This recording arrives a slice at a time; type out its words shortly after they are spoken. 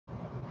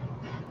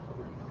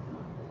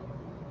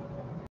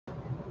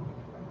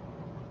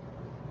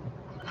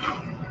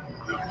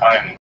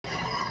I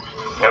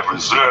have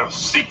reserved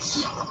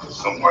seats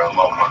somewhere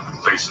along the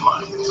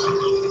baselines.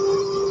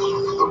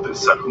 So they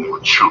sat them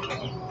with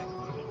children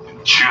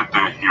and cheered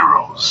their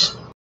heroes.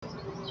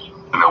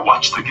 And they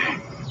watched the game.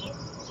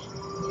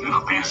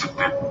 It'll be as if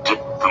they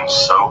dipped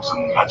themselves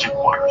in magic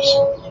waters.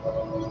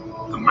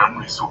 The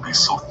memories will be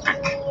so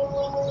thick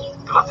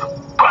they'll have to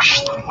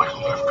brush them away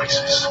from their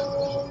faces.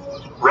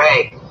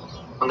 Ray,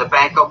 when the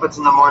bank opens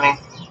in the morning,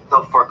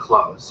 they'll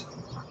foreclose.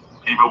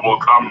 Evil will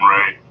come,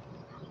 Ray.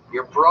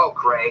 You're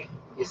broke, Ray.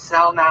 You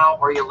sell now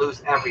or you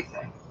lose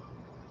everything.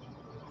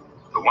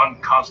 The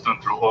one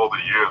constant through all the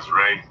years,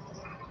 Ray,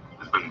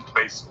 has been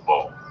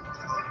baseball.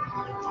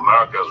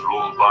 America has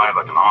rolled by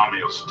like an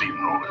army of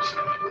steamrollers.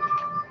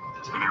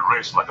 It's been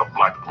erased like a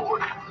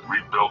blackboard,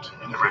 rebuilt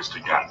and erased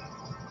again.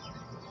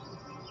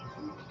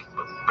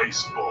 But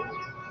baseball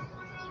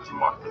has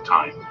marked the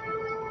time.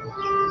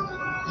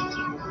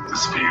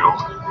 This field,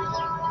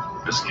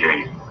 this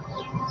game,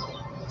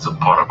 it's a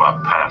part of our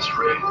past,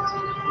 Ray.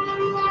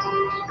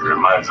 It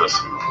reminds us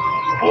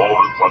of all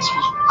that once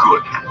was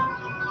good.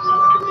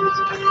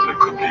 And it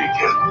could be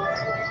again.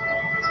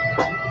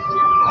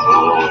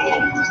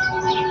 Oh,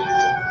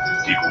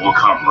 people will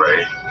come,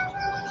 Ray.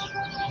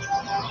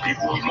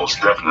 People will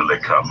most definitely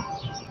come.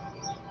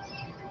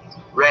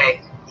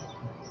 Ray,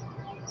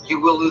 you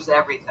will lose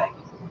everything.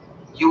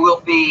 You will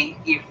be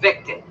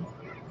evicted.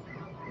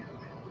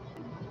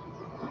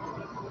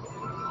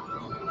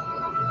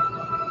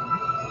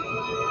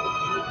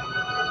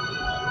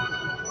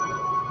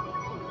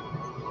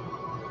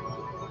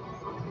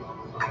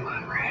 Come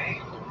on,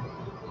 Ray.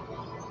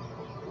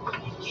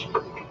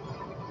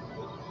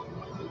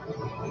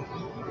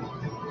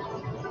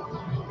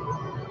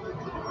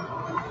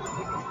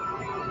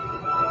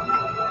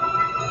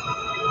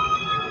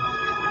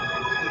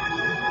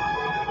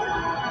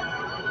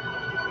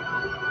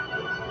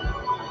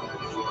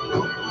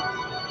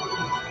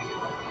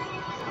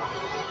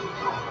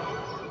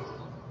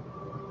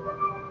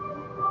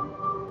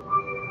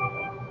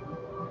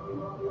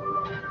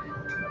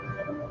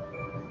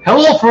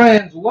 Hello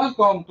friends,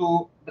 welcome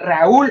to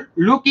Raul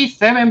Lucky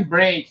 7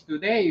 Breaks.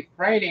 Today,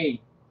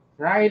 Friday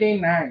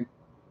night,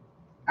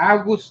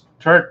 August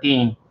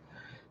 13.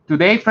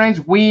 Today friends,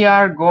 we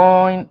are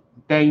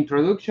the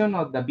introduction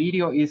of the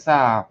video is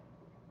a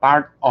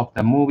part of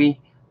the movie,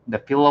 The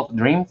Field of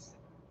Dreams,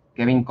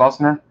 Kevin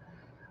Costner.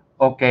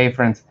 Okay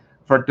friends,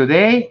 for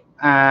today,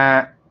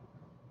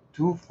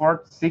 2,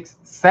 4, 6,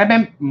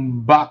 7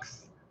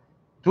 bucks,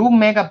 2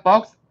 mega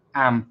box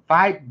and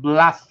 5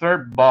 blaster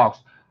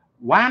box.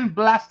 1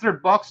 blaster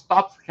box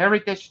Topps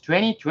Heritage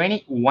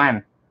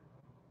 2021.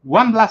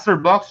 1 blaster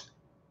box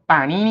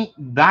Panini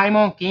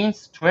Diamond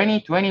Kings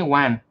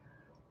 2021.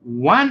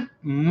 1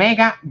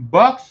 mega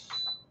box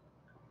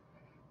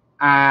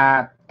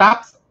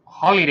Topps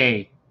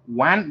Holiday.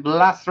 1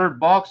 blaster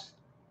box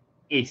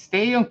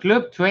Stadium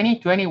Club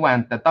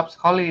 2021. The Topps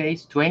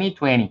Holidays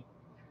 2020.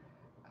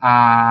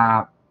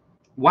 1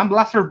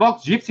 blaster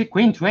box Gypsy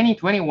Queen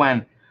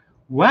 2021.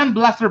 1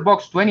 blaster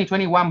box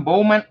 2021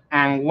 Bowman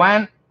and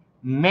 1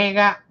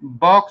 mega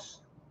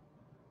box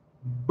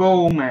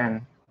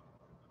Bowman.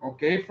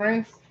 Okay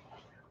friends,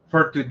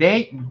 for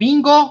today,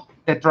 bingo,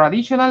 the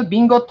traditional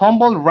bingo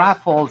tumble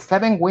raffle,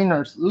 7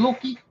 winners,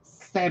 lucky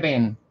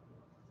 7.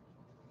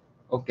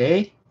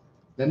 Okay,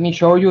 let me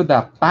show you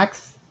the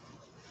packs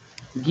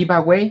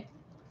giveaway.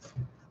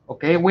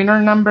 Okay,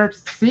 winner number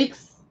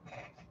 6,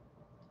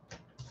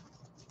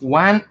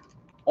 1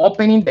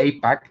 opening day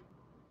pack,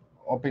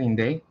 opening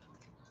day.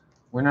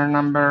 Winner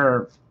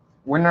number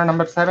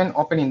 7,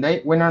 opening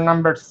day. Winner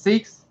number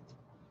 6,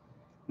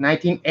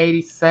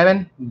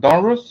 1987,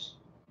 Donruss.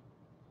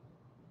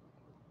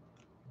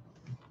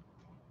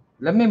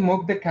 Let me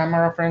move the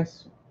camera,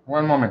 friends.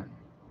 One moment.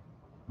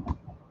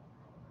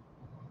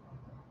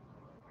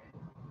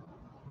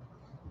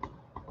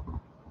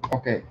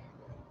 Okay,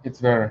 it's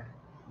better.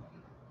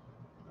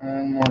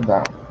 And more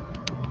down.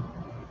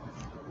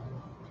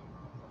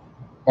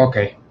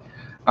 Okay.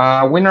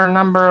 Winner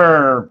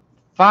number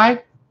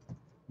 5,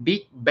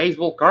 big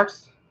baseball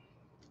cards.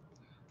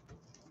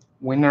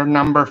 Winner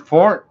number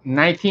 4,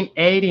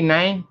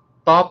 1989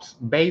 Topps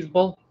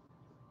Baseball,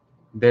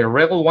 the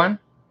regular one.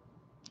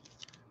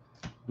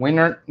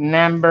 Winner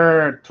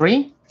number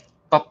 3,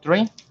 top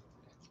 3,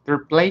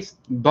 third place,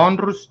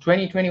 Donruss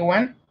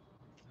 2021.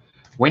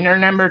 Winner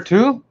number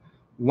 2,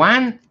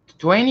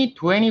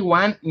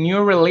 2021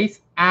 new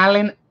release,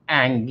 Allen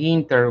and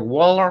Ginter,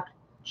 Waller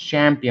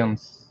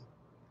champions,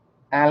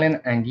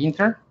 Allen and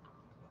Ginter.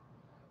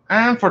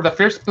 And for the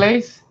first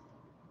place,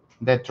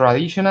 the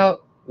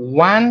traditional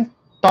 1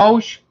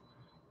 touch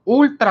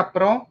Ultra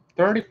Pro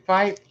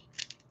 35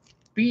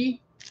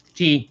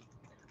 PT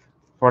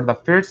for the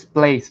first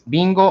place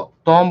bingo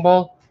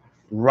tumble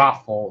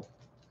raffle.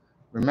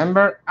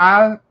 Remember,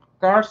 all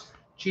cards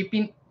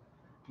shipping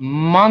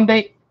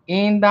Monday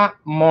in the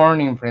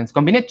morning, friends.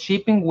 Convenient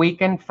shipping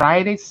weekend,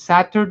 Friday,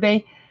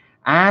 Saturday,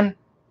 and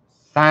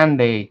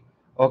Sunday.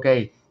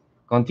 Okay,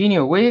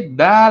 continue with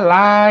the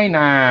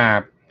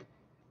lineup.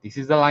 This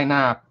is the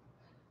lineup.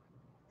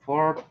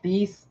 for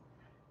this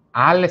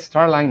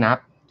all-star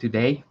lineup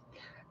today.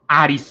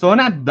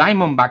 Arizona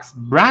Diamondbacks,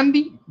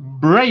 Brandy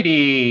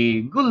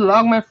Brady. Good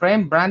luck, my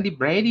friend, Brandy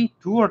Brady.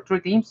 2 or 3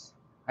 teams.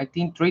 I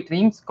think 3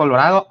 teams,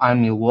 Colorado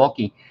and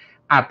Milwaukee.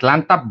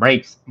 Atlanta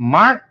Braves,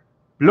 Mark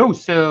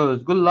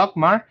Bluesos. Good luck,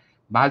 Mark.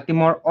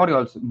 Baltimore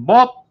Orioles,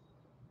 Bob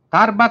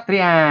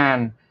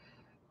Tarbatrian.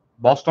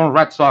 Boston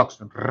Red Sox,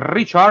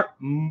 Richard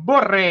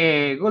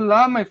Borre. Good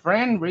luck, my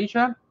friend,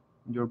 Richard.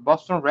 Your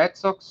Boston Red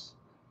Sox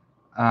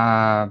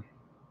right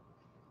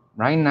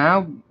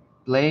now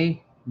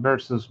play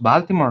versus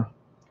Baltimore.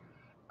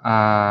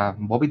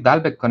 Bobby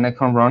Dalbec connect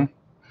home run.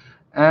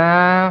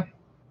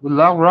 Good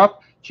luck,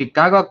 Rob.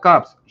 Chicago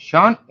Cubs,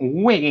 Sean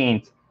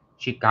Wiggins.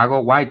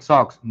 Chicago White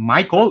Sox,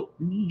 Michael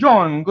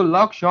John. Good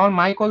luck, Sean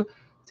Michael.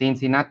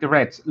 Cincinnati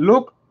Reds,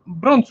 Luke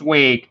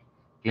Brunswick.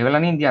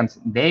 Cleveland Indians,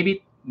 David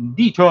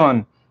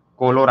Deaton.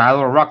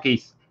 Colorado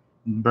Rockies,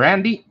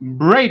 Brandy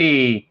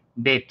Brady.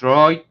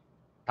 Detroit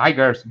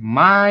Tigers,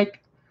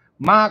 Mike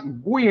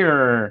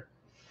McGuire.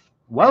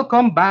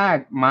 Welcome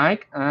back,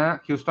 Mike.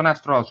 Houston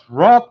Astros,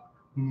 Rob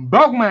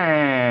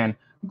Bogman.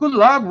 Good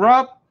luck,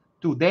 Rob,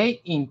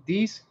 today in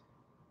this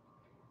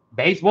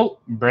baseball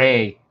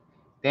break.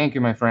 Thank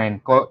you, my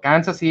friend.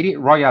 Kansas City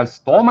Royals,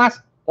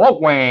 Thomas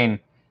Owen.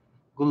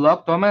 Good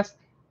luck, Thomas.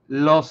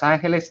 Los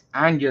Angeles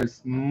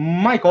Angels,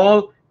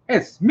 Michael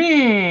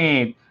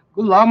Smith.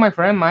 Good luck, my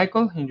friend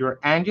Michael, in your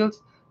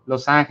Angels.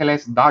 Los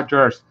Angeles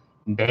Dodgers,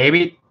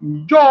 David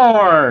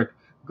York.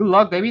 Good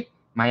luck, David.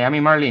 Miami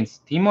Marlins,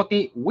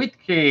 Timothy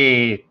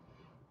Whitkey.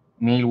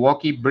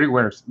 Milwaukee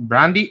Brewers,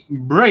 Brandy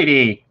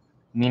Brady.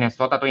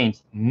 Minnesota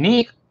Twins,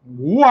 Nick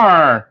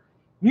Ward.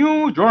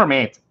 New York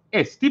Mets,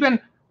 Steven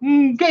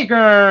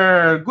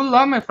Geiger. Good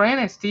luck, my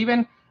friend,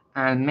 Steven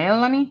and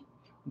Melanie.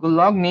 Good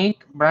luck,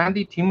 Nick,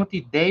 Brandy,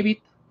 Timothy, David.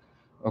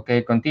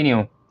 Okay,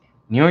 continue.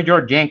 New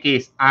York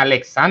Yankees,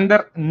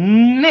 Alexander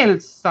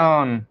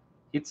Nelson.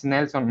 It's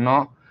Nelson,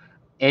 no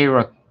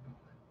Arod.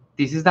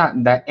 This is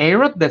the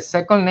Arod. The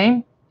second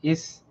name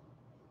is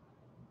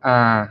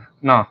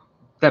no,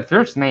 the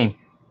first name.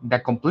 The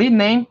complete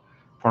name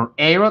for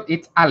Arod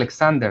it's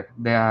Alexander.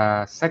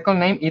 The second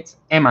name it's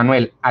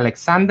Emmanuel.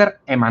 Alexander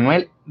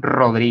Emmanuel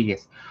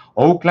Rodriguez.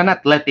 Oakland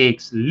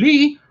Athletics,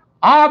 Lee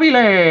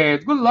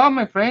Aviles. Good luck,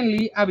 my friend,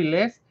 Lee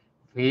Aviles.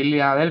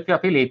 Philadelphia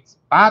Phillies,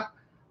 Pat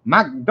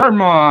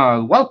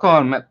McDermott.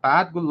 Welcome,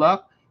 Pat. Good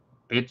luck.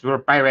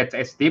 Pittsburgh Pirates,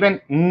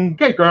 Steven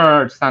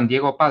Geiger. San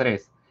Diego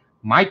Padres,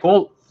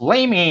 Michael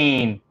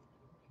Flaming.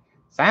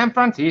 San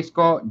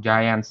Francisco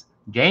Giants,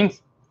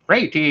 James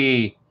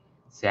Freity.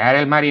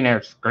 Seattle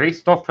Mariners,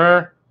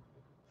 Christopher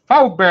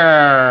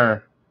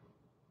Fauber.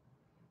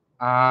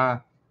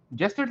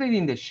 Yesterday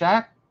in the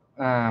chat,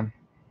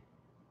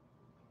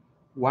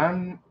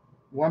 one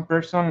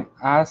person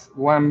asked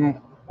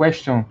one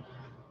question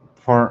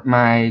for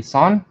my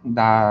son.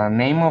 The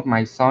name of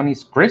my son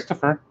is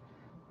Christopher.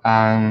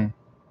 I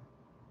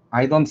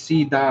don't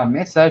see the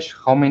message.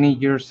 How many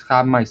years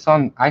have my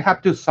son? I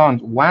have 2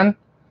 sons. One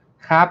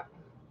have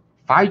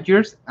 5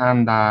 years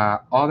and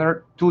the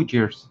other 2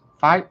 years.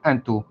 5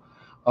 and 2.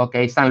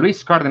 Okay, San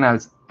Luis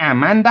Cardinals,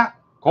 Amanda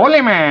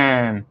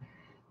Coleman.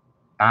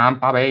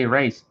 Tampa Bay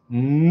Rays,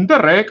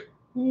 Derek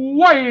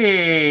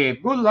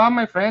White. Good luck,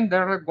 my friend,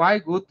 Derek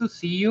White. Good to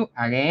see you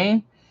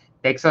again.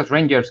 Texas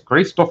Rangers,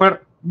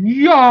 Christopher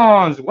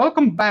Jones.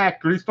 Welcome back,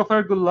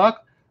 Christopher. Good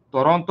luck.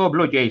 Toronto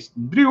Blue Jays,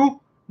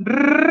 Drew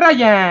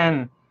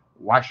Ryan.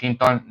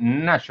 Washington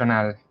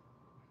National,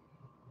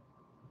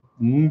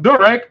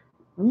 Derek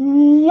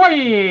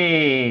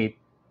White.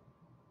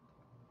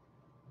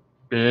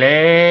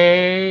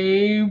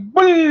 Play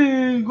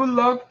ball. Good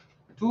luck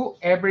to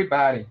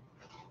everybody.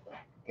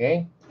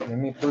 Okay, let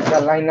me put the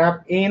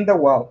lineup in the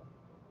wall.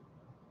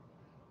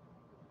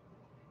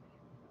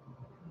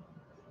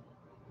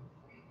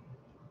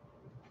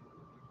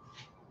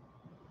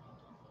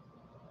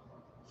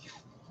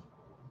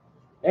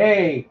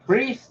 Hey,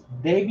 Chris,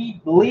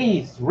 David,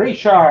 Liz,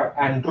 Richard,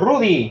 and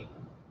Rudy.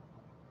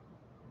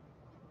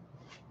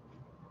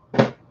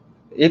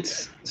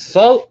 It's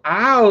sold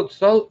out,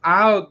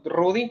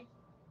 Rudy.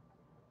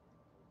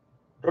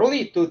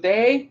 Rudy,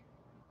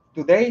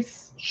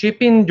 today's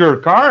shipping your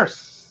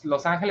cars.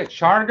 Los Angeles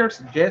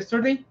Chargers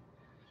yesterday,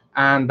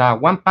 and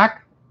 1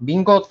 pack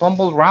bingo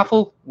tumble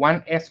raffle,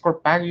 1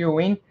 escort pack you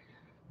win.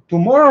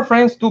 Tomorrow,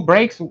 friends, 2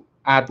 breaks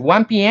at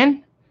 1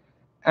 p.m.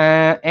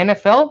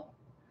 NFL,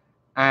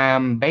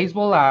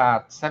 baseball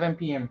at 7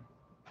 p.m.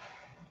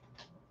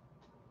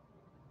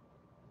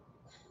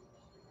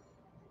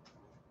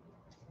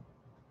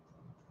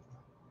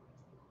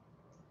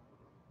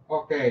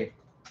 Okay.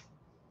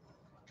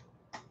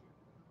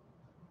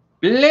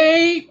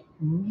 Play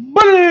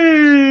ball.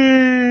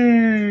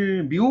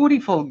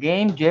 Beautiful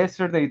game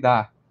yesterday.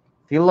 The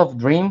Field of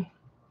Dream.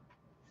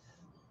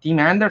 Tim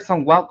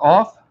Anderson walk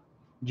off.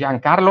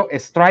 Giancarlo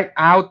strike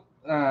out.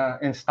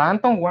 And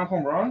Stanton 1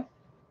 home run.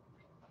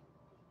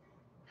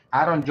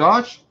 Aaron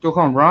Judge 2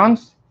 home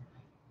runs.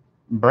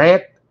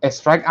 Brett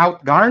strike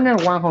out Garner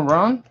 1 home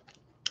run.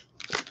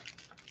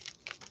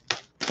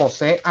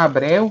 Jose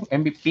Abreu,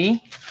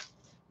 MVP,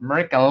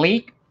 American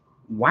League,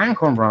 1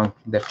 home run,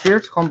 the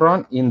first home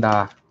run in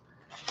the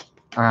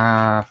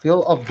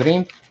Field of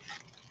Dreams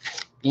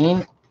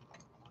in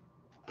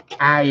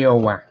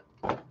Iowa.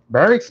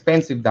 Very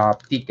expensive the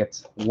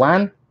tickets,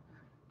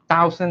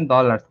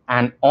 $1,000,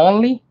 and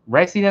only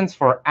residents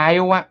for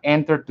Iowa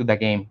entered to the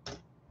game.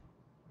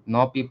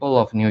 No people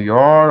of New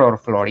York or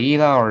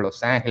Florida or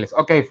Los Angeles.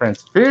 Okay,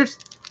 friends,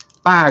 first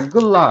pack,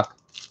 good luck.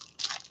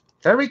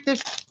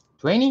 Heritage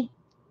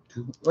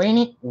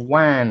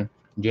 2021.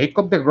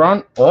 Jacob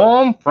DeGrom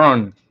on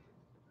front.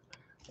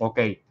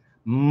 Okay,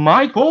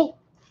 Michael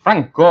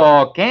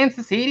Franco,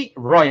 Kansas City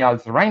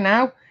Royals. Right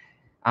now,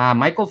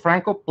 Michael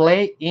Franco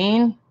play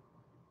in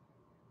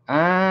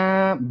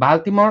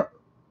Baltimore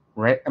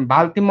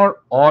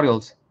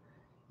Orioles.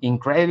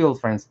 Incredible,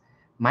 friends.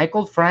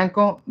 Michael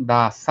Franco,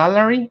 the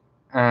salary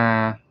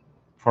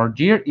for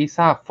year is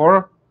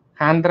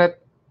 $400,000.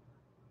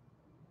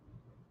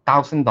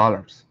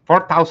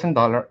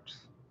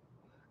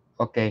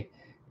 Okay,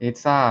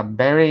 it's a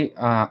very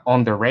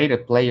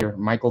underrated player,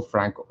 Michael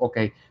Franco.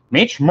 Okay,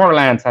 Mitch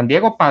Moreland, San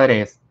Diego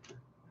Padres.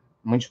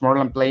 Mitch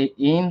Moreland play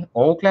in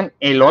Oakland.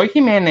 Eloy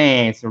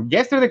Jimenez,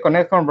 yesterday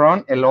connect home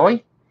run.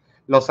 Eloy,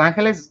 Los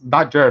Angeles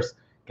Dodgers.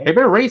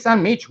 Kevin Reese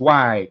and Mitch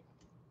White.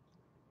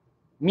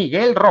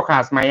 Miguel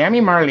Rojas,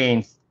 Miami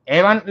Marlins.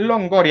 Evan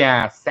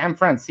Longoria, San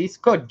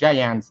Francisco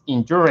Giants.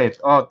 Injured.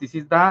 Oh, this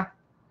is the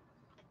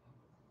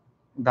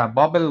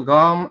bubble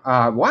gum.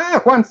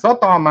 Wow, Juan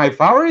Soto, my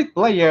favorite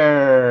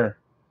player.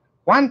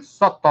 Juan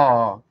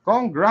Soto,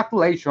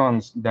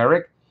 congratulations.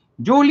 Derek.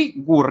 Julie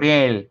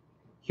Gurriel,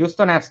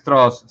 Houston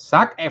Astros.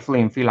 Zach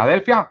Eflin,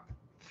 Philadelphia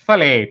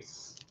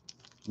Phillies.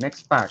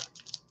 Next pack.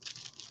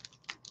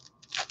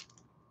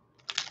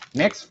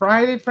 Next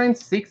Friday,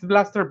 friends, 6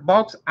 blaster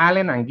box,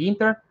 Allen and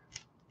Ginter,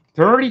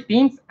 30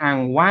 teams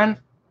and 1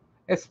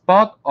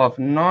 spot of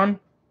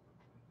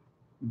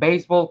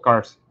non-baseball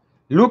cards.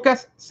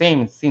 Lucas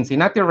Sims,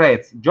 Cincinnati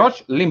Reds.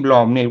 Josh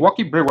Lindblom,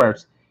 Milwaukee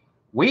Brewers.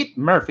 Whit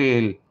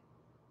Merrifield.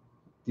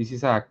 This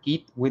is a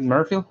kit with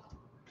Merrifield.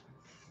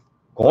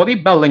 Cody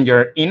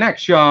Bellinger in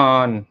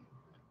action.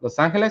 Los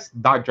Angeles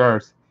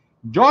Dodgers.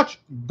 Josh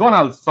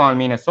Donaldson,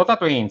 Minnesota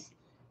Twins.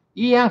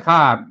 Ian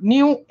Happ,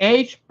 New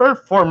Age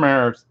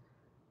Performers.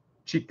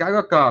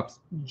 Chicago Cubs.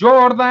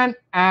 Jordan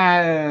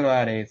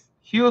Alvarez,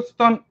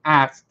 Houston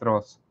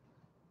Astros.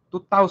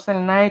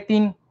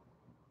 2019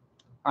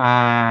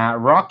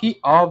 Rookie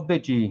of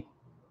the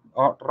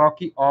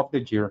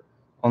Year.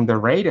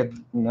 Underrated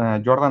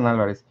Jordan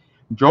Alvarez.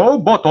 Joe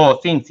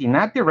Botto,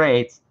 Cincinnati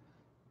Reds.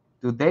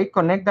 Today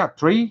connect that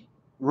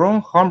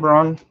 3-run home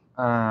run.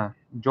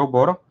 Joe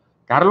Botto.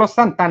 Carlos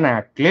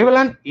Santana,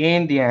 Cleveland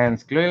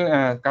Indians.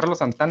 Carlos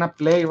Santana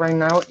play right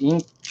now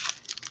in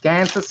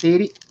Kansas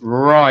City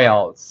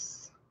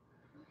Royals.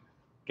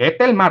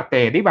 Ketel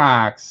Marte,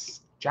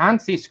 D-backs. Chan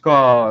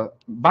Cisco,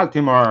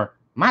 Baltimore.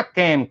 Matt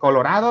Kemp,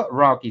 Colorado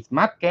Rockies.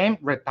 Matt Kemp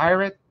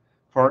retired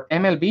for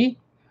MLB,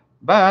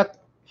 but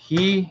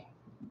he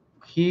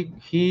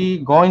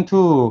going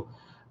to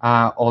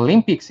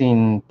Olympics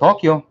in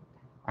Tokyo,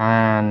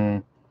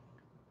 and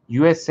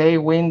USA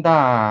win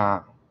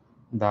the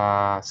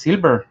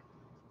silver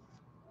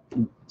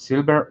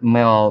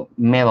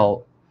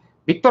medal.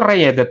 Victor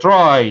Reyes,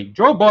 Detroit.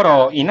 Joe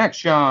Botto in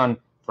action.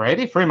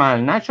 Freddie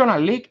Freeman, National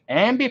League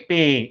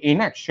MVP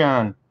in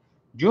action.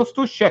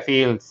 Justus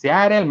Sheffield,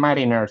 Seattle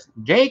Mariners.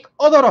 Jake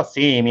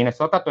Odorizzi,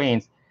 Minnesota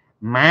Twins.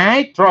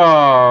 Mike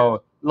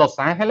Trout, Los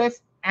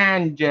Angeles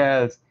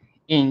Angels.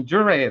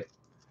 Injured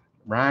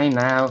right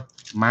now,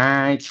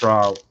 Mike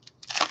Trout.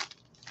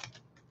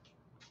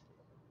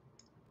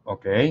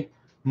 Okay.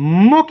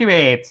 Mookie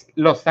Betts,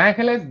 Los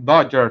Angeles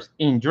Dodgers.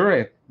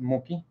 Injured.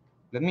 Mookie,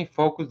 let me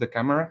focus the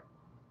camera.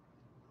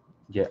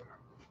 Yeah.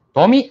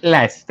 Tommy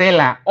La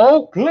Estela,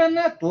 Oakland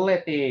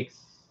Athletics.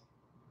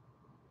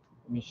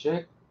 Let me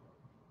check.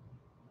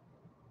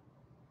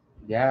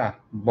 Yeah,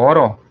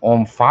 Botto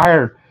on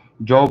fire.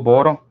 Joe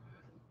Botto,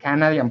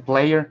 Canadian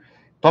player.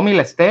 Tommy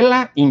La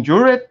Estela,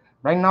 injured.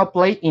 Right now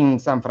play in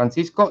San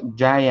Francisco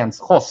Giants.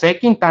 Jose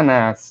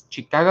Quintana,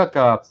 Chicago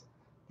Cubs.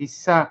 This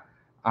is a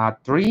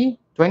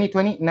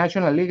 2020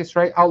 National League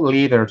strikeout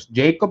leaders.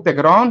 Jacob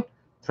DeGrom,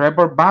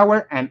 Trevor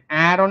Bauer, and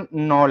Aaron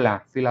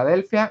Nola.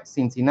 Philadelphia,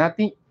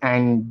 Cincinnati,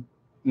 and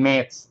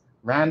Mets.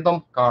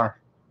 Random card.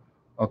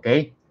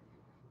 Okay.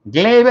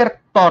 Gleyber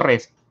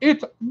Torres.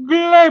 It's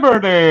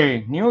Gleyber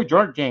Day. New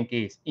York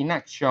Yankees in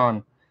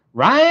action.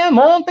 Ryan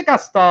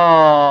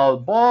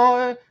Montecastle.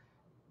 Boy,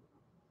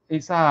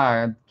 it's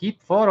a kid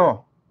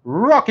photo.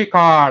 Rookie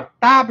card.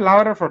 Tap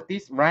louder for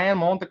this Ryan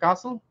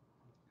Montecastle.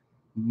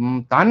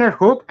 Tanner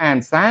Hook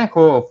and Sam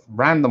Hoof.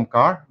 Random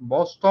card.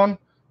 Boston,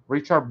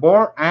 Richard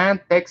Bohr, and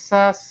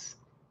Texas,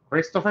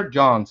 Christopher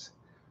Jones.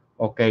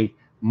 Okay.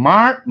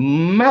 Mark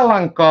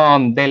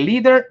Melancon, the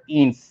leader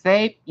in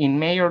save in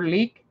Major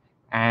League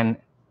and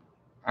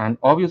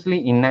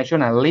obviously in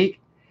National League.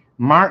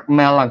 Mark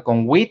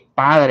Melancon with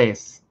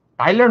Padres.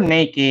 Tyler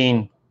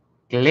Naquin,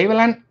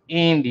 Cleveland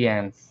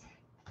Indians.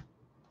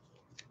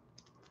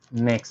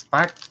 Next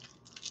pack.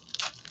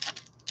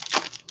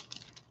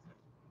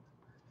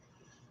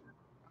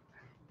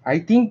 I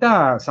think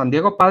the San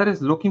Diego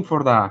Padres looking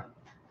for the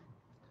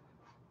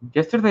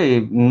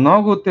yesterday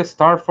no good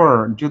start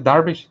for Yu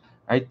Darvish.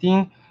 I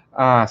think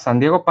San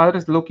Diego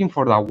Padres looking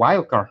for the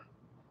wild card.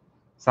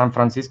 San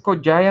Francisco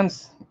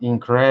Giants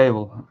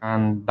incredible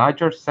and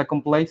Dodgers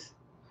second place.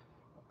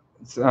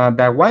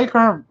 The wild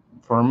card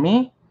for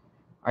me,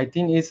 I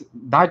think is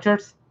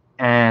Dodgers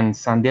and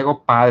San Diego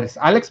Padres.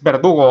 Alex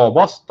Verdugo,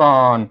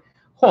 Boston.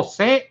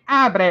 Jose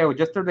Abreu,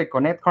 yesterday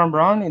connect home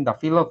run in the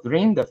Field of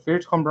Dreams, the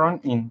first home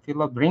run in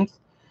Field of Dreams.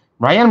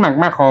 Ryan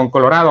McMahon,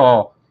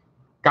 Colorado.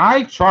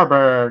 Kyle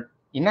Schwarber,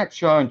 in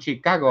action,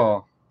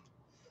 Chicago.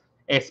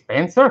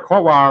 Spencer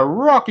Howard,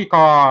 Rocky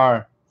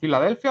Car,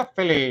 Philadelphia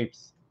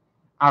Phillips.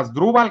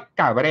 Asdrubal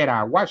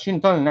Cabrera,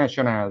 Washington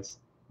Nationals.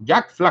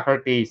 Jack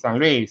Flaherty, San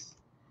Luis.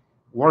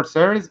 World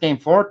Series Game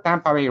 4,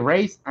 Tampa Bay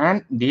Rays,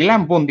 and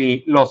Dylan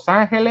Bundy, Los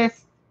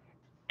Angeles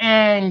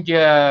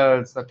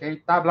Angels.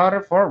 Okay, top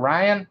loader for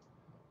Ryan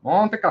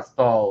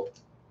Montecastle.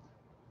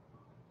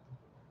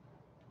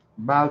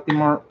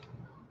 Baltimore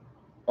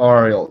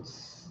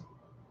Orioles.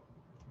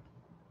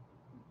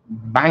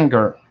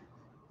 Banger.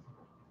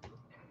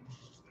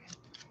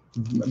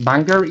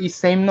 Banger is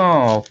same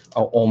of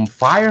on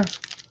fire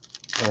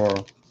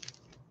or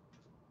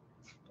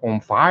on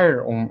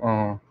fire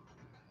on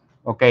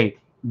okay.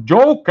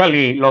 Joe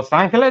Kelly, Los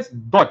Angeles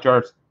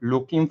Dodgers,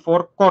 looking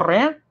for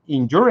Correa,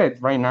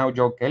 injured right now.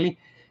 Joe Kelly.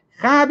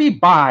 Javi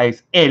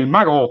Baez, El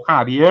Mago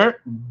Javier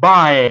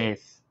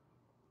Baez.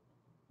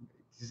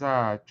 This is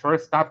a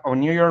shortstop of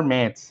New York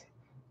Mets.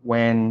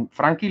 When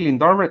Frankie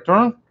Lindor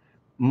returned,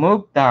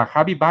 moved the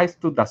Javi Baez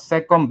to the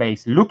second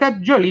base. Look at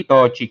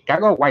Jolito,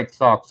 Chicago White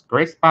Sox,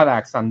 Chris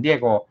Paddock, San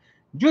Diego,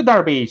 Yu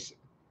Darvish,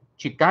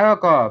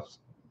 Chicago Cubs.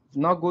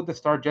 Not good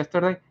start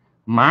yesterday.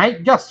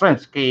 Mike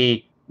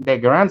Yastrzemski, the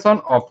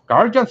grandson of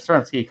Carl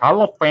Yastrzemski,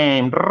 Hall of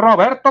Fame.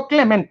 Roberto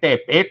Clemente,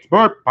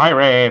 Pittsburgh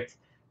Pirates.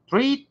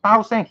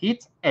 3,000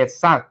 hits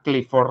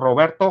exactly for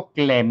Roberto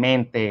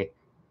Clemente,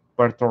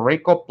 Puerto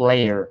Rico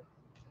player,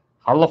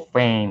 Hall of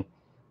Fame.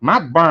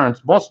 Matt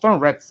Barnes, Boston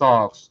Red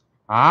Sox.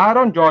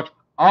 Aaron Judge,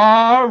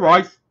 all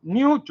right,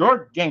 New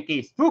York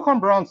Yankees. 2 home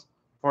runs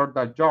for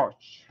the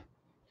Judge.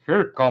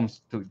 Here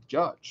comes to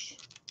Judge.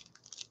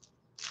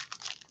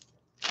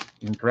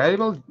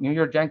 Incredible, New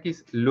York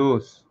Yankees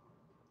lose.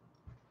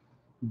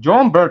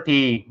 John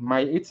Bertie,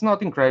 it's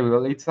not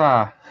incredible. It's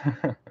a,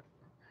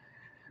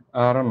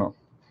 I don't know.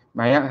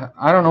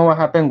 I don't know what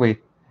happened with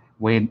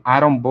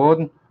Aaron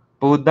Boone.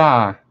 Put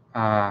the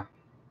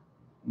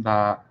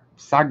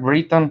Zach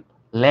Britton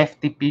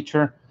lefty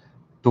pitcher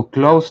to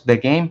close the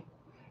game,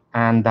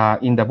 and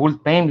in the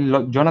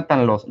bullpen,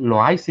 Jonathan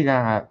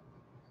Loaiziga.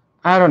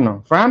 I don't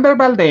know. Framber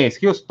Valdez,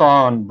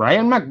 Houston.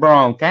 Brian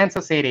McBrone,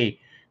 Kansas City.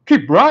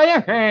 Keep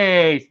Brian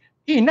Hayes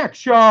in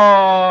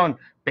action.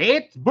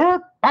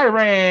 Pittsburgh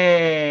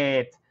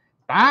Pirates.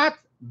 That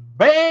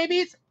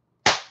baby's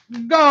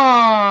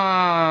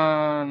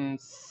gone.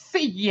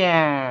 See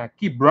ya.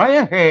 Keep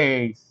Brian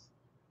Hayes.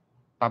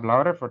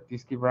 Tabla for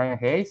this Keep Brian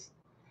Hayes.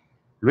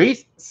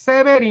 Luis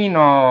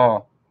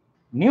Severino.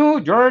 New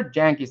York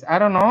Yankees. I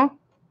don't know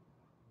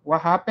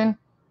what happened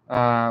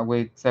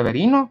with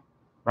Severino.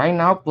 Right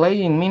now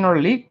play in minor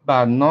league,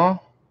 but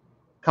no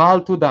call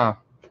to the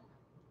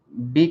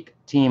big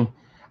team.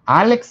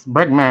 Alex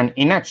Bregman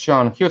in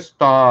action,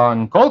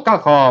 Houston. Cole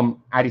Calhoun,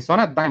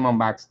 Arizona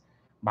Diamondbacks.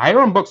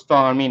 Byron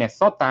Buxton,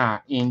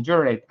 Minnesota,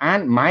 injured.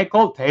 And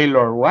Michael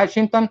Taylor,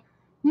 Washington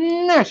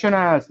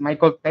Nationals.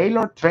 Michael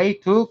Taylor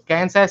trade to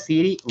Kansas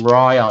City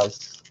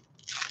Royals.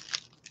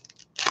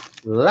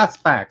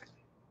 Last pack.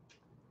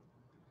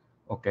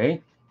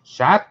 Okay.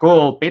 Chad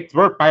Cole,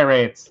 Pittsburgh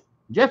Pirates.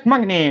 Jeff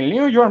McNeil,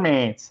 New York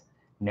Mets.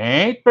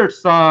 Nate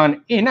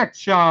Pearson in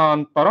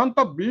action,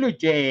 Toronto Blue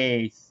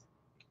Jays.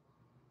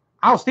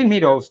 Austin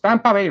Meadows,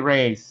 Tampa Bay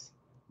Rays.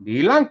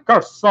 Dylan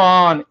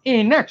Carlson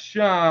in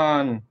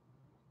action,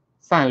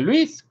 San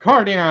Luis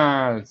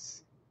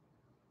Cardinals.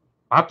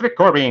 Patrick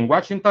Corbin,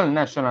 Washington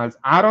Nationals.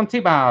 Aaron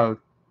Tibalt,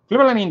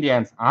 Cleveland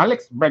Indians.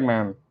 Alex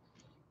Bregman.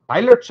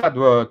 Tyler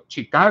Chatwood,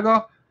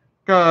 Chicago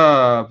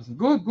Cubs.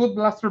 Good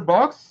blaster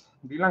box.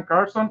 Dylan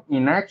Carlson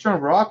in action,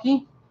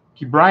 Rocky.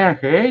 Brian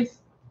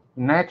Hayes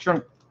in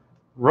action,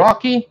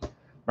 Rocky.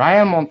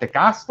 Ryan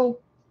Montecastle.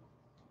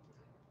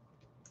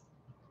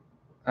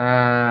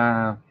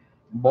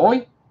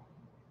 Boy.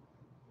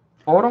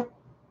 Photo.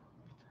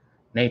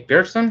 Nate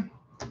Pearson.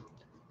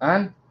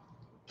 And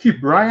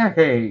Brian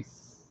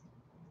Hayes.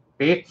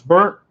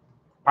 Pittsburgh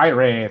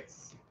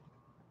Pirates.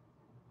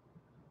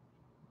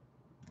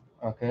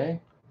 Okay.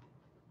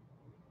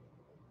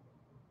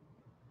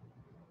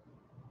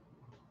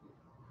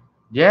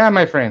 Yeah,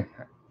 my friend.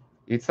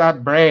 It's a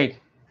break.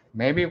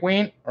 Maybe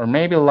win or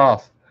maybe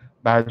loss.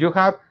 But you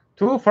have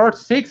 2 for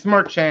 6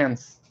 more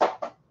chance.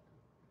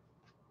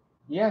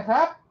 Yeah,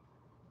 huh?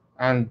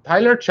 And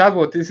Tyler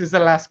Chatwood, this is the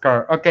last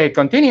card. Okay,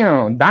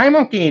 continue.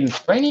 Diamond King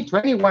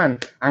 2021.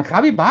 And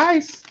Javi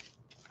Baez.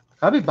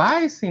 Javi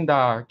Baez in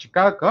the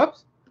Chicago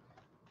Cubs.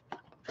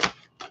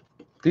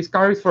 This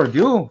card is for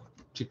you,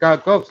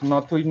 Chicago Cubs,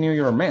 not to New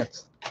York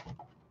Mets.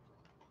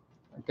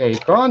 Okay,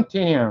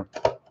 continue.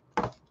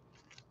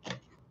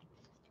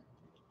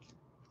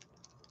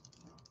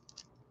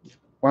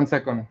 One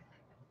second.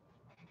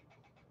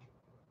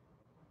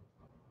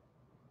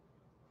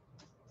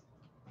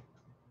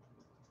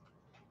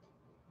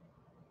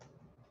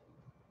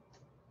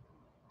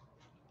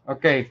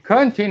 Okay,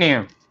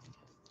 continue.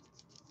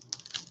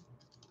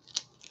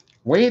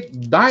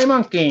 With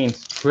Diamond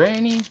Kings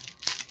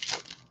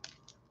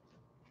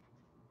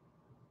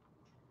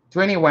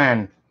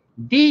 2021.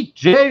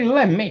 DJ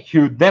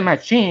LeMahieu, The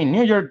Machine,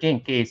 New York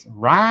Yankees,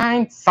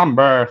 Ryan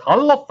Sandberg,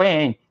 Hall of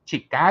Fame,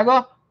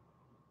 Chicago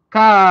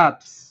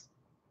Cubs.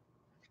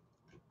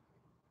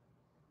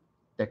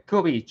 The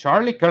Cubby,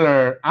 Charlie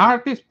Keller,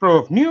 Artist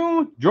Proof,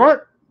 New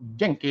York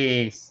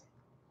Yankees.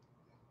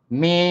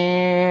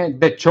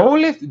 The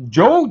Cholis,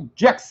 Joe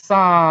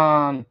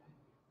Jackson,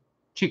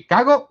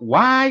 Chicago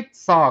White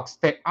Sox,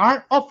 The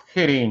Art of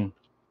Hitting,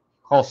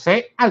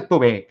 Jose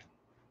Altuve,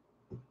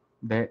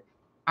 the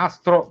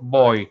Astro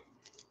Boy.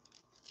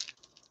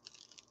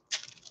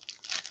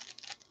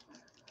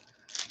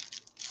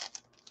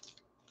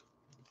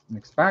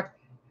 Next pack.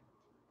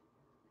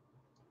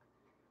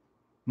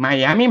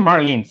 Miami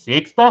Marlins,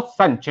 Sixto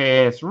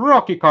Sanchez,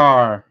 Rookie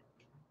card.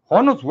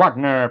 Honus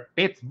Wagner,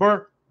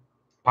 Pittsburgh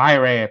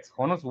Pirates.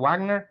 Honus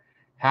Wagner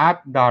had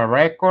the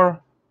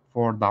record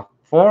for the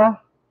 4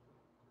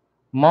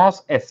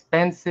 most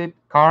expensive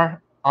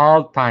car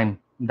all time.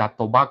 The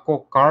tobacco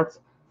cards,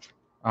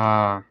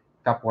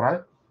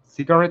 Caporal,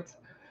 cigarettes.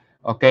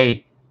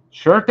 Okay,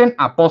 Certain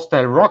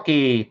Apostle,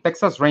 Rocky,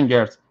 Texas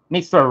Rangers.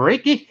 Mr.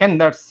 Ricky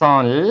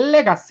Henderson,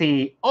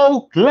 Legacy,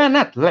 Oakland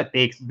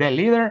Athletics, the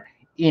leader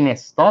in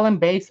stolen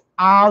base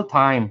all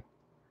time.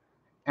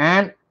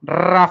 And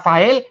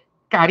Rafael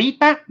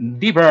Carita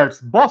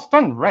Devers,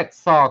 Boston Red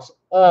Sox,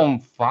 on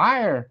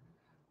fire.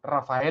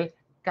 Rafael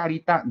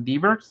Carita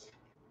Devers.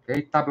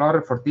 Okay,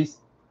 tabloid for this.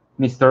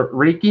 Mr.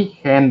 Ricky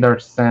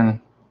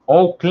Henderson,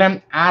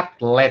 Oakland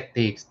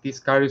Athletics. This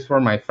card is for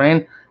my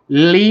friend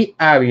Lee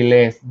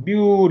Aviles.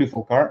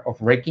 Beautiful card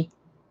of Ricky.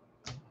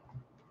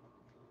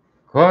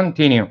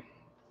 Continue.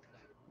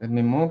 Let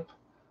me move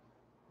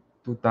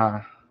to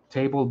the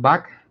table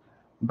back.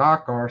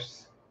 The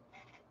cards.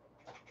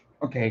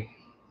 Okay.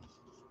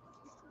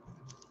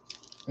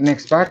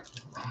 Next pack.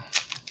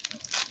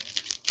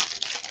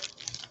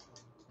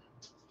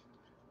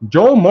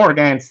 Joe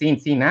Morgan,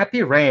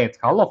 Cincinnati Reds,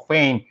 Hall of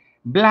Fame.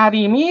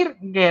 Vladimir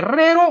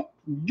Guerrero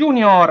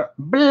Jr.,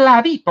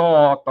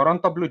 Vladito,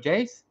 Toronto Blue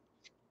Jays.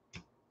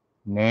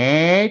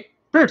 Nate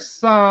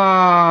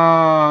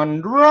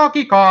Pearson,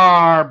 Rocky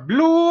card,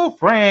 blue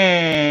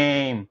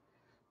frame,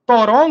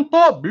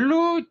 Toronto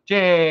Blue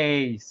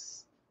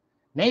Jays.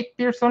 Nate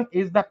Pearson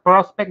is the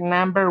prospect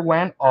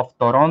 #1 of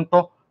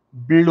Toronto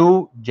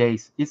Blue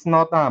Jays. It's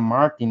not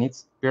Martin,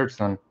 it's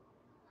Pearson.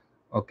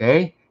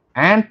 Okay.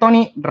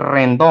 Anthony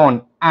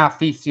Rendon,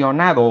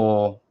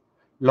 aficionado,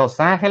 Los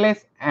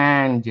Angeles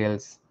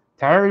Angels.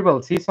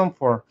 Terrible season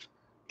for,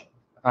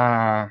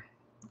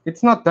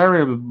 it's not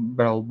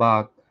terrible,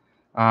 but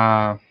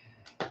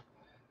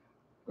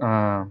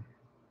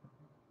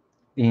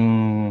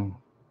in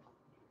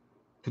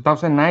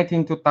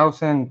 2019,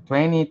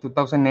 2020,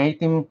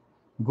 2018,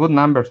 good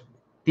numbers.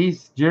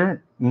 This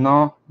year,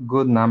 no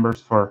good numbers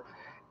for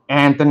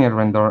Anthony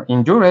Rendon.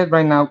 Injured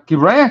right now.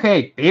 Ke'Bryan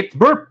Hayes,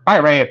 Pittsburgh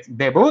Pirates,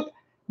 debut,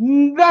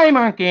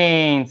 Diamond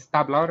Kings.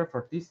 Tabloid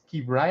for this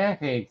Ke'Bryan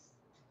Hayes.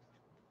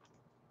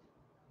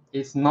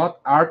 It's not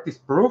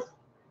artist proof.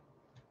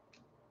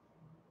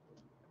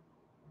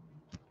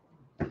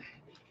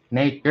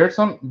 Nate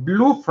Pearson,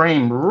 blue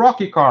frame,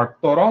 Rocky card,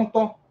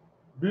 Toronto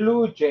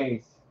Blue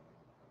Jays.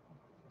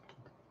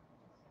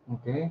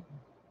 Okay.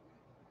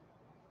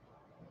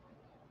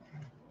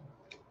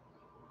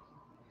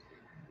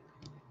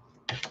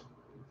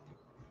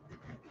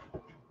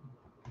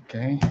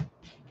 Okay.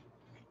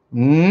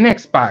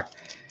 Next pack.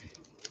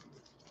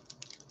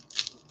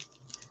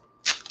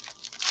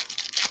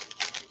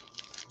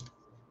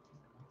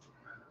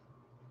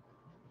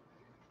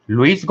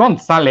 Luis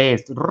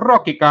Gonzalez,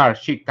 Rocky card,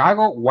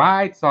 Chicago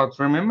White Sox.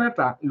 Remember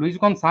that Luis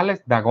Gonzalez,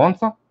 the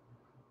Gonzo,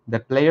 the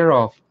player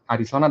of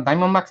Arizona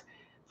Diamondbacks.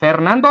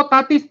 Fernando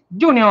Tatis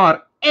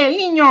Jr., El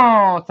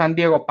Niño, San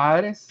Diego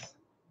Padres.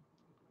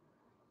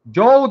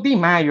 Joe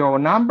DiMaggio,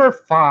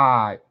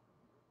 #5.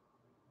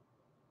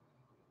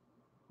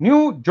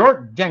 New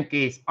York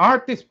Yankees,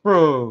 artist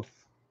proof.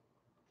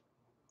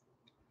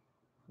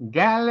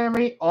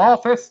 Gallery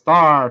of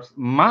Stars,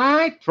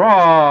 Mike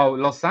Trout,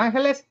 Los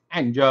Angeles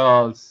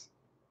Angels.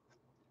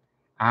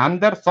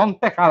 Anderson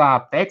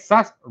Tejada,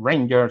 Texas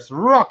Rangers,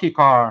 Rocky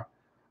card.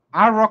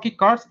 Are Rocky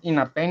cards in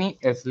a penny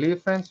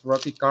sleeves?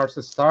 Rocky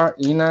cards star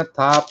in a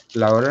top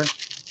loader.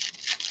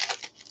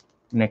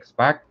 Next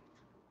pack.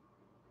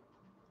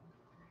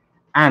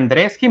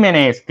 Andres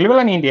Jimenez,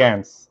 Cleveland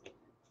Indians.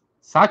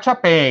 Sacha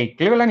Pay,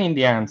 Cleveland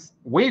Indians.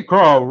 Will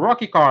Crow,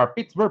 Rocky card,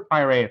 Pittsburgh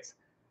Pirates.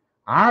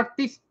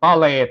 Artis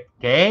Palette,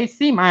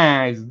 Casey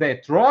Mize,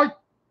 Detroit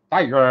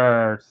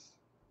Tigers.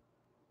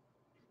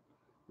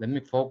 Let me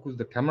focus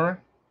the camera.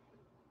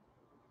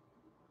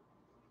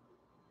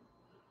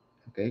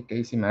 Okay,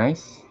 Casey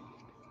Mize.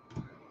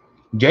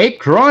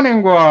 Jake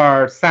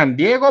Cronenworth, San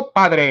Diego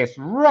Padres,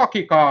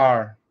 rookie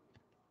card.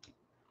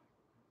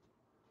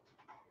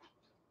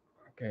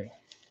 Okay.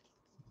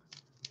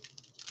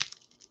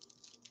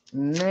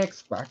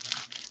 Next pack.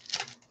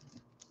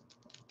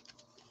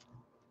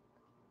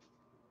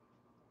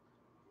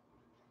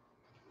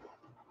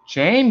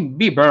 Shane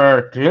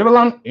Bieber,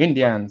 Cleveland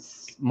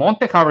Indians.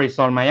 Monte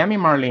Harrison, Miami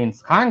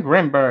Marlins. Hank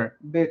Greenberg,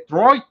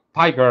 Detroit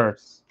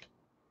Tigers.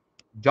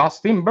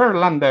 Justin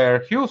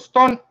Verlander,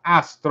 Houston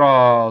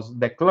Astros.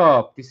 The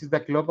club. This is the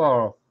club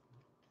of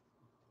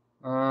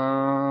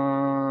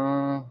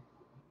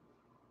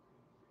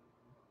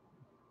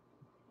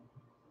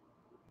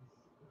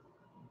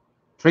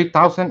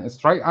 3,000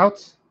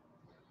 strikeouts.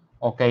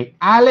 Okay,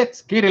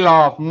 Alex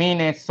Kirillov,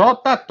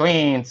 Minnesota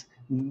Twins,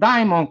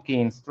 Diamond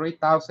Kings,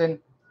 3,000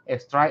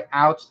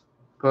 strikeouts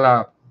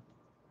club.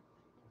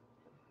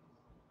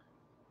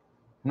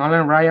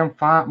 Nolan Ryan,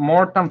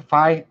 more than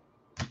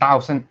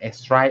 5,000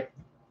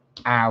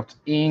 strikeouts.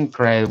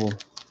 Incredible.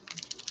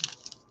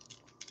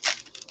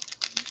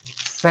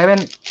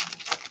 7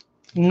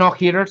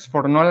 no-hitters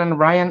for Nolan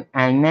Ryan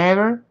and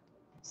never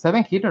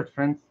 7 hitters,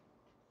 friends.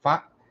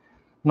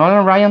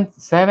 Nolan Ryan,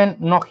 7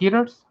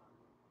 no-hitters.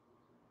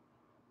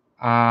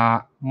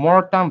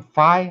 More than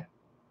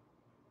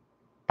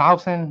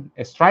 5,000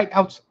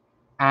 strikeouts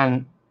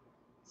and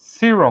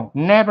 0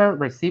 never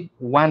received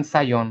 1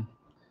 Cy Young.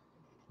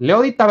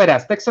 Leody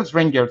Taveras, Texas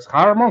Rangers.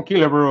 Harmon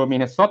Killebrew,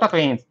 Minnesota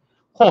Twins.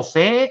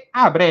 Jose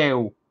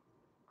Abreu,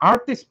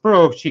 Artist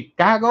Proof,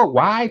 Chicago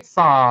White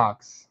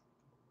Sox.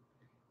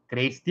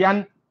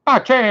 Christian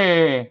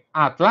Pache,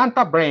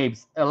 Atlanta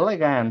Braves,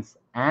 Elegance,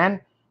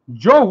 and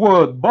Joe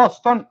Wood,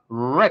 Boston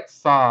Red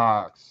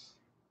Sox.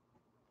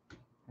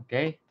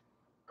 Okay,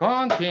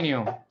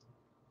 continue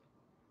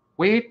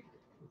with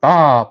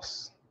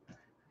tops.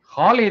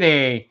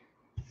 Holiday.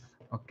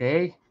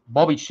 Okay,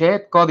 Bobby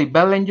Shedd, Cody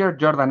Bellinger,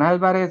 Jordan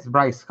Alvarez,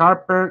 Bryce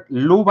Harper,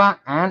 Luba,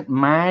 and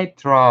Mike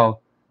Trout.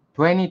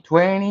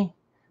 2020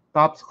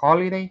 Topps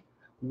Holiday.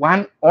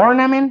 1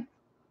 ornament,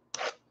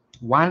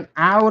 1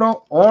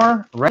 auto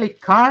or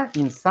relic card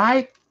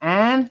inside,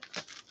 and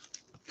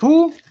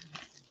 2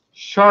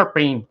 short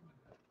print.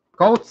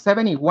 Code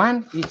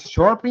 71 is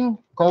short print,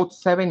 code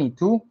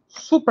 72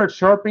 super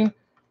short print,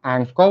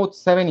 and code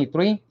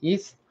 73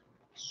 is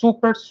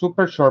super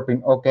short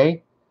print.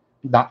 Okay,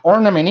 the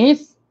ornament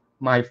is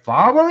my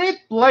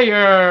favorite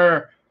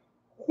player,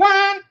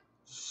 Juan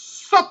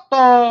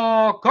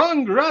Soto.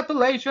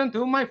 Congratulations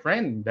to my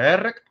friend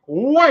Derek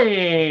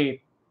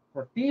White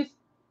for this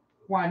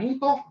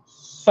Juanito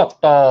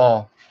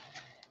Soto.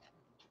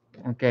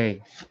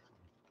 Okay,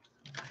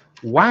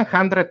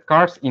 100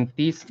 cards in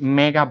this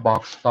mega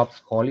box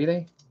Topps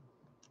Holiday.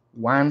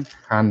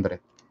 100.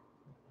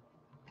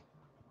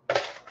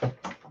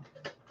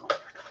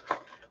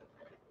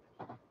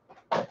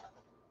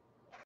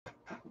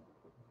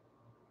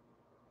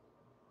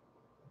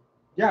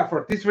 Yeah,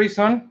 for this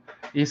reason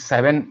is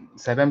 7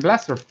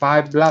 blaster,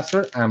 5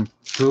 blaster, and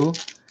 2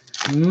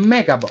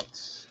 mega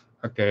box.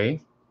 Okay.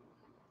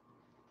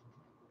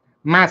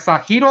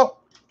 Masahiro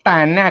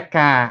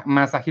Tanaka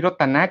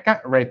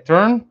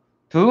returned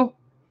to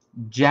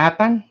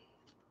Japan.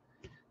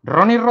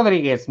 Ronnie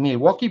Rodriguez,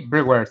 Milwaukee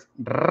Brewers.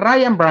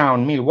 Ryan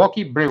Brown,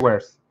 Milwaukee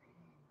Brewers.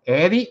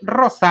 Eddie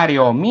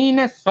Rosario,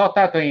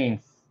 Minnesota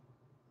Twins.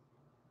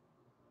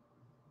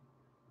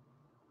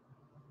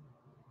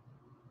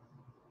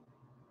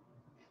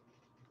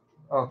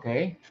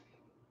 Okay.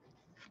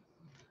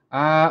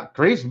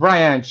 Chris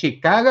Bryant,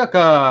 Chicago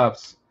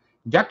Cubs.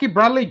 Jackie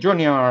Bradley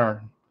Jr.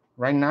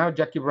 Right now,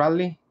 Jackie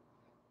Bradley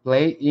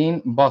play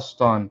in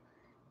Boston.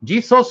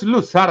 Jesus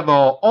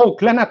Luzardo,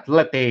 Oakland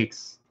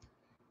Athletics.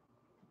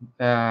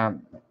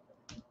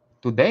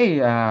 Today,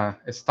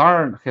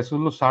 start Jesus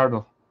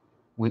Luzardo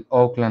with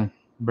Oakland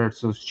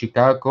versus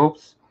Chicago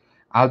Cubs.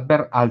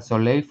 Albert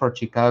Alzolay for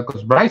Chicago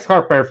Cubs. Bryce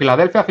Harper,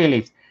 Philadelphia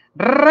Phillies.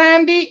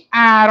 Randy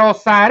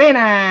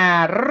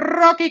Arozarena,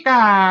 rookie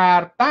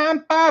card,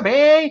 Tampa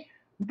Bay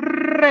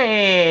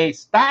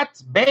Rays.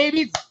 That's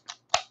babies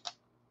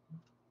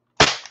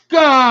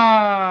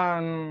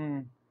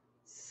gone.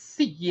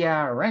 See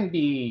ya,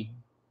 Randy.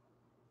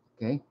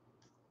 Okay.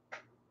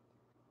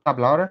 Top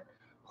loader.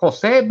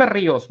 Jose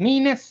Berrios,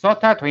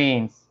 Minnesota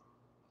Twins.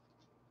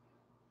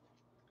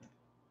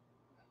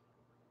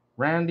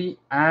 Randy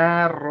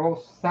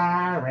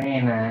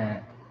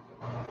Arozarena.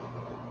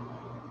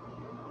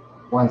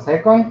 1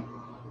 second.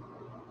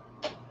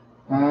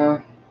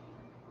 Let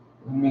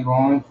me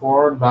going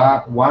for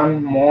that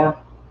one more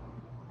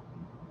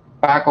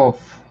pack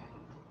of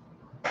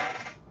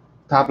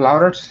top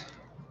loaders.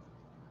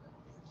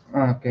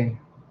 Okay,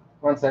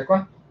 1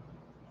 second.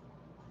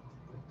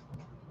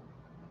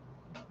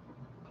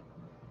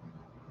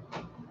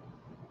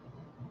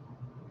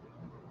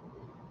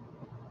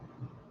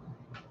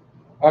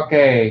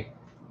 Okay,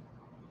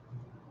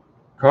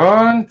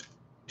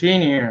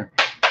 continue.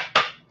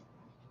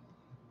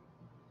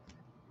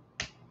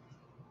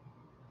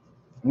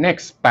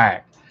 Next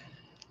pack.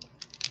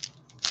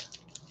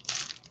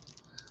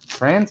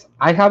 friends,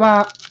 I have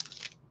a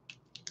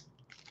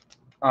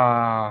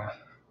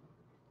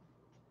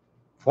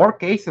 4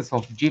 cases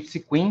of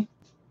Gypsy Queen.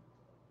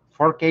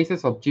 4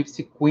 cases of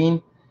Gypsy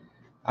Queen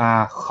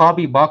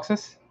hobby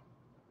boxes.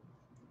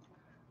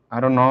 I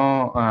don't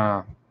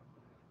know,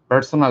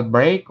 personal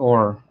break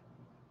or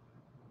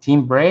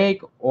team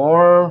break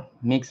or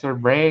mixer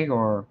break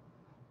or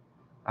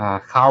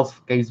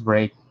half case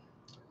break.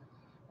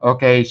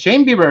 Okay,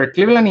 Shane Bieber,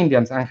 Cleveland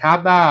Indians, and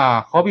have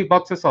the hobby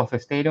boxes of the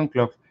Stadium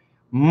Club.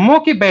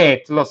 Mookie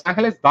Betts, Los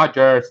Angeles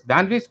Dodgers,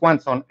 Dansby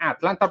Swanson,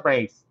 Atlanta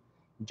Braves,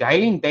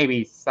 Jalen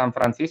Davis, San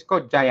Francisco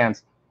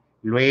Giants,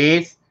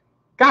 Luis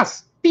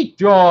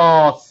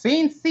Castillo,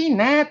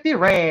 Cincinnati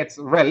Reds,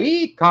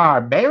 relic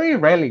card, very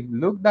relic.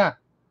 Look the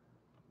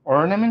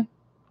ornament.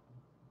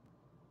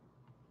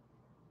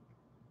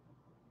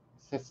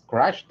 It says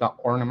scratch the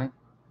ornament.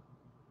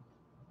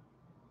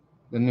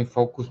 Let me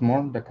focus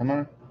more the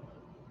camera.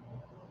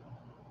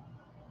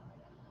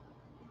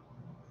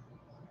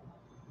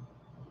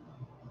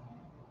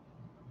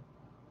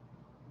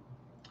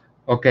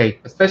 Okay,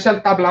 a special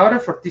tabla order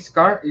for this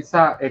card is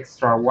a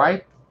extra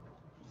white.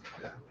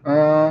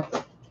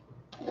 Let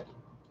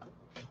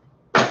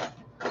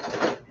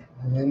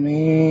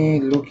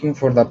me looking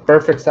for the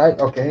perfect size.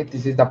 Okay,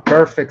 this is the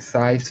perfect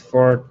size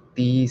for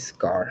this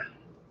card.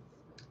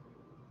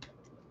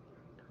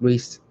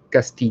 Luis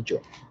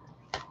Castillo,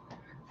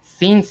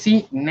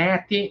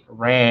 Cincinnati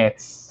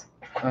Reds.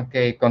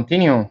 Okay,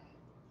 continue.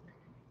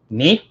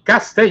 Nick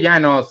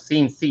Castellanos,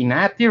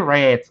 Cincinnati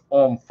Reds,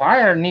 on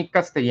fire. Nick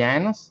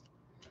Castellanos.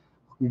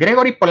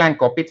 Gregory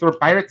Polanco, Pittsburgh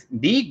Pirates.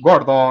 D.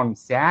 Gordon,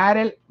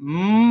 Seattle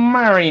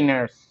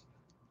Mariners.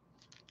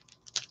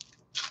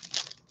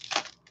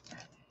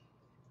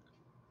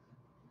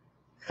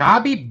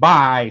 Javi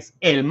Baez,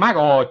 El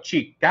Mago,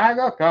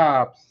 Chicago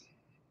Cubs.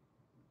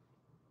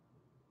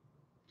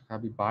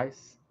 Javi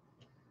Baez.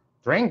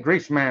 Trent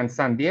Grisham,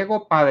 San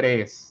Diego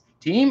Padres.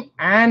 Tim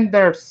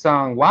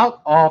Anderson, Wild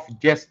of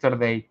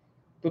yesterday.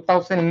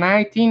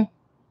 2019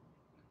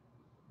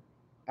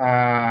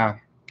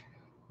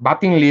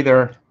 batting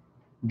leader.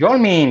 Joel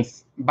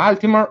Means,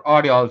 Baltimore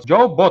Orioles.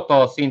 Joe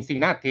Botto,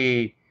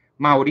 Cincinnati.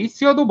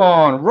 Mauricio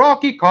Dubon,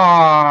 Rocky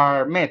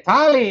Card,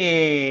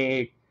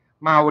 Metallic.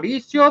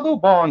 Mauricio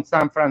Dubon,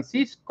 San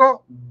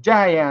Francisco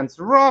Giants,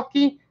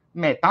 Rocky,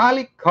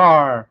 Metallic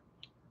Card.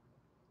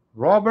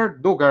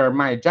 Robert Duggar,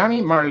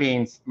 Miami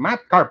Marlins.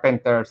 Matt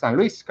Carpenter, San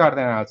Luis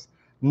Cardinals.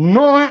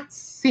 Noah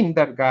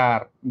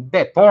Syndergaard,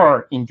 the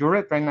Thor,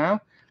 injured right now.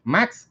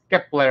 Max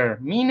Kepler,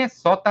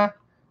 Minnesota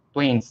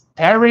Twins.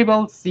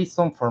 Terrible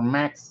season for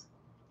Max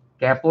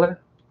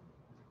Kepler.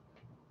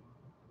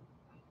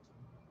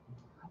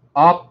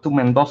 Up to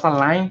Mendoza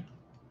line.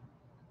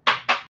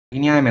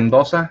 Línea de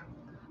Mendoza.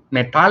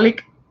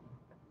 Metallic.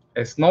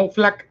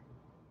 Snowflake.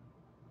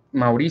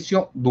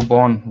 Mauricio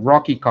Dubon,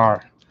 Rocky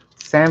Card.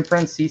 San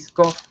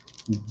Francisco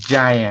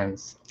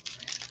Giants.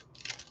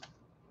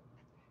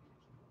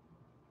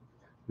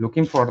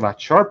 Looking for the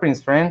short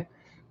prints, friend.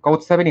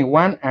 Code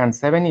 71 and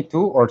 72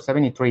 or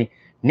 73.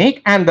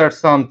 Nick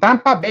Anderson,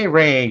 Tampa Bay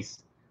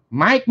Rays.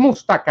 Mike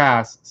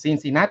Moustakas,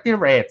 Cincinnati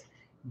Reds.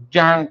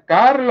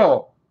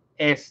 Giancarlo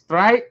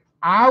Strike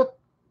Out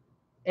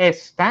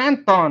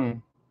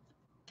Stanton.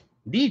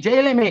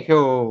 DJ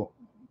LeMahieu,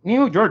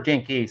 New York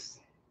Yankees.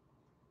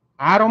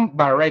 Aaron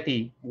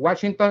Barretti,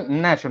 Washington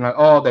National.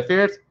 Oh, the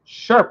first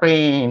short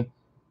print.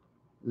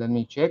 Let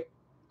me check.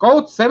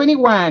 Code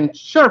 71,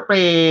 short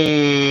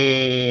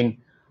print.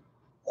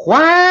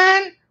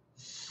 Juan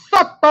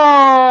Soto,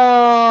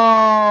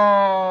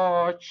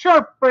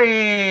 short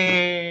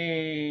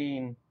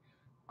print.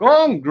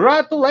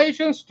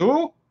 Congratulations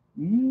to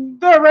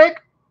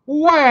Derek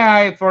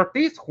White for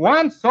this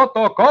Juan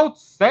Soto, code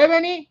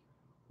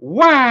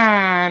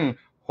 71.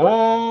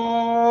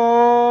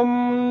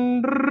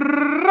 Home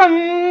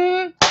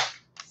run.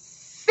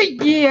 See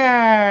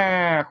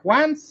ya,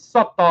 Juan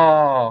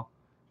Soto.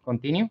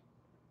 Continue.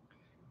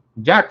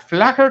 Jack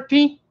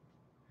Flaherty,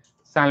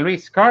 San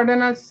Luis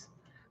Cardinals.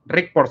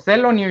 Rick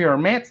Porcello, New York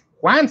Mets.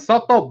 Juan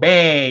Soto,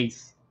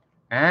 base.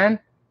 And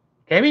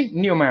Kevin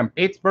Newman,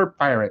 Pittsburgh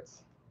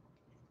Pirates.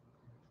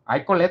 I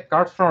collect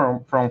cards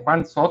from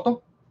Juan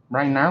Soto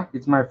right now.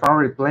 It's my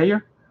favorite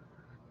player.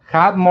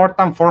 Had more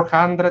than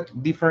 400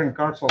 different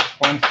cards of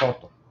Juan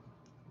Soto.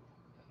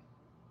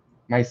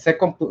 My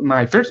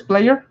first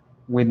player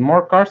with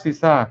more cards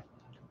is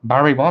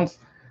Barry Bonds.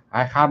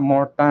 I have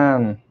more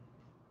than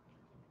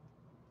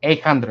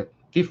 800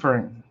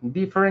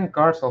 different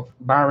cards of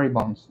Barry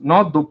Bonds,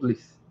 not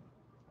duplicates.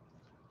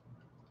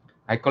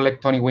 I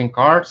collect Tony Gwynn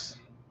cards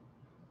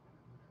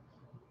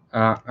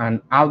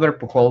and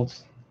Albert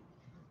Pujols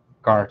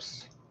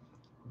cards.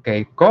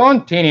 Okay,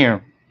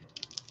 continue.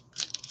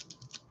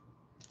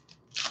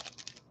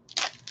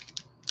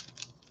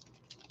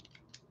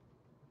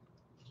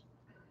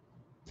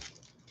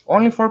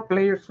 Only 4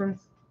 players,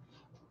 friends,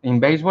 in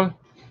baseball.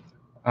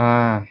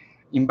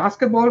 In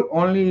basketball,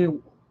 only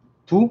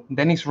 2,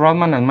 Dennis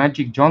Rodman and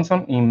Magic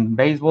Johnson. In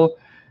baseball,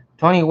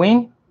 Tony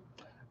Gwynn,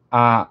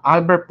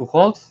 Albert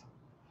Pujols,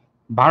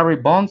 Barry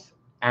Bonds,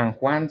 and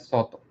Juan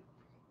Soto.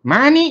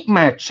 Manny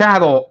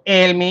Machado,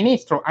 El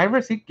Ministro. I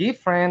received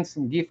gift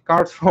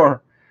cards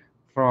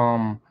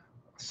from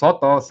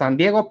Soto, San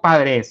Diego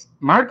Padres,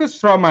 Marcus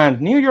Stroman,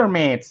 New York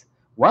Mets.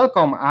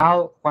 Welcome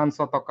all Juan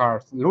Soto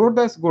cards.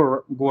 Lourdes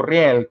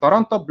Gurriel,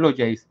 Toronto Blue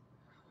Jays.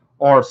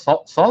 Or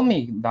sold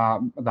me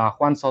the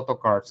Juan Soto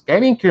cards.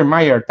 Kevin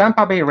Kiermaier,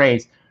 Tampa Bay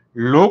Rays.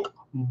 Luke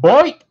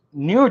Boyd,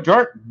 New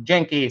York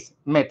Yankees.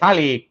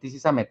 Metallic. This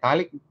is a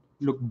metallic.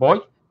 Luke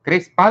Boyd.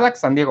 Chris Paddock,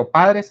 San Diego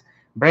Padres.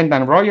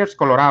 Brendan Rogers,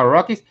 Colorado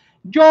Rockies.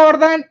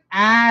 Jordan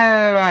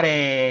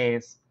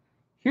Alvarez,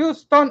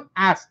 Houston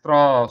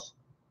Astros.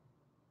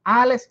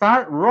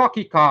 All-Star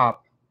Rocky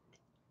Cup.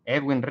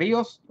 Edwin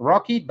Rios,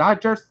 Rocky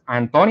Dodgers.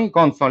 Anthony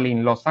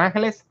Gonsolin, Los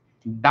Angeles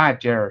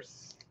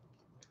Dodgers.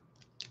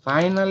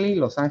 Finally,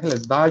 Los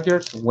Angeles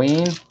Dodgers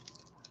win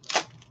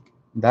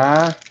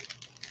the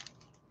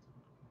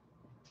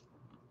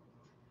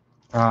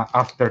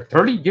after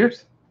 30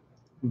 years,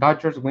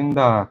 Dodgers win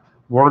the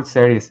World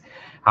Series.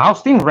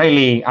 Austin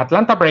Riley,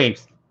 Atlanta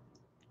Braves.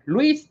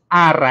 Luis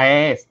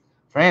Arraez.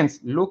 Friends,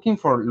 looking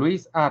for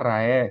Luis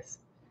Arraez.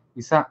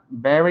 He's a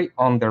very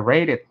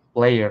underrated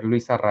player,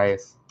 Luis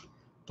Arraez.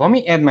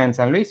 Tommy Edmonds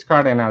and Luis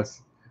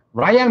Cardinals.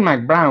 Ryan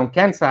McBrown,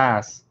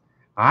 Kansas.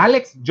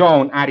 Alex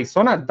Jones,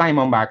 Arizona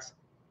Diamondbacks.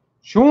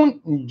 Shun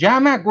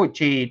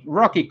Yamaguchi,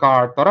 Rocky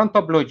Card,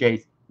 Toronto Blue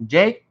Jays.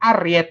 Jake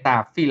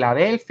Arrieta,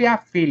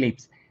 Philadelphia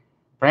Phillies.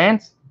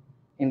 Friends,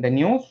 in the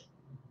news,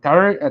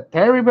 a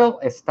terrible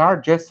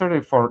start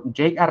yesterday for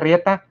Jake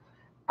Arrieta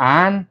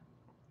and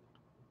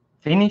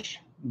finish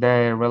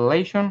the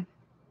relation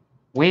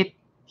with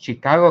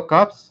Chicago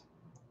Cubs.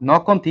 No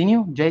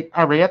continue, Jake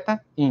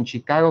Arrieta in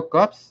Chicago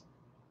Cubs.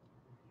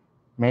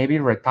 Maybe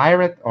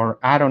retired or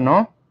I don't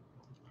know.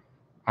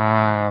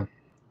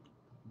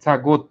 It's a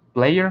good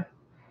player.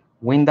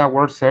 Win the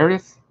World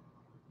Series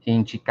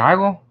in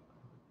Chicago.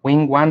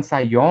 Win one Cy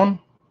Young.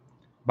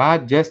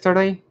 But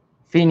yesterday,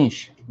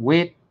 finish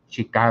with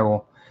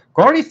Chicago.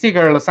 Corey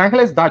Seager, Los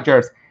Angeles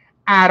Dodgers.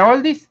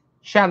 Aroldis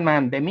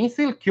Chapman, the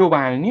Missile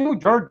Cuban, New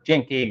York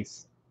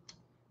Yankees.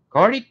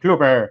 Corey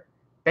Kluber,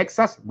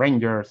 Texas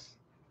Rangers.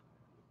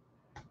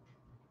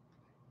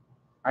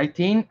 I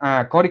think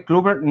Corey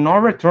Kluber no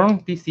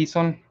return this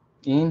season.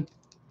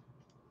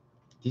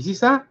 This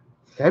is a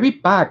heavy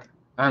pack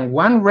and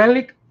one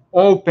relic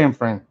open,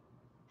 friend.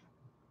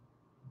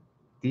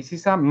 This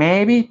is a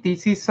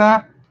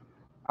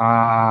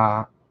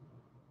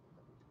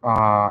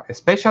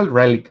special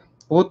relic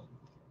put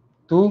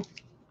to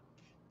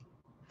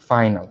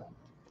final.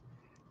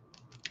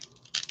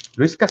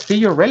 Luis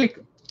Castillo relic.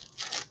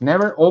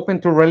 Never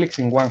open two relics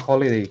in one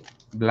holiday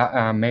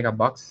mega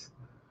box.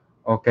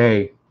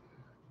 Okay.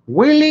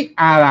 Willie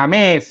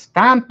Adames,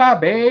 Tampa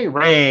Bay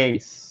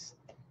Rays.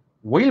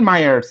 Will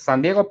Myers,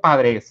 San Diego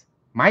Padres.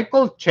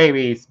 Michael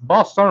Chavis,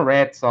 Boston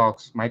Red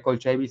Sox. Michael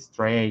Chavis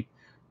trade.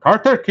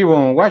 Carter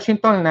Kieboom,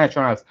 Washington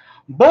Nationals.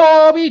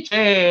 Bobby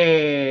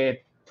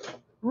Chet,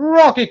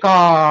 Rocky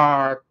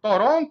Card,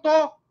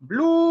 Toronto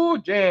Blue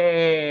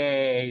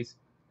Jays.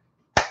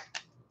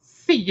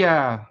 See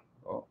ya.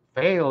 Oh,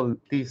 failed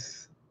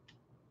this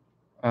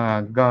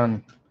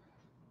gun.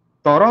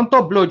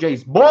 Toronto Blue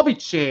Jays, Bobby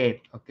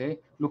Chet. Okay,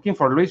 looking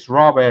for Luis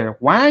Robert,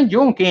 Juan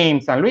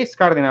Junkins, and Luis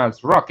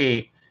Cardinals,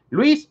 Rocky.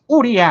 Luis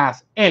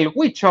Urias, El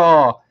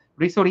Huicho.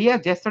 Luis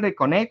Urias yesterday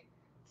connect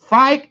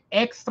 5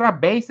 extra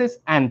bases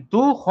and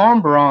 2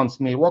 home runs,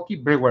 Milwaukee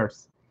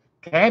Brewers.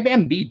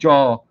 Kevin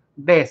Biggio,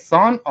 the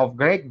son of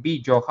Greg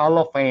Biggio, Hall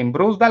of Fame.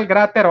 Bruce Del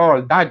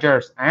Graterol,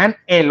 Dodgers, and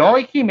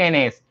Eloy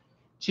Jimenez,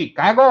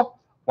 Chicago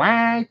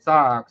White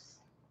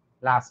Sox.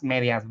 Las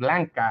Medias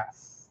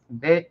Blancas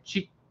de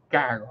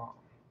Chicago.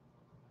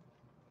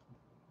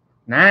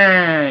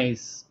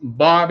 Nice.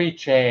 Bobby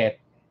Chet.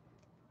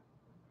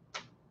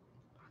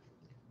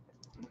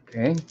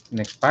 Okay,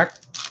 next pack.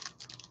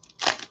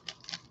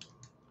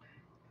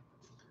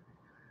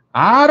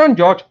 Aaron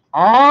Judge,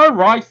 all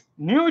right,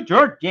 New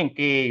York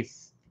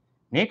Yankees.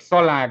 Nick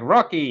Solak,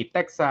 Rocky,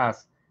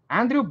 Texas.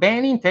 Andrew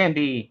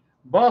Benintendi,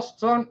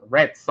 Boston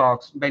Red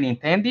Sox.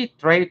 Benintendi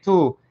trade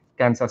to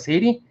Kansas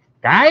City.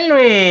 Kyle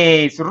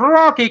Lewis,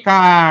 Rocky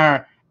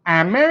Card.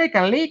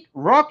 American League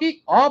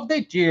Rookie of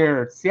the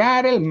Year,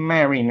 Seattle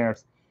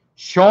Mariners.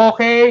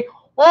 Shohei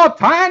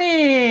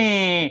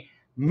Ohtani,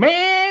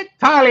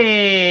 Metallic,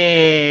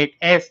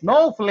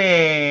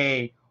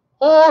 Snowflake.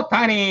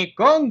 Ohtani,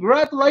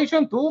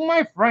 congratulations to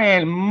my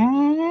friend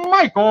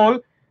Michael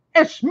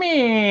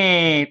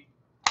Schmidt.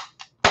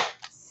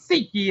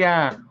 See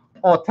ya.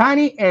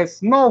 Ohtani,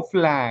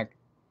 Snowflake.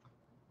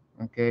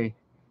 Okay,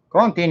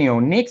 continue.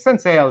 Nick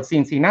Senzel,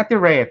 Cincinnati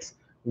Reds.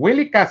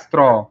 Willie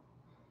Castro,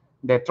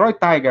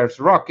 Detroit Tigers,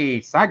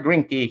 Rocky. Zach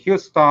Greinke,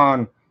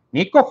 Houston.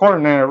 Nico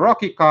Horner,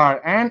 Rocky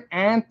Card, and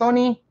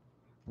Anthony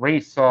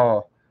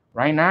Rizzo.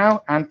 Right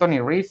now,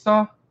 Anthony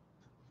Rizzo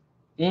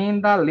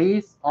in the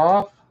list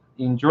of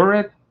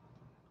injured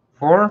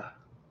for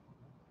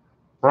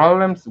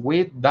problems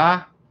with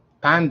the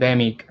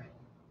pandemic.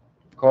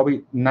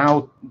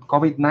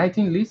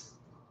 COVID-19 list,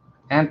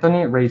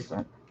 Anthony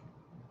Rizzo.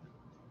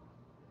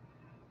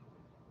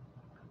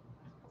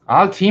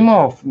 all team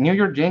of New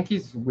York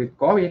Yankees with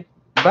COVID,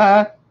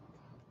 but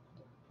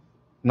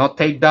not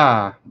take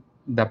the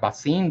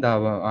vaccine. The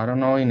I don't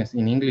know in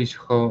English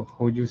how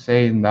you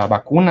say the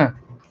vacuna.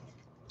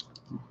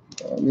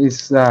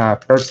 It's a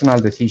personal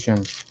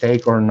decision,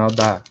 take or not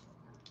the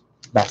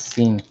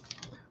vaccine.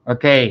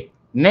 Okay,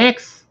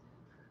 next.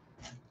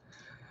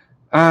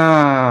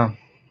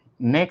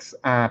 Next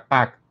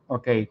pack.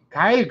 Okay,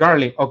 Kyle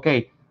Garlic.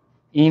 Okay,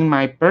 in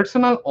my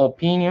personal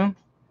opinion,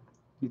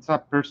 it's a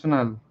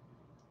personal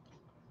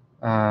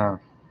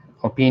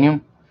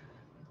opinion.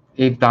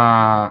 If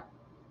the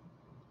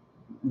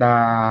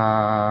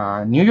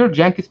New York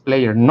Yankees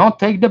player not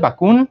take the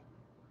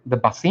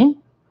vaccine,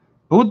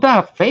 put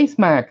the face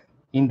mask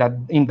in the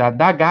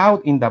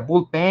dugout, in the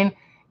bullpen,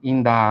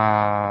 in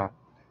the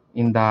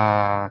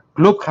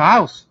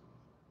clubhouse.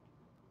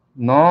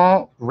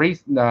 No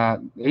risk.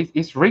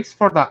 It's risk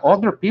for the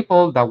other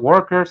people, the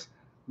workers,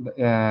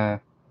 the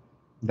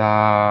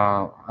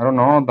I don't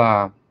know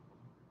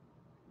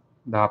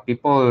the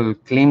people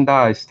clean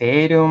the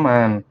stadium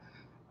and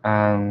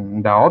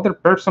the other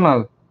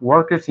personal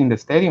workers in the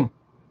stadium.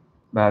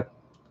 But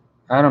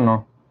I don't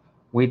know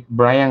with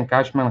Brian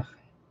Cashman.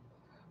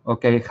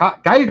 Okay,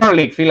 Kyle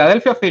Garlic,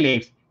 Philadelphia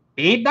Phillies.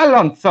 Pete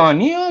Alonso,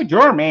 New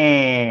York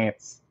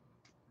Mets.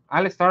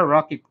 All-Star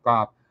Rocket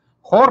Cup.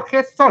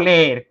 Jorge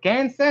Soler,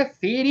 Kansas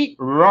City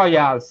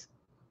Royals.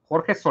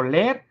 Jorge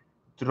Soler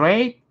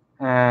trade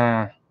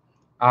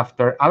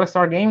after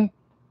All-Star game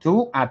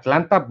to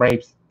Atlanta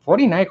Braves.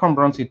 49 home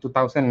runs in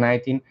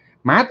 2019.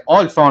 Matt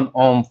Olson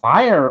on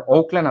fire.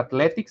 Oakland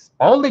Athletics.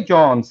 Paul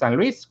DeJong, San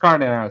Luis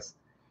Cardinals.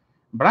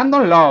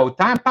 Brandon Lowe,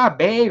 Tampa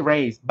Bay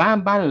Rays.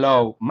 Bam Bam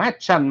Lowe. Matt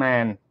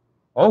Chapman,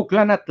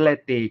 Oakland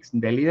Athletics.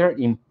 The leader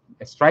in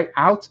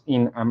strikeouts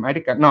in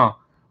America. No,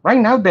 right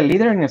now the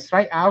leader in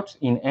strikeouts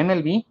in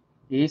MLB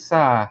is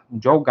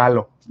Joe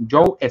Gallo.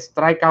 Joe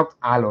Strikeout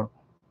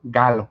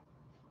Gallo.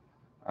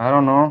 I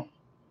don't know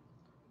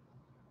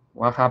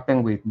what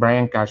happened with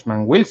Brian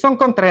Cashman. Wilson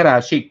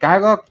Contreras,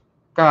 Chicago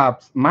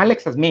Cubs.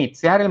 Mallex Smith,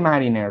 Seattle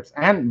Mariners.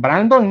 And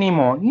Brandon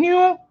Nimmo,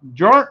 New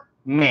York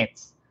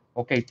Mets.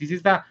 Okay, this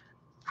is the,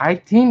 I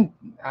think,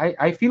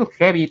 I feel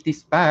heavy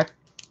this pack.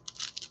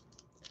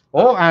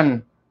 Oh,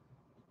 and,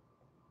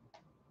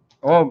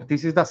 oh,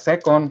 this is the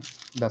second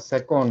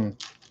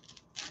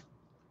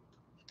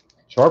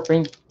short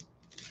print.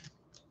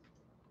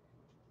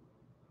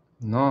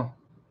 No,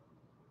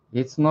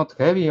 it's not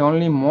heavy,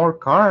 only more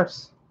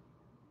cards.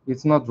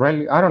 It's not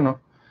really, I don't know.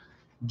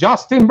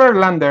 Justin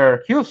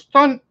Verlander,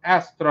 Houston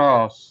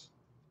Astros.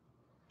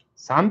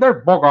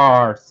 Sander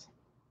Bogaerts,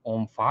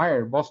 on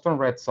fire, Boston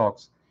Red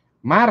Sox.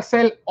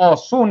 Marcell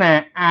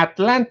Ozuna,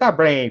 Atlanta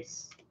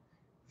Braves.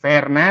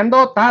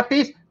 Fernando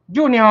Tatis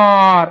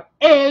Jr.,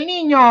 El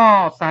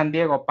Niño, San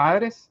Diego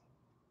Padres.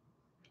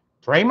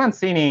 Trey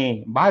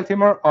Mancini,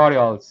 Baltimore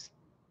Orioles.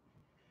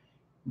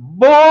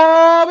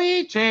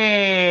 Bobby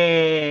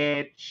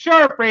Chet,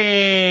 Sharpin.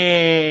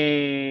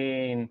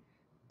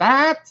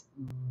 That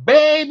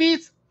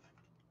babies.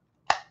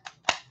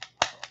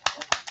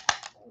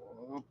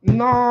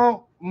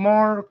 No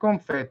more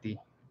confetti.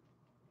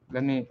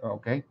 Let me,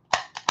 okay.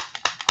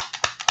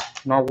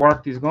 No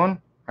work is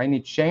gone. I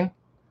need Shane.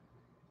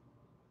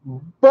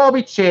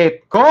 Bobby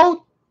Chet,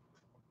 code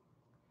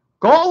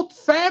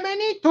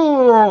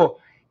 72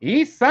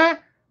 is a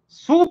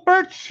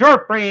super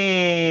short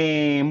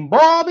print.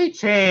 Bobby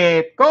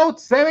Chet, code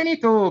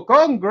 72.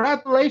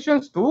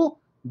 Congratulations to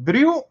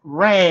Drew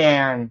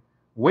Ryan.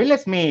 Will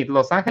Smith,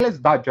 Los Angeles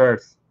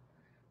Dodgers.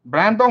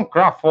 Brandon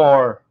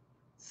Crawford,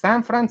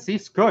 San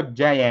Francisco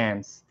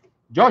Giants.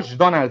 Josh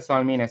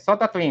Donaldson,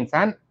 Minnesota Twins.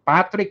 And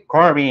Patrick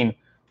Corbin,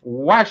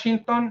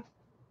 Washington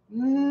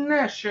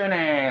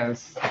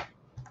Nationals.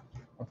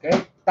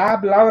 Okay,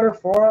 tab louder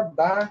for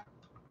the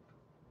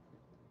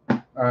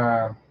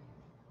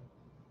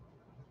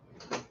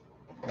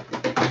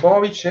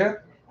Bobby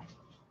Chet.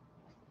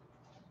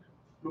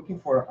 Looking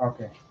for,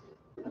 okay.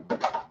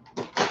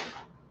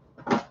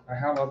 I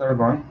have other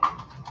one.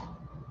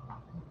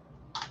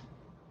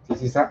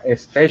 This is a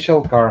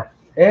special card.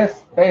 A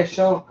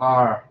special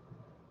card.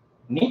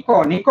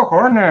 Nico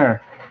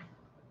Horner.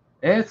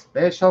 A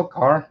special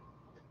card.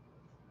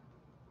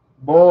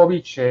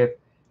 Bobby Chet.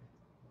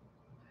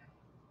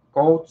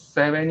 Code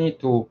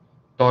 72.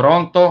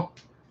 Toronto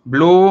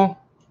Blue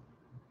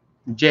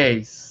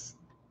Jays.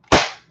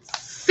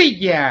 See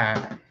ya.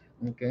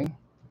 Okay.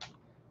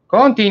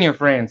 Continue,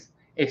 friends.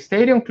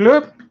 Stadium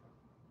Club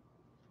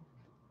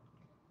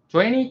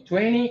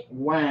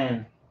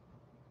 2021.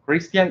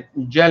 Christian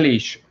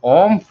Yelich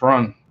on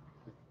front.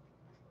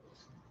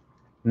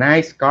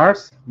 Nice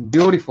cars,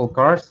 beautiful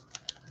cars,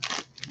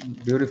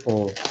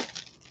 beautiful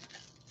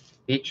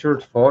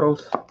pictures,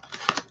 photos.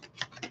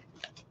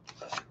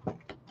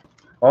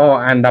 Oh,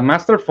 and the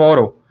master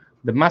photo.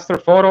 The master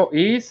photo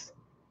is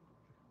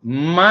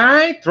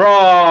my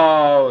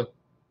Trout.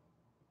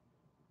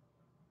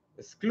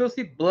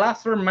 Exclusive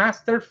Blaster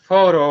Master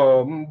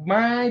photo.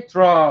 My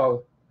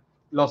Trout.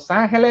 Los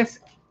Angeles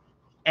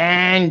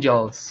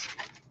Angels.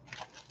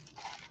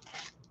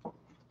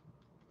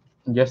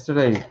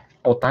 yesterday,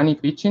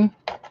 Otani pitching.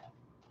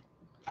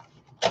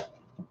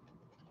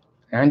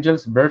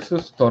 Angels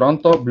versus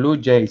Toronto Blue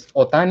Jays.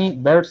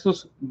 Otani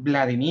versus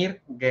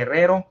Vladimir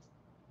Guerrero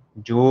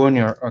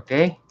Jr.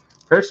 Okay.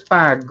 First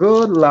pack.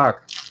 Good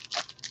luck.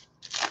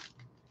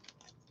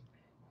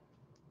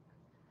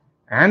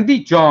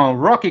 Andy John,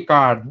 rookie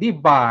card,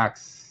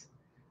 D-Box.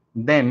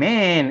 The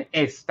man,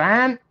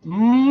 Stan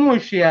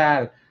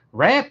Musial,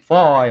 red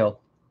foil.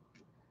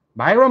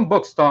 Byron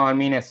Buxton,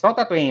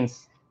 Minnesota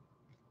Twins.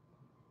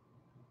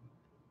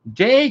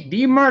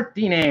 J.D.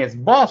 Martinez,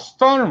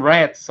 Boston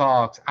Red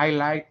Sox. I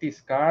like this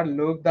card.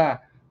 Look, the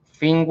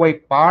Fenway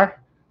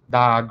Park,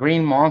 the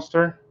green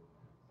monster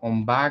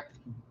on back.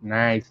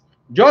 Nice.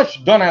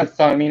 Josh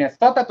Donaldson,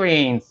 Minnesota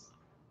Twins.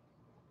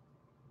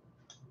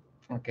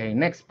 Okay,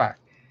 next pack.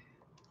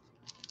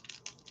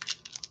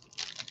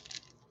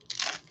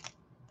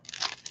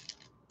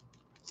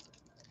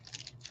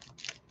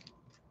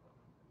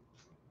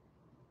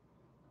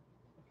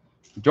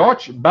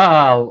 George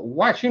Bell,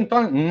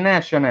 Washington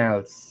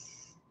Nationals.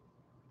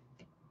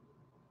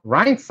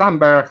 Ryan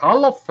Sandberg,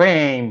 Hall of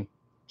Fame,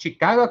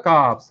 Chicago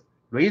Cubs.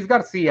 Luis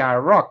Garcia,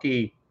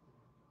 Rocky.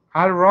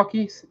 All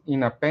Rockies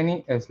in a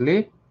penny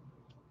sleeve.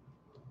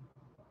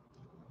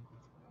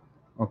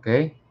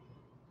 Okay.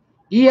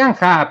 Ian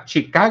Happ,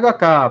 Chicago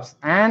Cubs.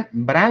 And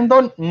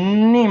Brandon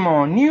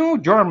Nimmo, New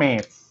York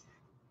Mets.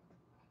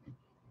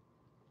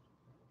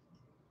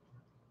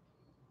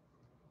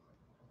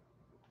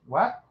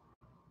 What?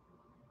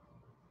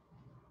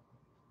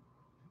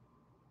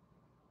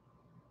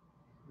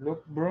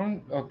 Luke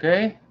Brun,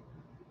 okay.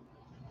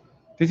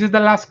 This is the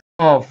last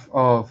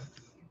of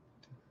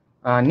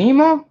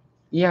Nemo.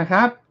 Ian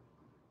Happ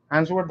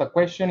answered the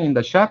question in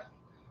the chat.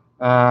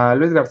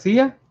 Luis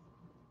Garcia.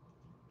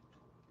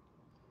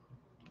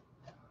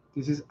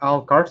 This is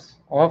all cards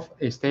of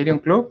a Stadium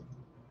Club.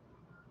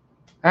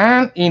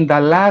 And in the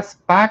last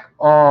pack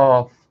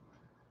of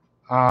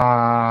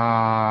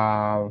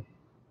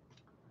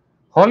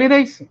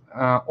holidays,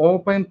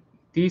 open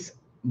this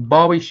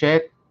Bobby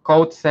Shed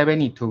Code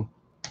 72.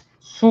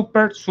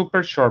 Super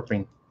short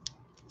print.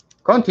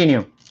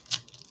 Continue.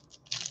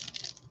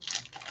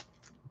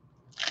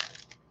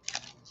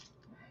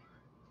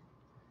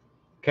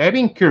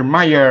 Kevin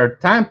Kiermaier,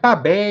 Tampa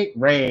Bay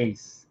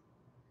Rays.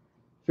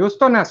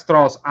 Houston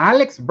Astros,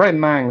 Alex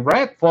Bregman,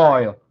 red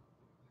foil.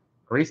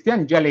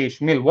 Christian Yelich,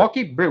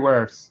 Milwaukee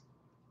Brewers.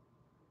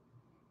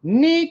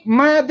 Nick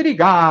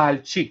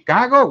Madrigal,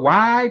 Chicago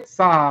White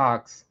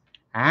Sox.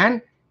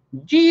 And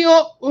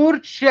Gio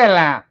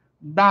Urshela,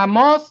 the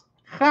most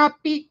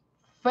happy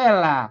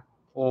fella.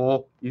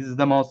 Oh, is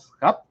the most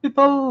happy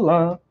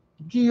fella.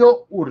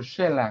 Gio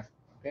Urshela.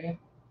 Okay.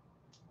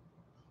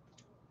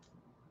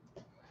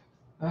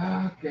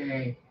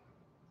 Okay.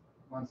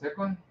 1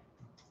 second.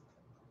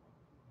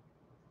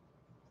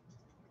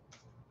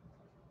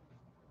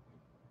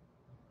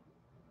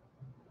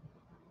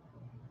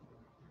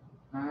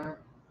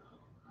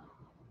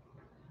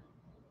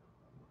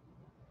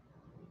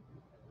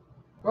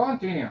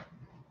 Continue.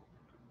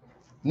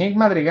 Nick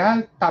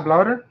Madrigal, top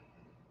loader.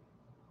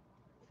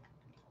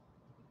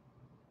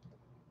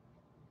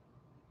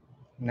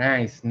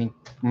 Nice, Nick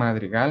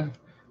Madrigal,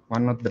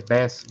 one of the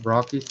best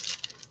Rockies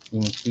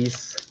in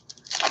this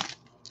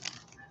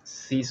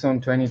season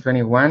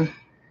 2021.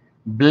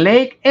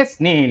 Blake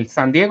Snell,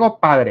 San Diego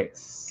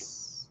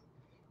Padres.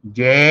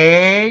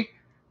 Jay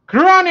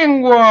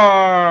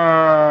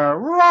Cronenworth,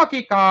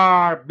 Rocky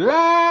card,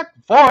 black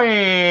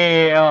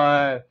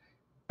foil.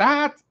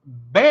 That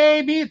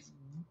baby's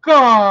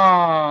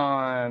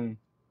gone.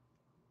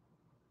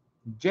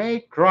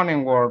 Jay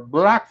Cronenworth,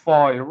 black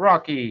foil,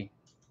 Rocky.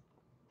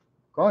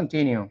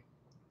 Continue.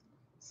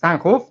 San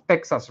Hoof,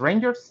 Texas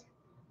Rangers.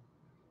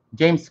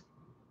 James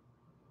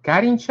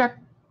Karinchak,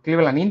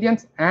 Cleveland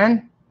Indians.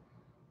 And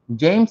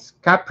James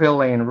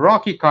Caprilane,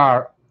 Rocky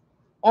card,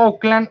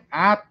 Oakland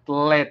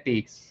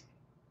Athletics.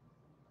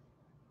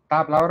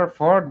 Top loader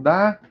for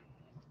the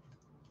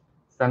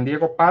San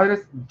Diego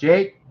Padres,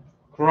 Jake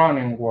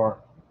Cronenworth.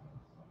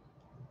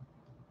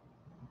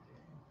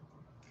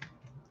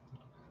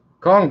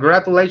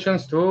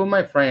 Congratulations to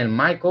my friend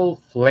Michael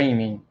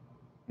Flaming.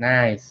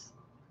 Nice.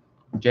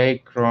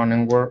 Jake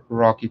Cronenworth,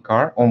 Rocky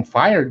card. On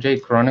fire,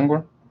 Jake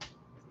Cronenworth.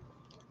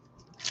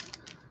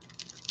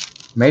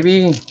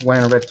 Maybe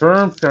when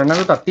return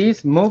Fernando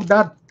Tatis, move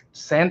that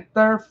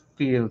center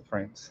field,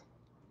 friends.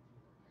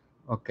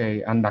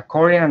 Okay, and the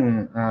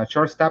Korean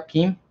shortstop,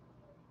 Kim,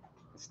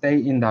 stay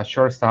in the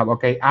shortstop.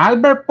 Okay,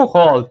 Albert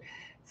Pujols,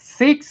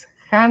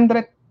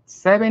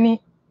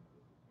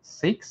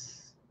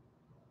 676.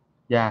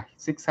 Yeah,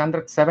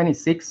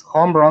 676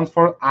 home runs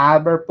for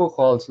Albert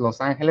Pujols,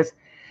 Los Angeles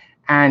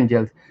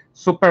Angels.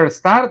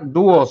 Superstar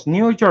duos,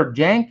 New York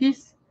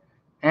Yankees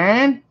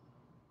and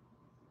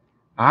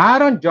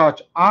Aaron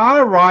Judge,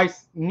 All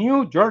Rice,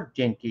 New York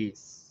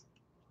Yankees.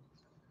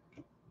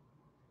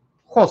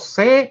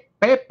 Jose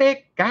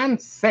Pepe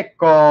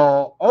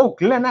Canseco,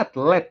 Oakland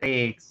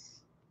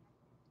Athletics.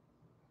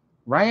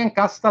 Ryan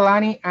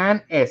Castellani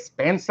and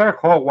Spencer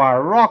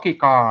Howard, Rocky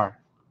card.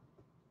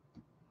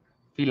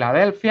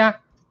 Philadelphia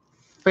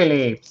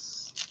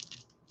Phillies.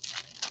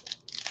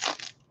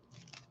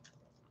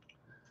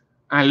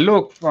 And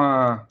look,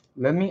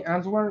 let me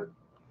answer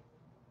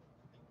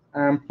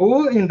and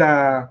pull in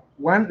the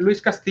one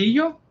Luis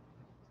Castillo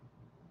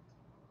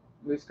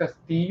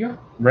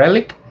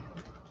relic.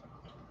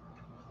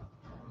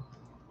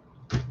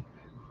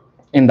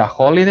 In the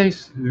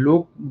holidays,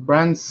 Luke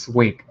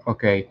Brunswick.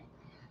 Okay.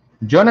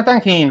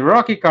 Jonathan Hinn,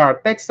 rookie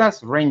card,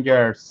 Texas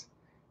Rangers.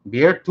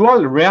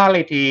 Virtual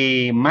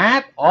reality,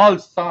 Matt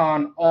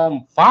Olson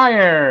on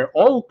fire,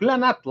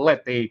 Oakland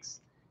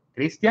Athletics.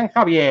 Christian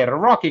Javier,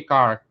 rookie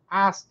card,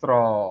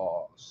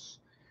 Astros.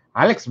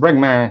 Alex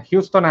Bregman,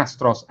 Houston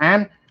Astros.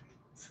 And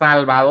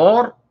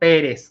Salvador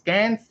Perez,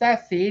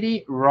 Kansas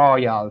City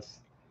Royals.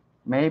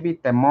 Maybe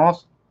the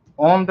most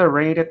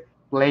underrated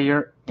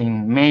player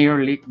in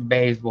Major League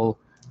Baseball,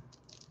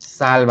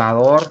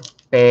 Salvador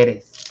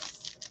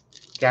Perez,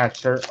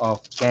 catcher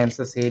of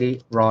Kansas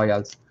City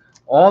Royals.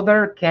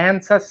 Other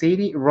Kansas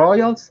City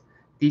Royals,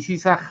 this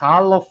is a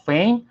Hall of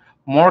Fame,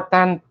 more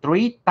than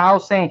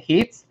 3,000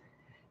 hits.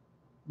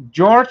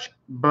 George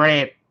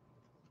Brett.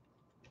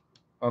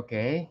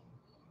 Okay.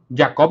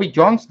 Jacoby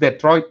Jones,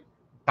 Detroit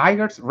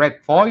Tigers, red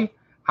foil.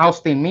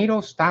 Austin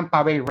Meadows,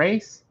 Tampa Bay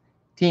Rays.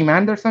 Tim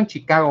Anderson,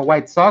 Chicago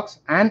White Sox.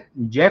 And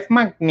Jeff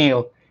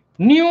McNeil,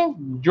 New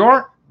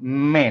York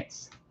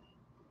Mets.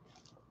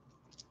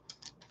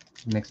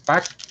 Next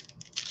pack.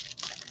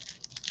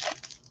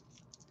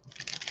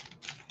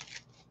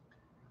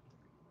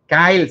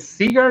 Kyle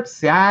Seager,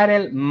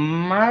 Seattle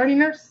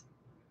Mariners.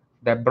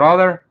 The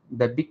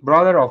big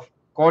brother of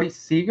Corey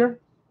Seager.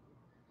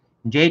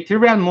 JT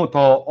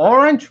Realmuto,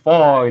 orange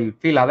foil,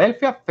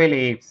 Philadelphia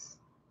Phillies.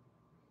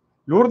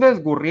 Lourdes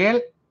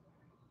Gurriel,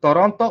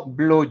 Toronto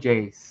Blue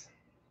Jays.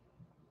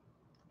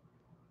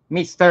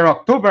 Mr.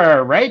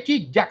 October,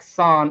 Reggie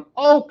Jackson,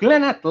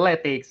 Oakland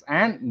Athletics.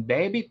 And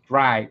David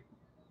Wright,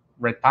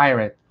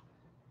 retired.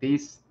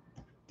 This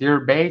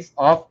third base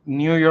of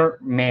New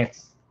York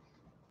Mets.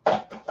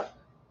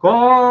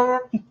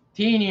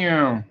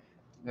 Continue.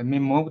 Let me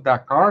move the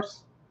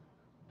cards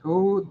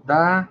to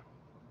the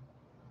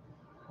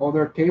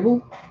other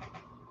table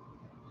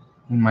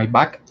in my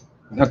back.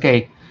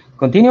 Okay,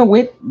 continue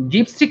with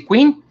Gypsy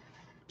Queen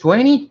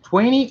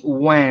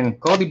 2021.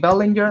 Cody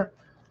Bellinger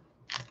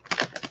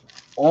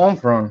on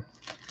front.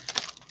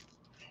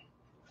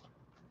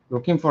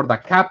 Looking for the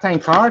captain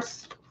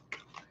cards,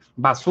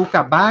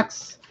 bazooka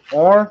backs,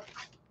 or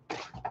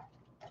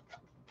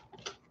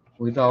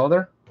with the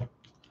other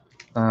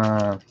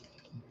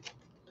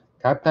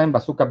captain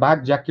bazooka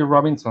back, Jackie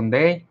Robinson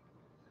Day,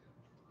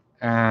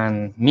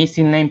 and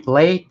missing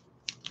nameplate.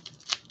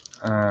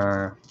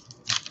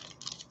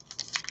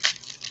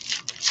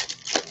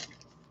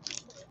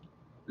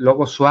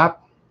 Logo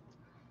swap.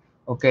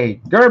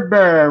 Okay,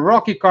 Gerber,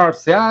 Rocky card,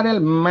 Seattle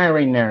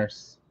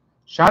Mariners.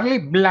 Charlie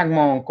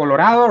Blackmon,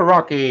 Colorado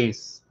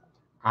Rockies.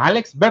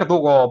 Alex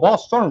Verdugo,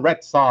 Boston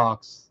Red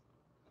Sox.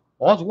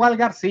 Oswald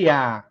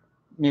Garcia,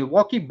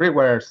 Milwaukee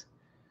Brewers.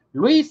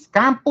 Luis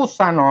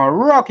Campusano,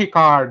 Rocky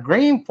card,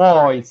 green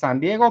foil, San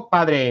Diego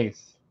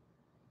Padres.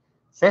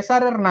 Cesar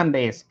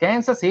Hernandez,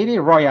 Kansas City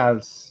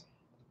Royals.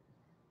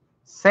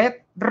 Seth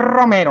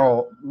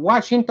Romero,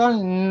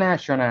 Washington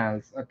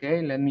Nationals.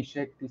 Okay, let me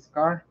check this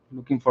card.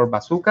 Looking for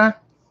bazooka.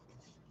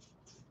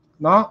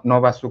 No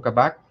bazooka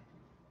back.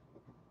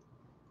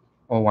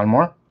 Oh, one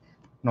more.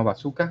 No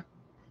bazooka.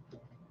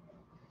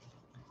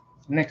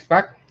 Next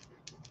pack.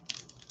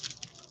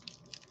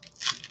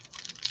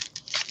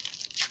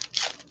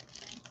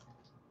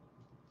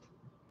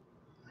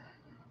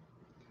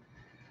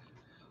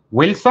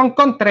 Wilson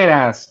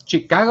Contreras,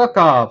 Chicago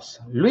Cubs.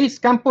 Luis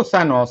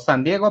Campusano,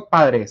 San Diego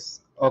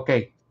Padres.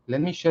 Okay,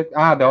 let me check.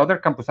 The other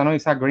Campusano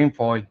is a green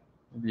foil.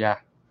 Yeah,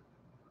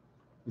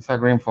 it's a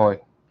green foil.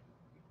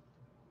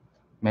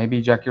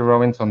 Maybe Jackie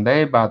Robinson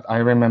Day, but I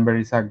remember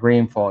it's a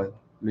green foil.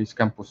 Luis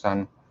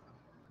Campusano.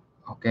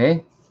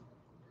 Okay.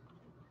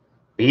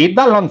 Pete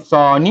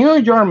Alonso, New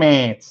York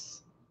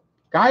Mets.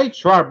 Kyle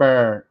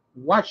Schwarber,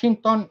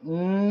 Washington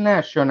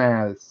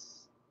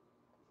Nationals.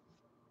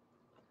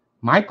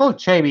 Michael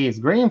Chavis,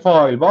 green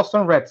foil,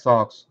 Boston Red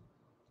Sox.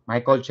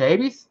 Michael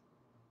Chavis,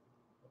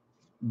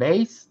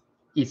 base.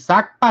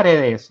 Isaac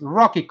Paredes,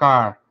 rookie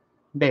card,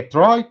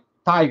 Detroit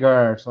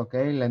Tigers.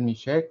 Okay, let me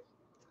check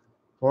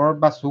for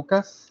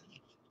bazookas.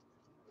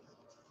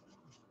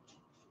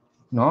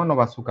 No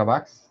bazooka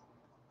backs.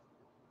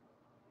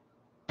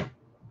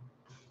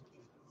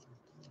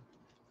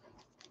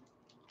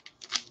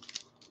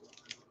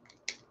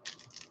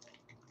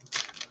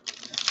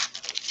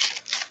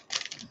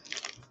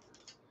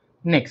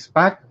 Next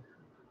pack.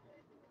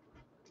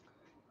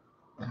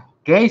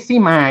 Casey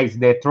Mize,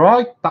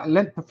 Detroit.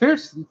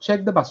 First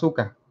check the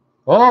bazooka.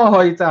 Oh,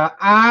 it's a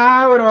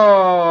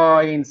Auro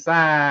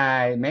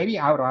inside. Maybe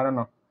Auro, I don't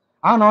know.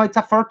 Oh no, it's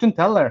a fortune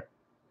teller.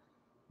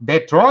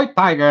 Detroit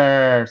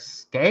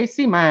Tigers,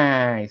 Casey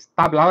Mize.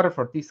 Tab louder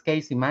for this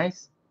Casey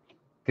Mize.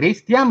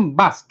 Christian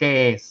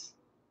Vasquez,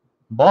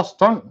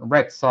 Boston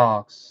Red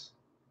Sox.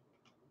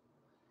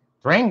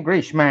 Trent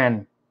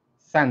Grisham,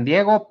 San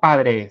Diego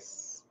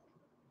Padres.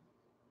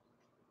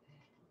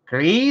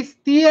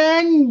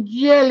 Christian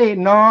Yelich.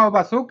 No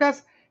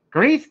bazookas.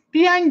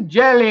 Christian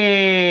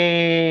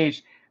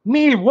Yelich.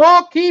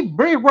 Milwaukee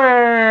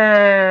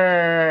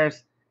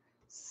Brewers.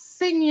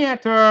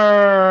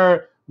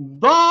 Signature.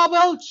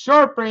 Double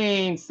short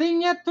print.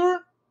 Signature.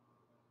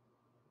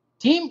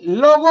 Team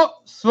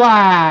logo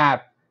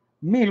swap.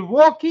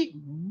 Milwaukee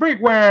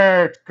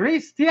Brewers.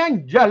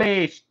 Christian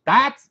Yelich.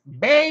 That's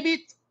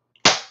baby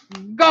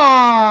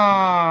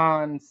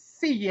gone.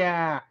 See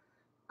ya.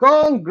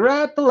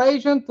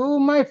 Congratulations to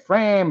my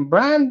friend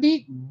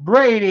Brandy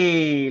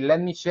Brady. Let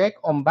me check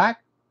on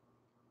back.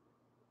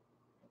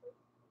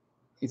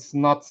 It's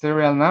not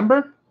serial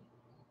number.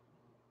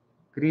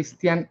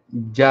 Christian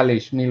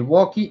Yelich,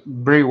 Milwaukee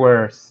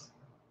Brewers.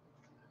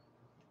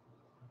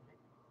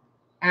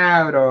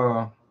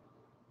 Auto.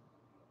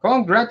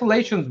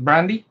 Congratulations,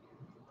 Brandy.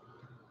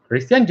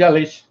 Christian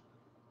Yelich.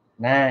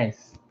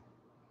 Nice.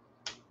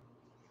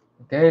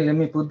 Okay, let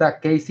me put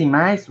that Casey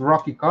Mize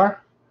Rocky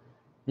car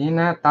in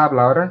a tab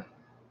loader.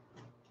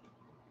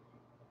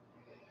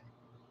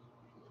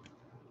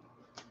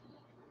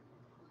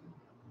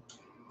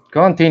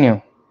 Continue.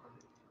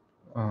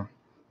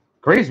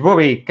 Chris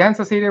Bobby,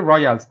 Kansas City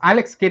Royals.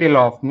 Alex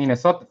Kirillov,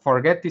 Minnesota.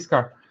 Forget this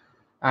car.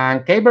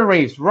 And Cable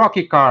Race,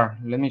 Rocky car.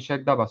 Let me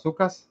check the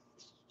bazookas.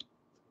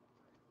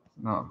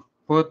 No.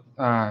 Put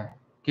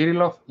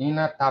Kirillov in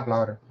a tab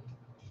loader.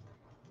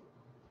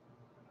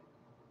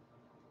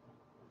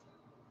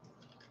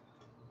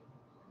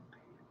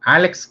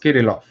 Alex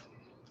Kirillov.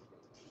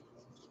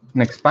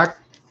 Next pack.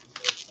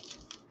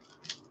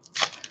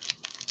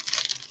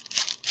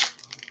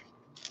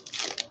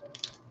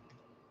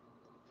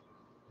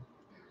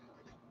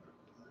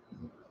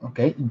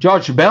 Okay.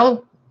 Josh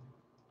Bell,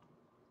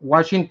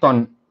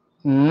 Washington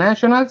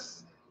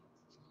Nationals.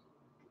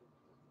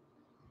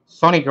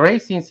 Sonny Gray,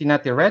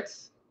 Cincinnati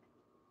Reds.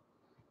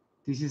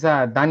 This is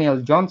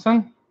Daniel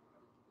Johnson,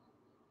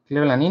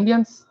 Cleveland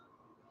Indians.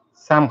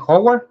 Sam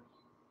Howard,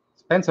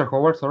 Spencer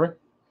Howard, sorry.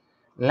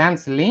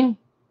 Lance Lynn,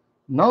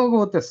 no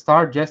good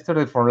start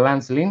yesterday for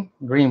Lance Lynn,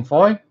 green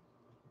foil.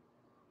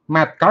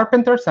 Matt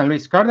Carpenter, St.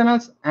 Louis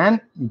Cardinals, and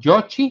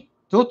Yoshi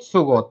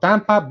Tutsugo,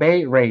 Tampa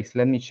Bay Rays.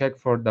 Let me check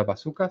for the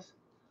bazookas.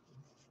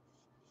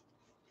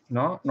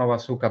 No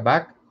bazooka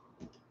back.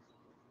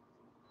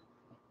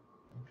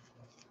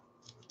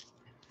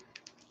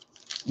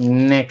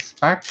 Next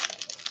pack.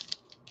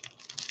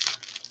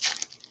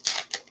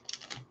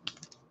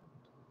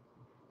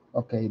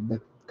 Okay,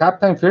 the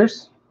captain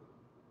first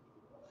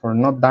for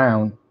not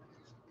down.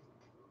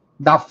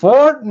 The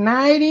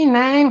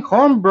 499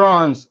 home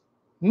runs.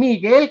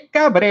 Miguel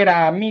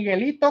Cabrera,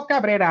 Miguelito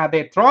Cabrera,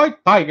 Detroit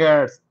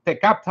Tigers, the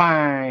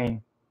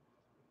captain.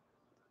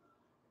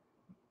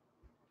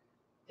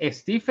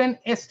 Stephen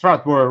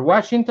Strasburg,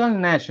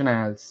 Washington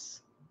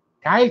Nationals.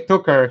 Kyle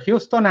Tucker,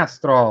 Houston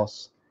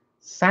Astros.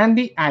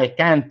 Sandy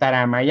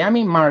Alcantara,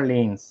 Miami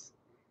Marlins.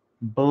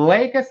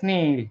 Blake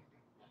Snell.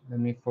 Let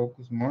me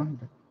focus more.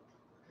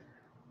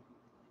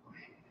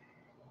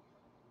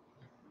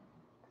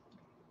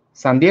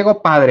 San Diego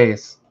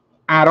Padres.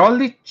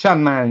 Aroldis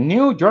Chapman,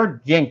 New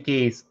York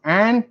Yankees.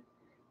 And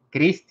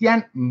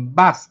Christian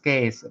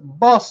Vasquez,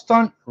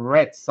 Boston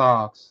Red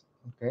Sox.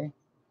 Okay.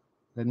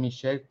 Let me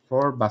check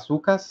for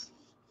bazookas.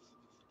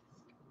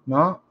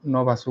 No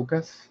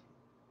bazookas.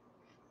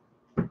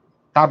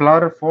 Tab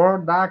loader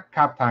for the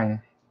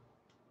captain.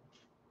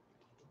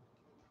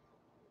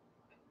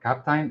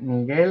 Captain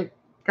Miguel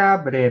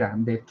Cabrera,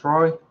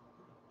 Detroit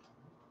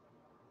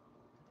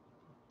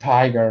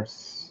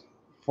Tigers.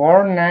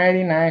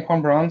 499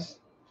 home runs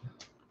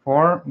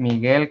for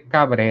Miguel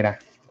Cabrera.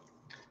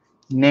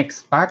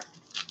 Next pack.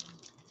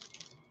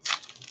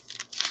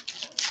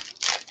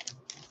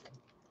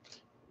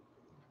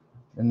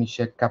 Let me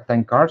check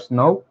captain cards.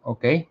 No,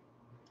 okay.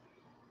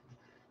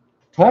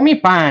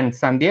 Tommy Pan,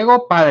 San Diego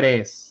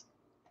Padres.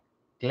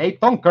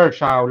 Clayton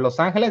Kershaw, Los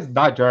Angeles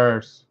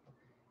Dodgers.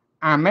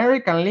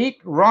 American League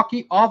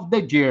Rookie of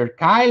the Year,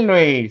 Kyle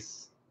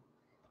Lewis.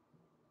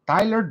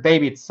 Tyler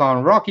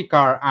Davidson, Rookie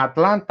Card,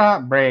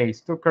 Atlanta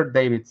Braves, Tucker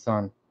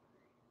Davidson.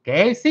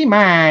 Casey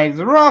Mize,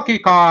 Rookie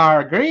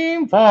Card,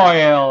 green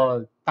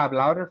foil. Tab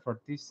louder for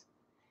this.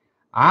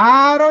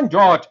 Aaron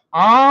Judge,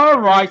 all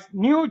right,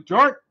 New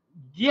York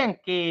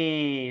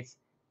Yankees.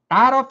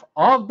 Cut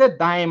of the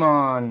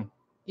diamond.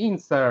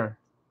 Insert.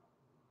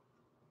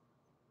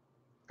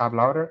 Tab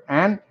louder.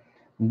 And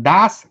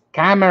Das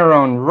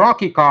Cameron,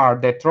 Rookie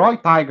Card,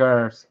 Detroit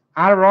Tigers.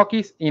 Are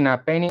Rockies in a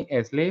penny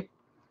sleeve.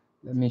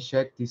 Let me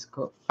check this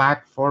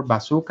pack for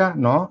bazooka.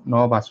 No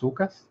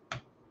bazookas.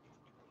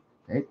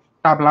 Okay.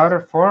 Tab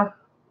louder for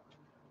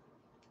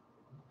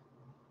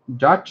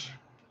Judge.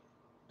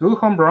 2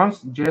 home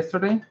runs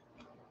yesterday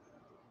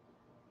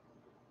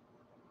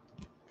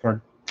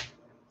for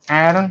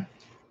Aaron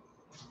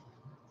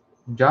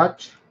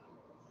Judge.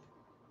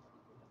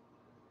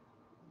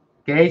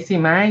 Casey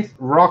Mize,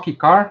 Rookie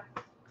Card,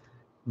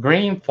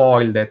 green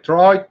foil,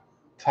 Detroit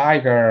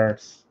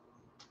Tigers.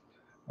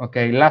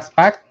 Okay, last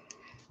pack.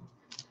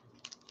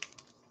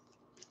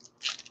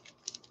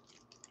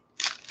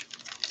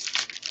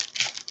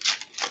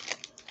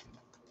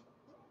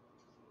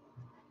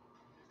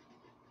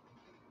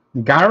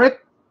 Garrett,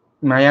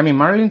 Miami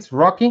Marlins,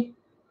 Rocky.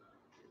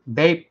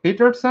 Dave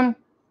Peterson,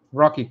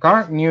 Rocky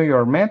Carr, New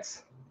York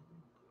Mets.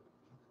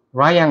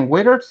 Ryan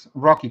Withers,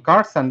 Rocky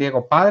Carr, San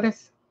Diego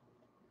Padres.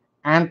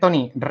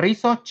 Anthony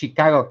Rizzo,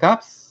 Chicago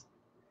Cubs.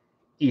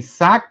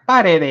 Isaac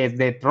Paredes,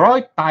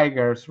 Detroit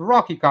Tigers,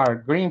 Rocky Carr,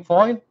 Green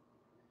Foil.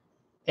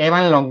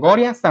 Evan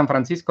Longoria, San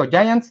Francisco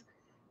Giants.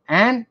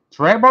 And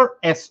Trevor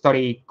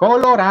Story,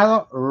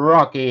 Colorado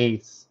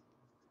Rockies.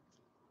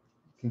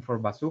 Looking for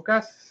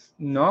bazookas?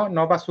 No,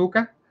 no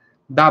bazooka.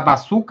 The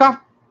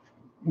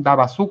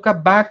bazooka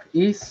back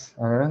is,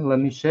 let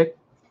me check.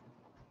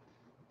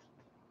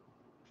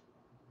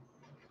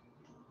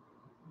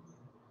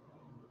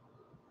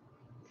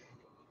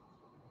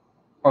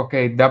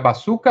 Okay, the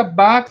bazooka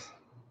box,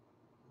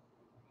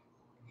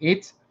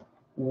 it's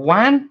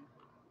one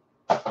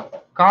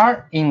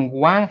card in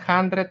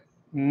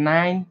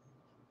 109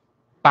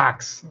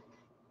 packs.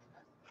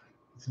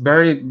 It's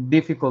very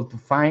difficult to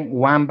find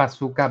one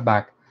bazooka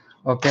bag.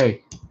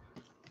 Okay,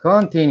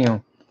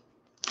 continue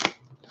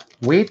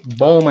with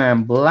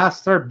Bowman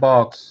Blaster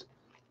Box,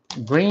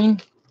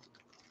 green,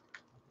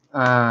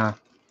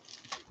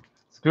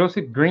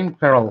 exclusive green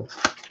pearls.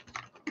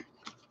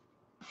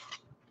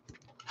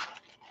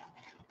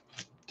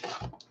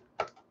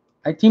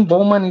 I think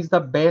Bowman is the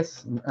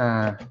best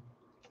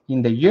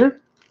in the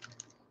year.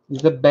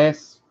 Is the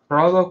best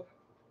product,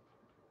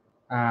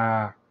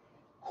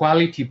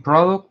 quality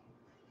product,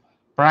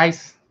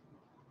 price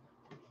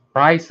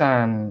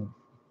and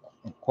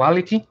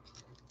quality.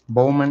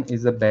 Bowman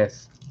is the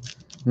best.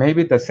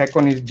 Maybe the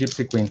second is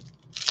Gypsy Queen.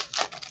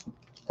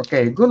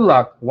 Okay, good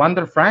luck.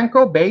 Wander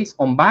Franco, base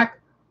on back.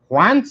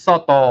 Juan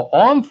Soto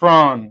on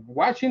front.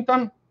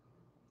 Washington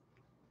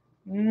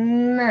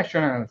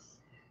Nationals.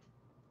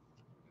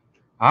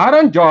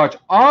 Aaron Judge,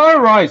 All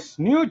Royce,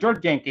 New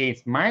York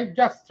Yankees. Mike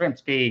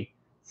Jastrzemski,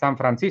 San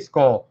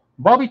Francisco.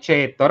 Bobby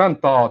Chet,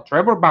 Toronto.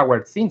 Trevor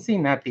Bauer,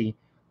 Cincinnati.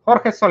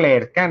 Jorge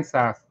Soler,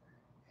 Kansas.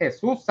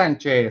 Jesus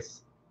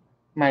Sánchez,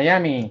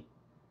 Miami.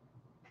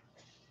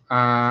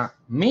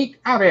 Mick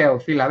Abel,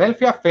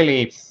 Philadelphia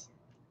Phillies.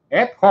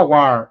 Ed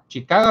Howard,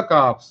 Chicago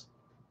Cubs.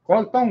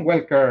 Colton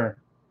Welker,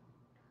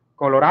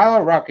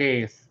 Colorado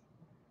Rockies.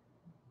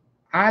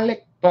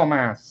 Alec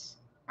Thomas,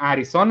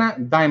 Arizona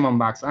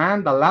Diamondbacks.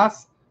 And the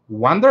last,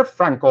 Wander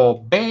Franco,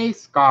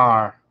 base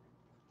card.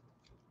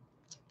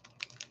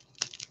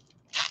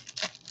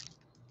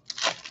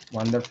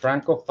 Wander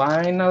Franco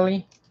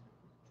finally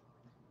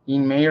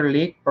in Major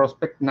League,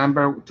 prospect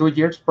number 2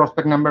 years,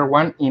 prospect number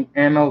 1 in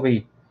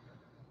MLB.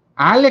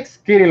 Alex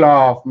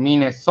Kirillov,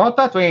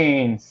 Minnesota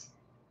Twins.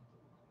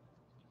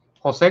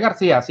 Jose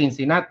Garcia,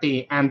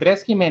 Cincinnati.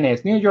 Andres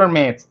Jimenez, New York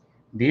Mets.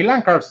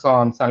 Dylan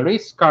Carlson, San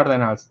Luis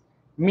Cardinals.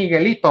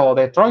 Miguelito,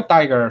 Detroit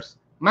Tigers.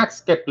 Max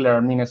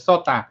Kepler,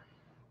 Minnesota.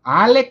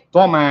 Alec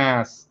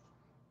Thomas,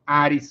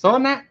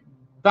 Arizona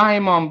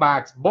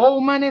Diamondbacks.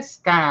 Bowman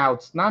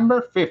Scouts,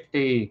 number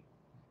 50.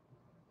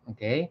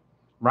 Okay.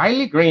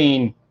 Riley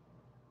Green,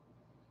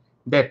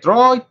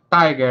 Detroit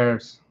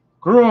Tigers.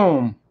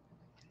 Kroom.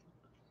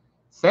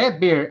 Seth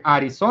Beer,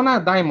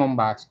 Arizona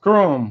Diamondbacks.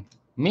 Kroom.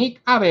 Mick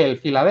Abel,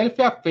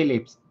 Philadelphia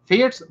Phillies.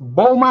 Fierce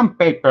Bowman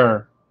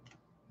Paper.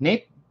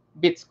 Nick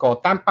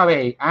Bitsko, Tampa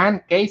Bay.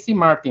 And Casey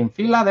Martin,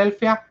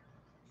 Philadelphia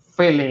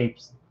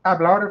Phillies. Tab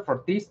order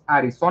for this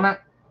Arizona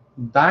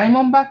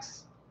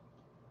Diamondbacks.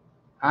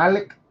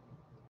 Alec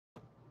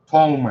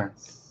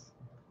Thomas.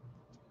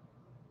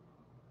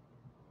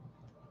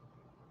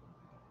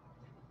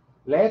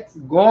 Let's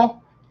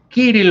go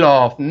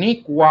Kirillov,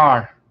 Nick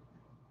Ward,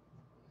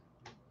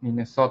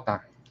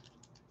 Minnesota.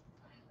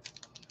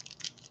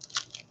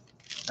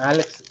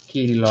 Alex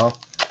Kirillov.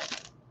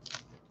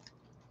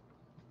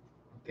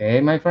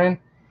 Okay, my friend.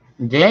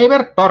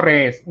 Gleyber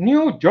Torres,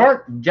 New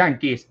York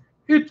Yankees.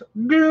 It's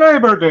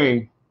Gleyber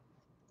Day.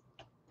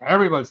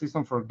 Terrible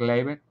season for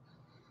Gleyber.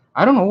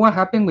 I don't know what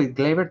happened with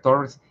Gleyber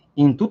Torres.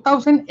 In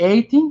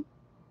 2018,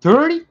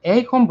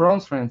 38 home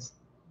runs, friends.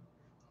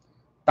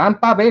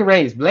 Tampa Bay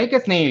Rays, Blake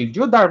Snell,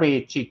 Yu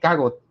Darvish,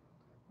 Chicago.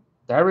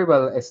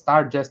 Terrible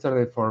start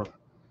yesterday for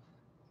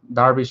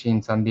Darvish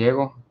in San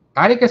Diego.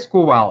 Tarik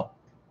Skubal,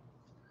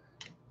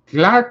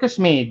 Clark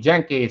Schmidt,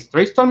 Yankees.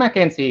 Tristan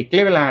McKenzie,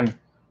 Cleveland.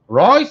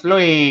 Royce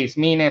Lewis,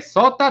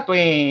 Minnesota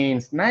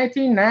Twins.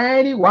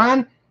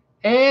 1991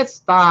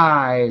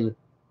 style.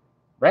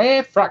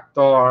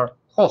 Refractor.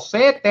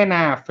 Jose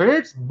Tena,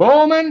 First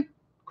Bowman,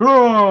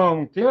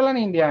 Kroom, Cleveland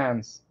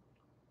Indians.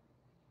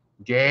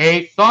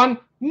 Jason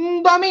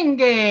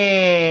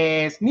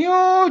Dominguez,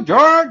 New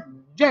York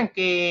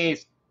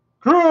Yankees.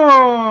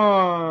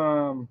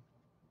 Kroom.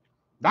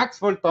 Dax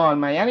Fulton,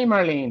 Miami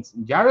Marlins.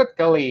 Jared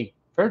Kelly,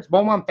 First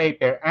Bowman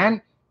Paper.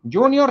 And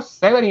Junior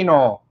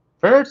Severino,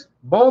 First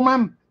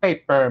Bowman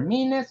Paper,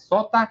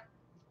 Minnesota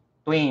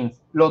Twins.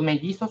 Los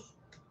mellizos.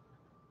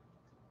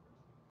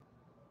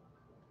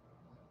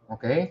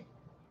 Okay.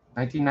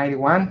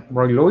 1991,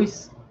 Roy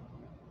Lewis.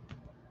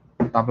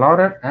 Top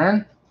loader.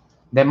 And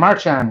The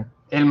Martian,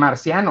 El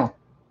Marciano.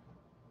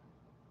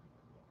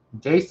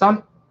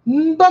 Jason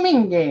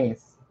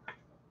Dominguez.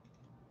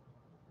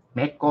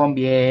 Me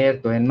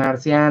convierto en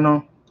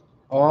marciano.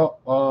 Oh,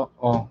 oh,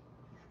 oh.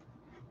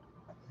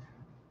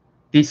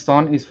 This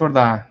song is for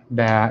the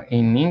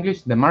in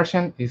English, the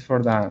Martian is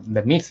for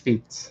the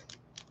Misfits.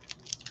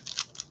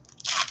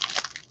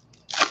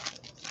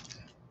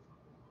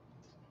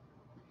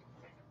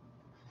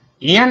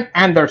 Ian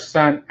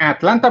Anderson,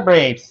 Atlanta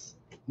Braves.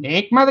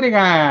 Nick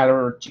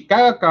Madrigal,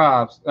 Chicago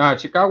Cubs,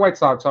 Chicago White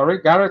Sox,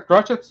 sorry, Garrett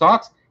Crochet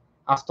Sox,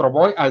 Astro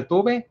Boy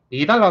Altuve,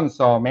 Pete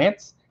Alonso,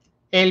 Mets,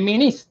 El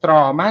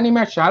Ministro, Manny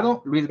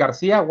Machado, Luis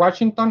García,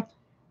 Washington,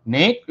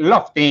 Nick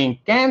Loftin,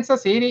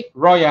 Kansas City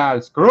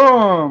Royals,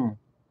 Crum,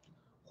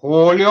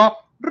 Julio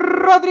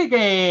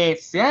Rodríguez,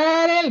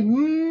 Seattle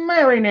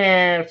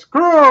Mariners,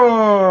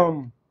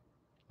 Crum,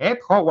 Ed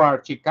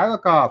Howard, Chicago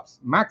Cubs,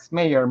 Max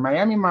Meyer,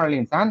 Miami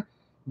Marlins, and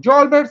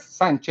Jolbert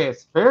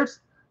Sanchez,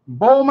 first,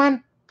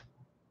 Bowman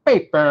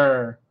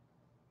paper.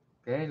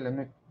 Okay, let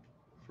me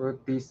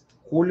put this.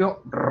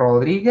 Julio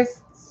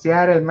Rodriguez,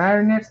 Seattle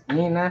Mariners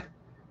in a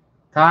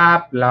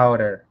top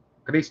loader.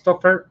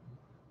 Christopher,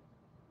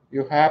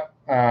 you have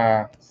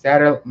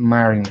Seattle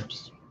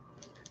Mariners.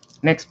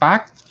 Next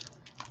pack.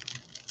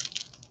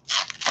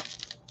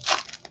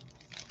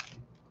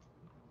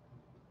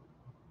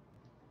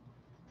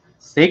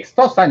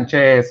 Sixto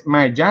Sanchez,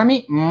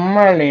 Miami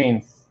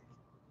Marlins.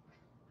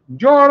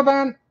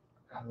 Jordan,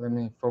 let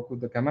me focus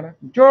the camera.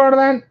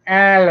 Jordan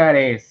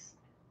Alvarez,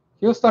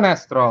 Houston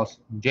Astros.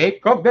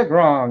 Jacob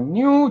deGrom,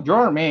 New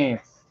York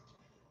Mets.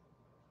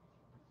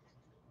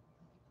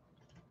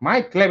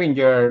 Mike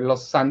Clevinger,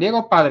 Los San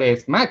Diego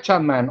Padres. Matt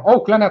Chapman,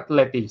 Oakland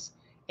Athletics.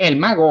 El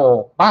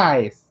Mago,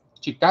 Baez,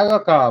 Chicago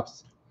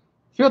Cubs.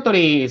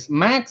 Futurist,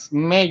 Max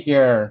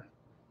Meyer.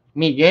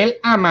 Miguel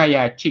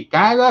Amaya,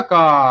 Chicago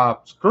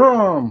Cubs.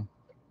 Crum.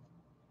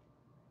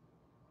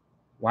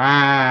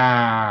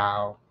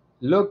 Wow.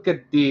 Look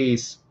at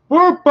this.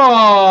 Purple.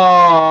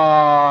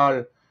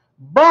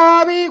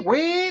 Bobby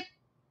Witt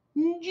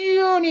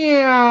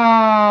Jr.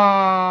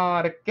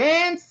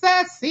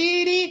 Kansas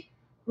City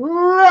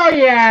Royals.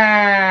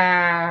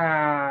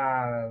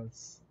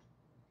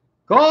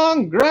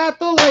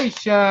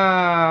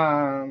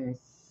 Congratulations.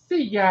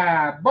 See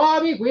ya,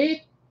 Bobby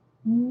Witt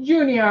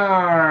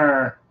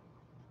Jr.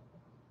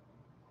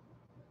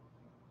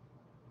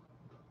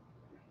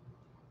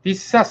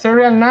 This is a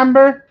serial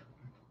number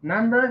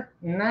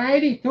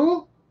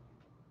 92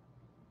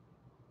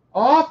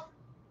 of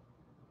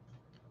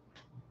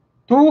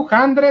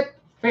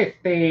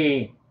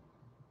 250.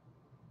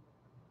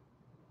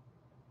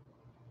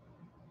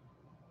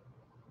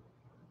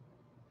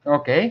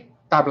 Okay,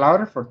 tab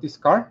louder for this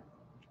card.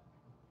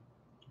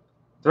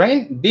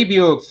 Train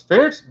debuts.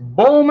 First,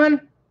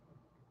 Bowman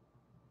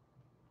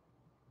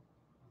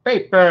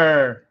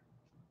paper.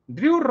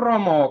 Drew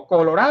Romo,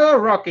 Colorado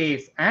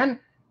Rockies, and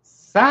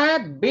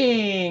Zach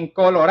Bean,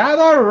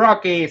 Colorado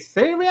Rockies.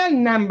 Serial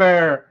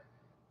number.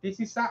 This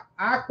is a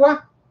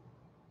Aqua.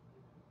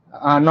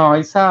 No,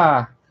 it's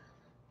a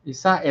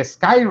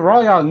Sky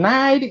Royal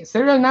 90.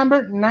 Serial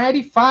number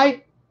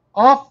 95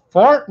 of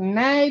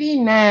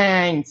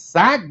 499.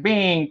 Zach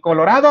Bean,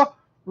 Colorado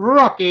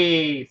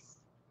Rockies.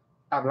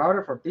 Tab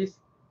louder for this.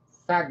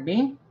 Zach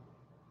Bean.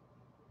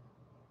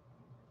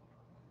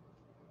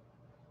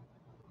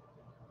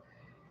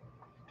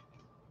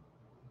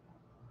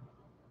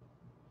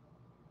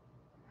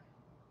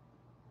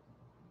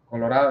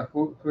 Colorado.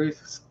 Who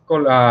is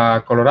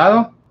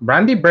Colorado?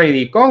 Brandy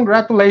Brady.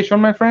 Congratulations,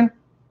 my friend.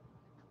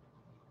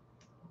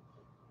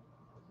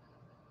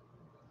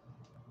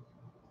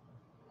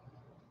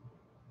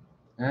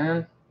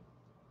 And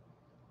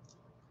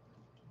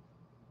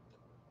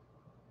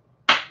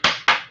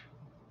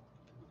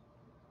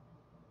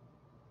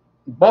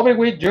Bobby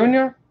Witt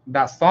Jr.,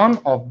 the son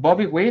of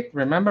Bobby Witt.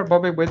 Remember,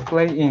 Bobby Witt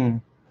played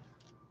in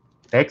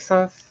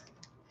Texas,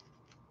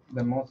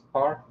 the most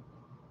part.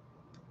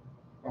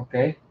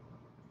 Okay.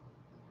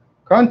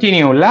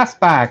 Continue. Last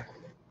pack.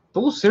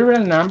 2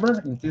 serial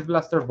number in this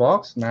blaster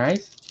box.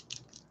 Nice.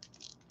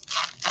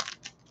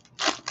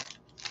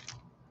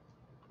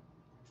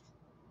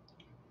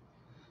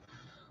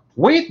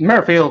 Whit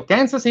Merrifield,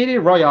 Kansas City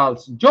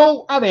Royals.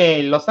 Joe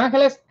Adele, Los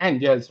Angeles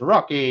Angels.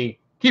 Rocky.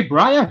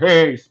 Ke'Bryan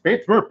Hayes,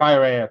 Pittsburgh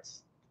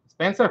Pirates.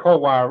 Spencer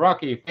Howard,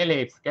 Rocky.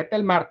 Phillips,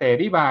 Ketel Marte,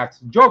 D-backs.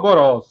 Joe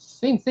Boros,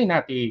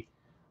 Cincinnati.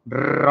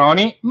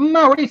 Ronnie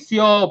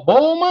Mauricio,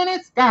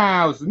 Bowman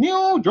Scouts,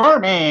 New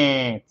York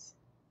Mets.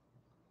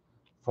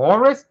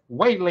 Forrest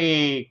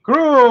Whaley,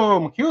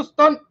 Crum,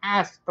 Houston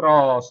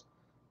Astros.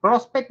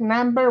 Prospect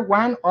number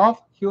 1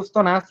 of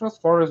Houston Astros,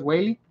 Forrest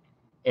Whaley.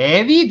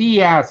 Eddie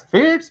Diaz,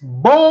 first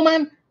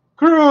Bowman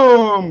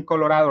Crum,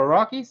 Colorado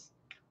Rockies.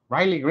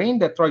 Riley Green,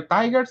 Detroit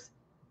Tigers.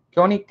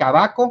 Keoni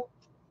Cavaco,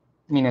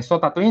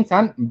 Minnesota Twins.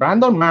 And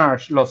Brandon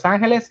Marsh, Los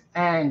Angeles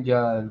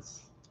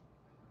Angels.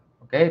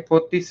 Okay,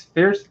 put this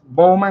first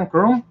Bowman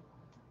Crum,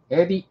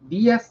 Eddie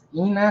Diaz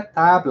in a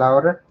tab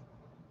louder.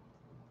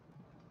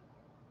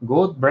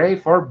 Good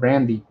break for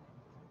Brandy.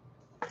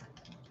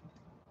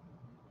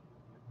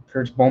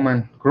 First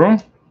Bowman Crum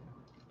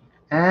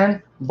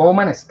and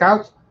Bowman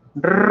Scouts,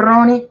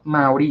 Ronnie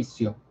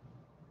Mauricio.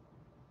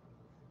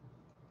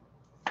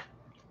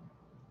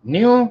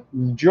 New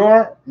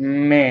York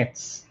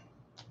Mets.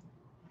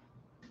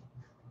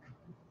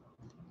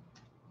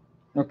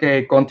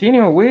 Okay,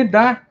 continue with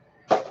the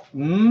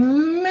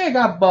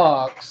Mega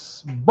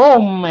Box.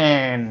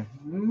 Bowman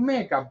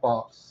Mega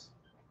Box.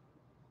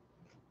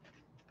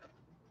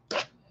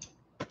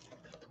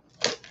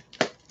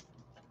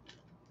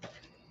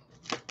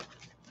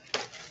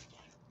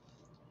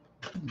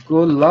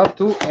 Good luck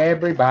to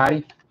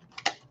everybody.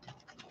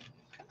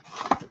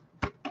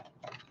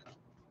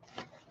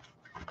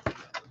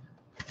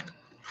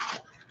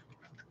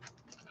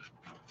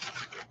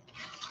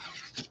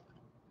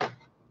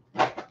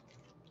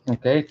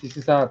 Okay, this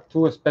is a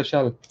two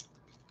special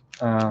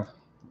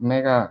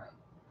mega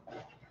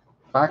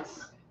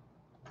packs.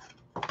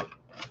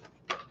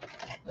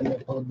 Let me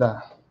put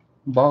the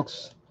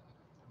box.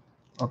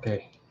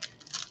 Okay.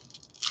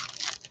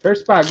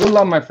 First pack, good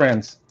luck, my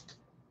friends.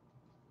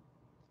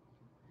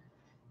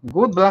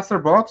 Good blaster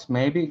box,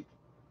 maybe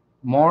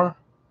more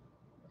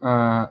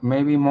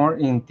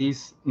in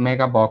this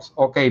mega box.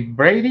 Okay,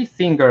 Brady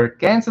Singer,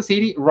 Kansas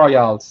City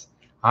Royals.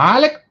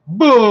 Alec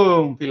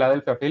Boom,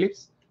 Philadelphia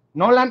Phillies.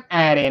 Nolan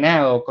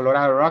Arenado,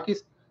 Colorado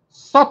Rockies.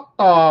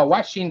 Soto,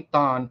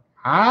 Washington.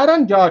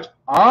 Aaron Judge,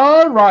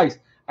 all right.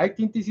 I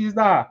think this is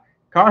the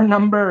card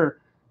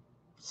number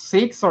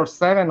 6 or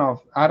 7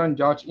 of Aaron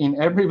Judge in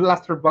every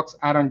blaster box.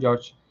 Aaron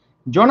Judge.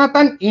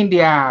 Jonathan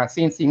India,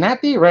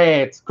 Cincinnati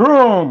Reds.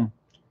 Chrome.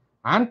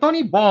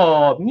 Anthony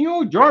Bob,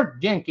 New York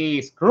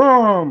Yankees.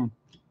 Chrome.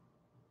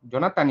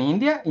 Jonathan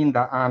India in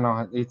the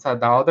no, it's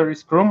the other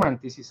is Chrome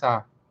and this is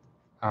a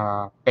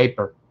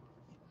paper.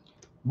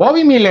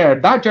 Bobby Miller,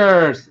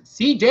 Dodgers.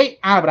 CJ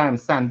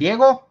Abrams, San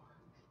Diego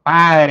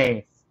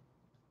Padres.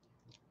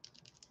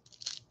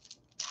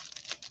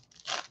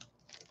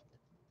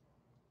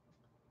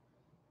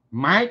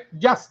 Mike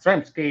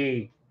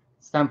Jastrzemski,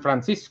 San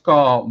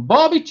Francisco.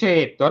 Bobby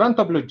Chet,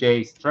 Toronto Blue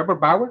Jays. Trevor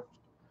Bauer.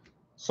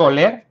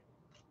 Soler.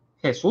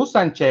 Jesus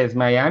Sanchez,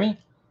 Miami.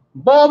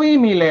 Bobby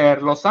Miller,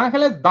 Los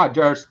Angeles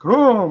Dodgers.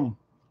 Chrome.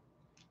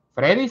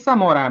 Freddy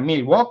Zamora,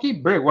 Milwaukee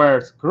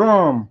Brewers.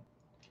 Chrome.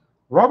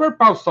 Robert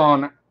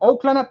Pauson,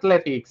 Oakland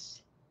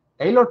Athletics.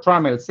 Taylor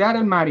Trammell,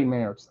 Seattle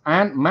Mariners.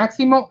 And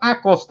Maximo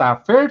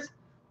Acosta, first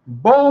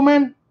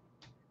Bowman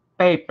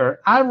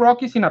paper. All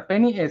Rockies in a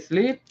penny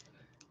slip.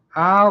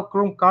 All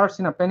Chrome cards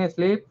in a penny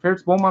slip.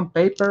 First Bowman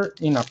paper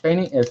in a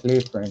penny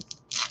slip, friends.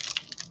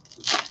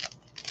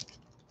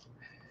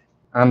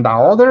 And the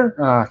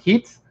other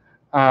hits,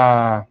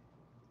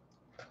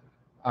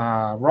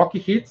 Rocky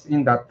hits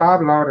in the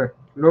top loader.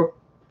 Look,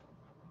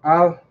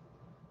 all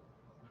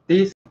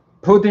this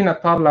put in a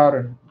top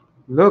loader.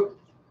 Look,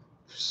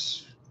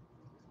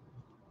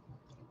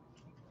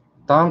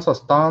 tons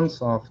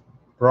of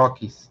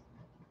Rockies.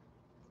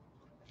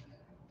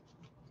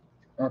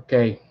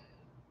 Okay.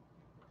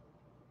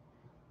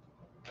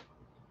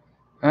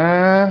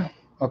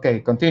 Okay,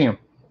 continue.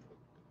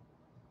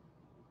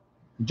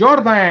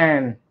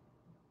 Jordan,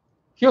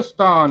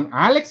 Houston,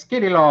 Alex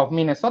Kirillov,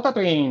 Minnesota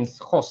Twins,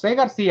 Jose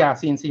Garcia,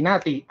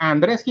 Cincinnati,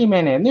 Andres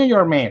Jimenez, New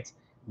York Mets,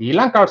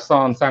 Dylan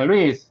Carlson, San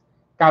Luis,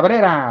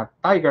 Cabrera,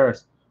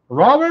 Tigers,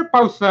 Robert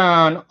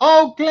Pauson,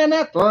 Oakland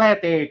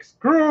Athletics,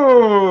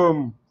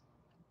 Chrome,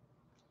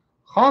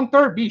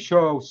 Hunter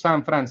Bishop,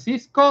 San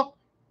Francisco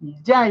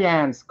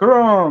Giants,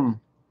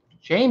 Chrome,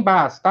 Shane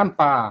Bass,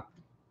 Tampa,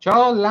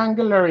 Joe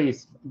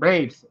Langelaris,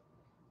 Braves,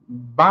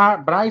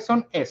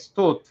 Bryson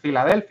Stott,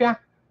 Philadelphia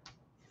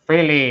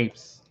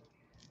Phillies.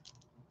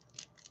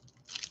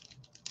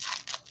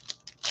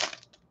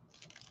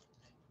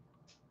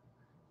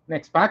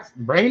 Next packs,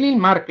 Braylon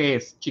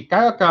Marquez,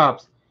 Chicago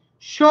Cubs,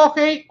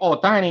 Shohei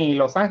Ohtani,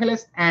 Los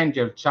Angeles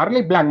Angels,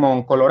 Charlie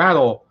Blackmon,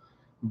 Colorado,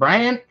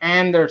 Brian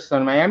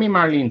Anderson, Miami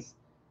Marlins,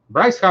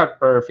 Bryce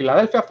Harper,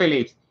 Philadelphia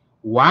Phillies,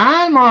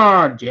 one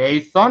more,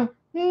 Jason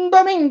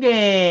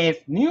Dominguez,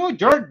 New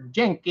York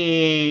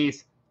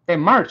Yankees, The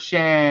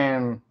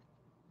Martian,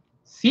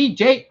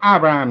 CJ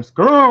Abrams,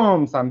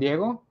 Chrome, San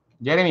Diego,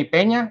 Jeremy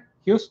Peña,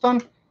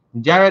 Houston,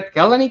 Jared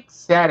Kelenic,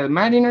 Seattle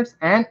Mariners,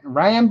 and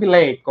Ryan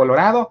Vilade,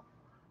 Colorado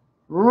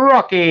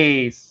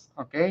Rockies.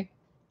 Okay,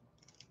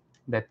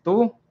 the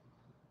two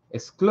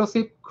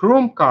exclusive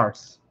Chrome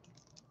cards.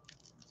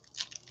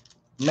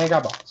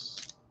 Mega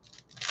box.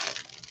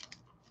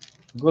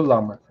 Good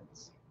luck, my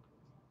friends.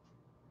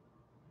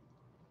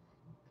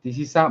 This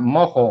is a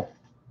Mojo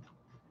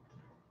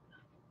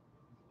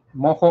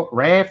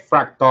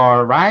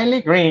Refractor.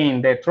 Riley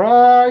Green,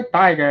 Detroit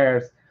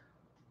Tigers.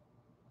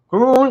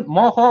 Cool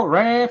Mojo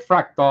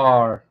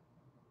Refractor.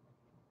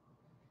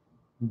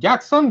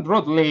 Jackson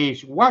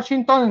Rutledge,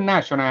 Washington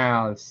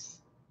Nationals.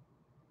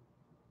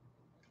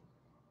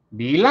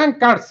 Dylan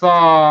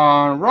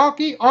Carlson,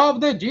 Rookie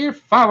of the Year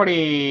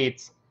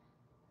favorites.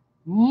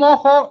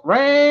 Mojo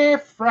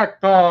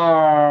Refractor.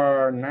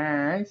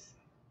 Nice.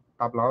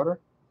 Top loader.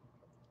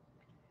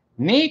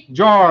 Nick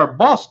George,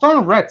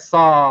 Boston Red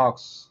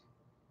Sox.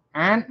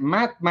 And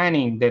Matt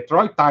Manning,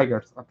 Detroit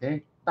Tigers.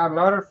 Okay. Top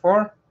loader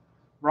for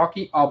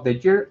Rookie of the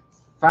Year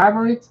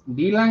favorites,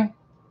 Dylan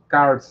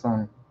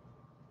Carlson.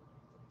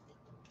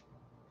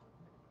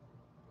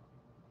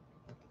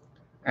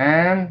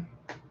 And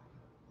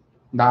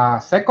the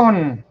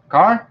second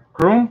card,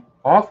 Chrome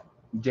of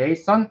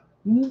Jason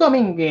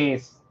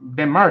Dominguez,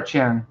 the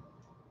Merchant.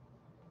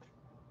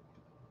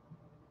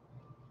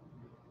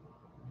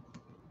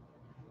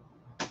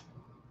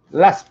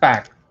 Last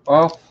pack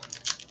of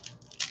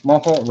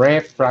Mojo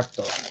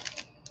Refractor.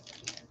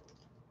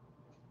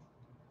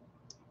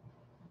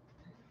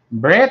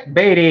 Brett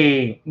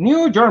Beatty,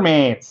 New York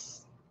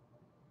Mets.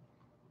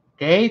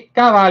 Kate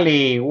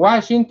Cavalli,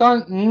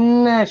 Washington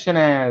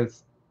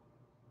Nationals.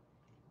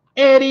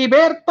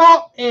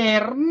 Heriberto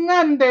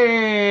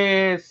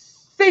Hernández,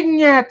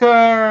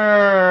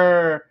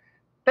 signature,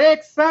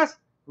 Texas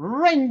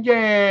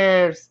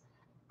Rangers,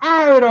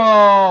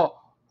 Aero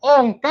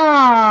on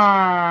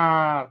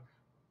card,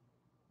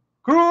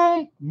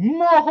 Chrome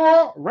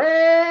Mojo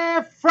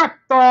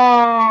Refractor.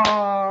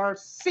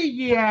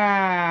 See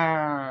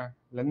ya.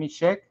 Let me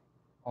check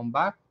on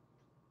back.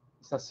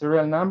 Is a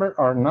serial number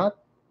or not?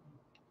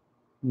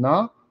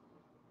 No,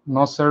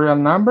 no serial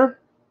number.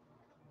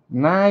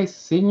 Nice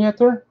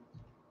signature.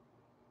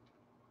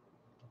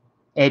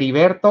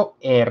 Heriberto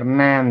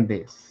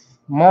Hernández.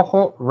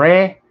 Mojo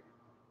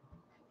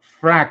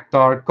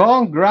Refractor.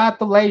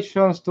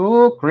 Congratulations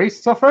to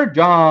Christopher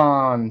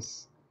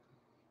Jones,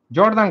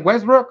 Jordan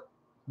Westbrook,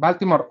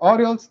 Baltimore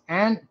Orioles,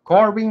 and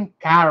Corbin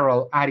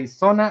Carroll,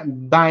 Arizona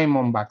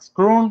Diamondbacks.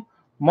 Chrome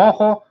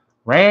Mojo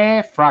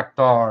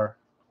Refractor.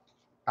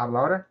 Tabla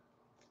order.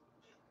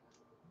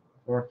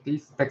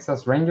 Ortiz,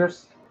 Texas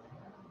Rangers.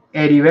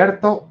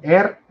 Heriberto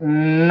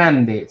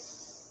Hernández.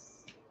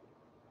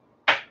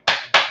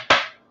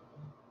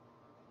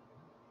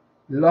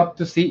 Love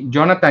to see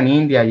Jonathan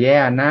India.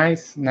 Yeah,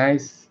 nice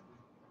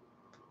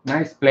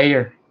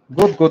player.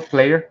 Good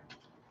player.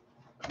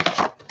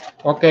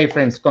 Okay,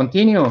 friends,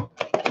 continue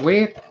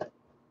with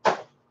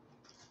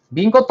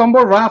Bingo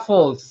Tombow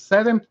Raffles.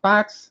 7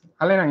 packs.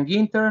 Allen and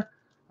Ginter.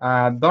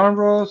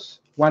 Donruss.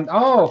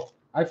 Oh,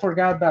 I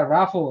forgot the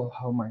raffle.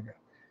 Oh my God.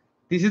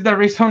 This is the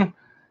reason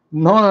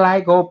no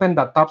like open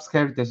the Topps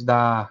Heritage,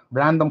 the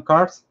random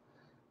cards.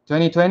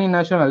 2020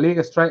 National League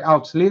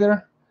strikeouts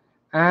leader,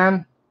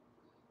 and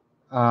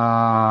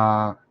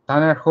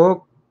Tanner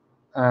Hook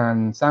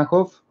and Sam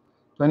Hoof.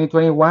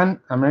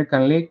 2021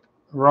 American League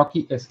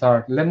rookie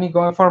start. Let me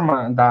go for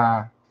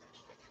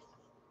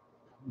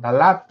the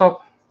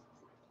laptop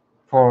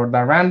for the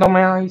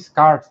randomized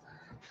cards,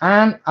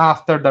 and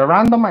after the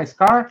randomized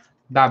card,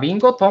 the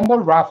Bingo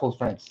Tombow Raffles,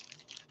 friends.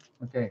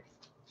 Okay,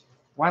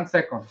 1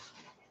 second.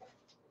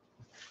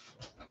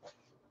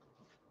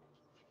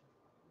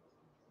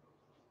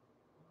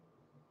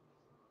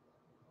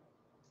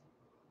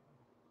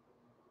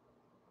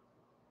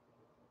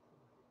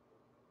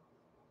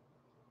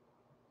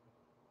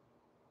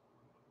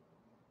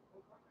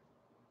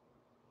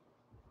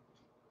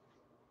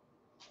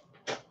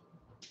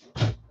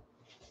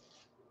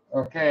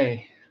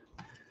 Okay.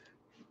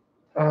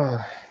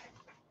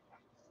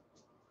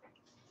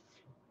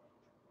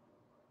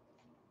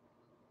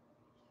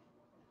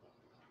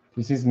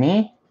 This is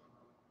me,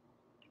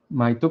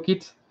 my 2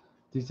 kids.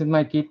 This is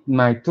my kid,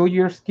 my 2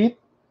 years kid,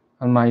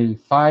 and my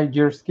 5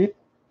 years kid.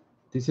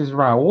 This is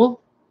Raul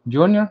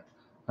Jr.,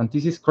 and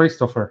this is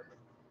Christopher.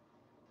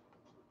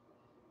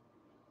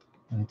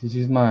 And this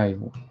is my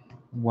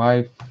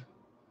wife.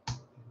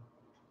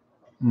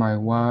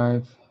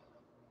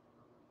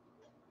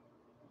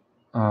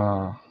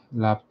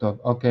 Laptop.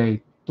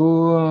 Okay,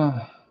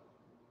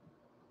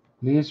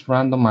 please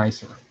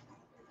randomizer.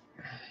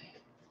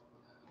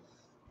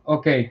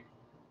 Okay.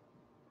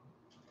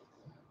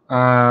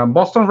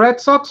 Boston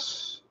Red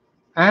Sox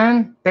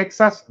and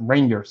Texas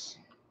Rangers.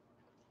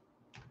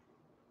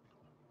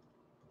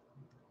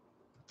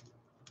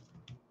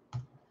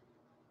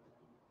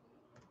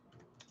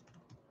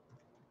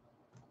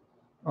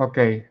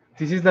 Okay,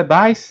 this is the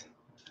dice.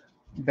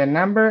 The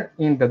number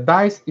in the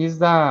dice is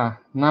the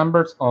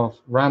numbers of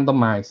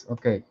randomized.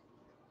 Okay.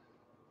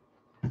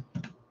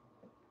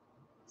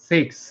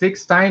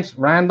 6 times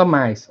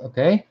randomized.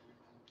 Okay.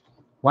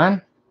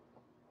 1,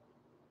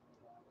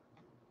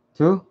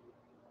 2,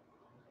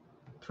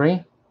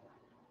 3,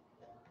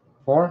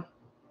 4,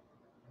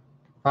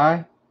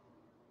 5,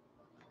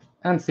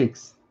 and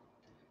 6.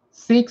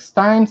 6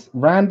 times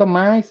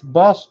randomized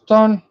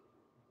Boston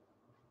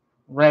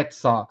Red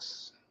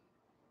Sox.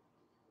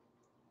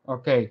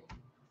 Okay.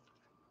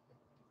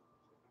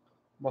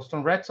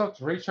 Boston Red Sox,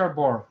 Richard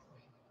Bohr.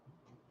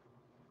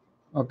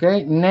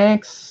 Okay,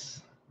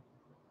 next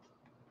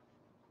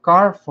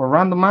card for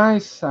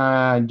randomize,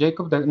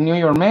 Jacob, the New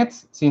York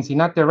Mets,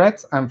 Cincinnati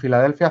Reds, and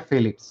Philadelphia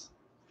Phillies.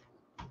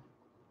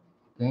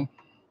 Okay.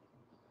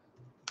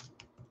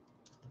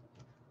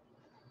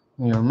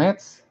 New York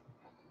Mets,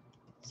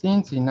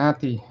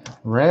 Cincinnati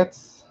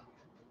Reds,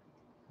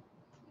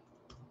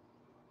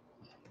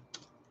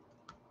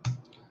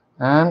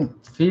 and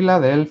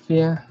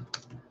Philadelphia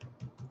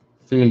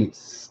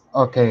Phillies.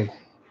 Okay.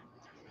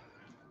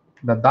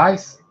 The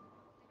dice.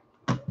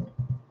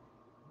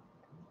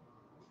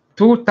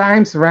 2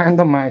 times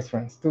randomized,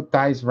 friends. 2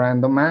 times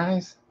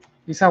randomized.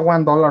 It's a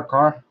 $1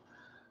 card.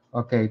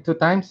 Okay, 2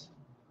 times.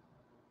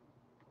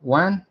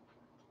 1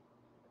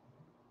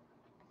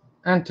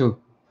 and 2.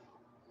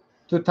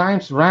 2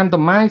 times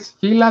randomized.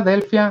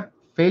 Philadelphia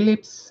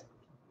Phillips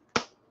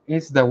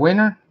is the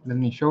winner. Let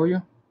me show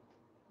you.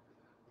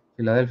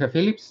 Philadelphia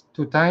Phillips,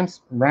 2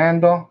 times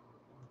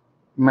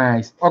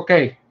randomized.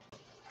 Okay.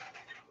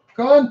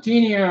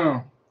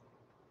 Continue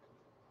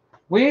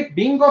with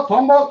Bingo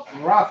Tombow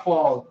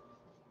Raffle.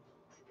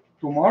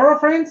 Tomorrow,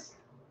 friends,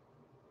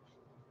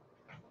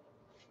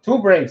 2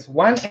 breaks.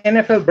 1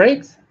 NFL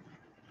breaks,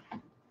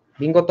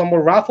 Bingo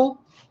Tombow Raffle,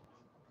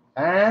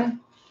 and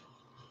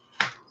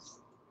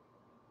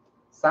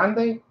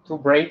Sunday, 2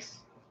 breaks,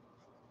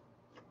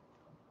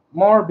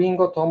 more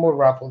Bingo Tombow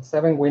Raffle,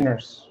 7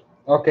 winners.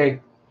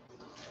 Okay.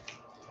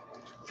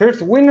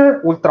 First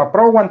winner, Ultra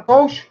Pro One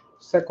Touch.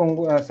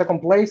 Second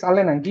place,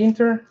 Allen and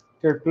Ginter.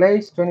 Third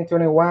place,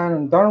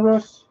 2021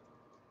 Donruss.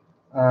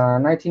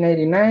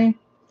 1989,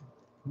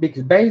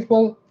 Big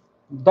Baseball,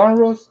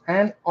 Donruss,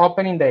 and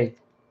Opening Day.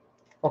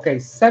 Okay,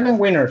 7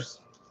 winners.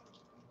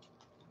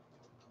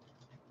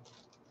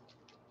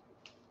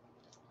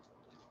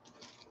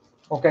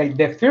 Okay,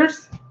 the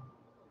first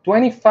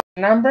 25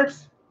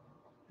 numbers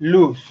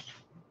lose.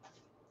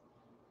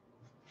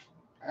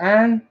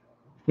 And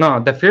no,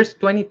 the first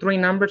 23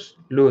 numbers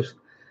lose.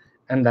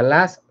 And the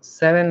last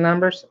 7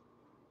 numbers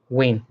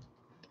win.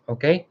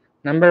 Okay,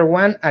 number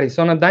 1,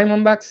 Arizona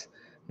Diamondbacks.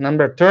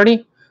 Number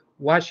 30,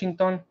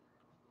 Washington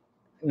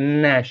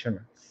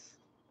Nationals.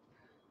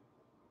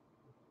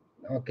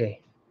 Okay,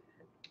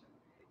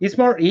 it's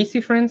more easy,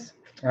 friends.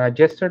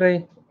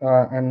 Yesterday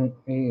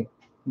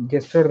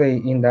yesterday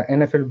in the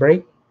NFL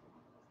break,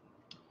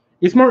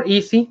 it's more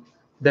easy.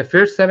 The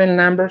first 7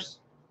 numbers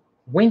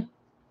win,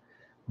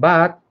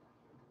 but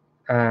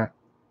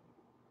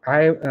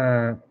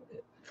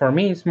for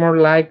me, it's more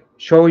like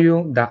show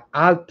you the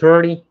all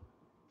 30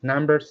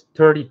 numbers,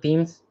 30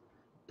 teams,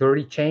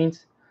 30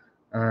 chains,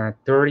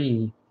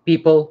 30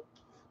 people.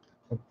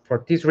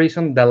 For this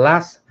reason, the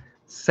last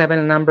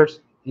 7 numbers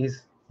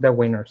is the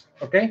winners.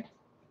 Okay.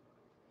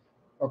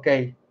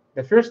 Okay.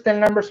 The first 10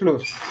 numbers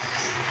lose.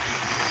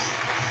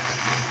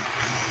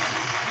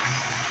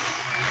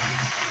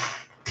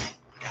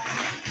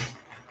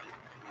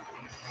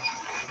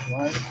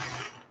 One,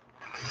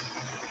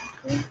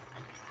 two,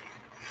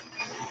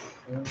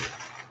 three,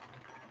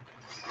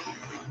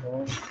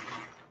 four.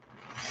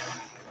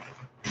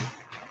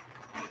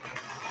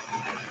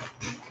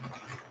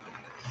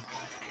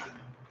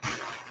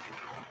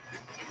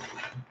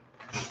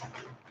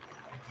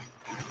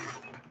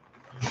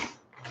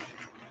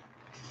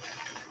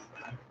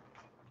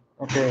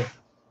 Okay.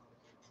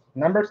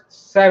 Number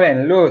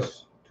 7,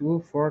 lose.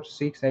 2, 4,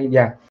 6, 8.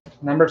 Yeah.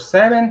 Number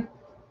 7,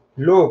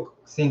 Luke,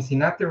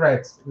 Cincinnati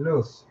Reds,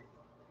 lose.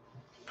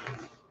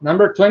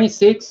 Number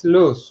 26,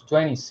 lose.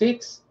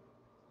 26,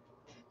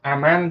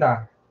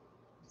 Amanda,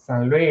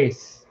 San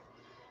Luis.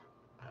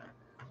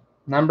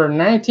 Number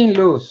 19,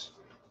 lose.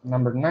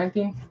 Number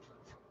 19,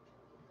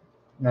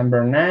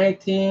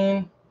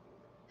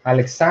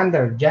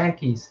 Alexander,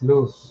 Yankees,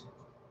 lose.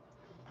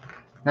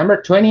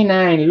 Number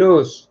 29,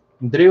 lose.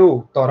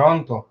 Drew,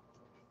 Toronto.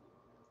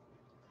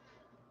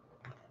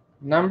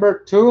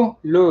 Number 2,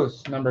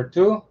 lose. Number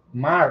 2,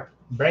 Mark,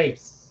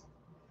 Braves.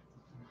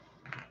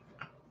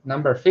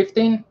 Number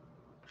 15,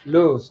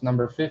 lose.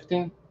 Number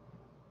 15,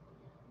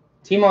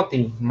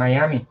 Timothy,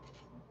 Miami.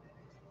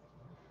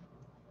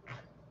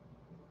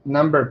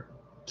 Number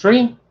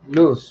 3,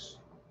 lose.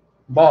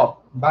 Bob,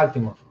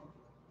 Baltimore.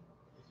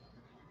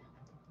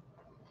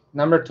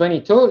 Number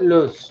 22,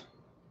 lose.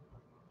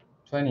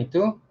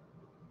 22,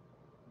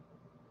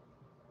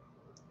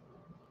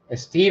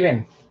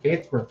 Steven,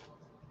 Pittsburgh.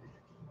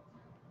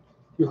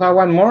 You have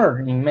one more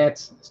in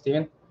Mets,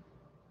 Steven.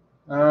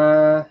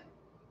 Number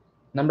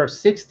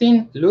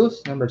 16,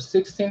 lose. Number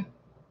 16,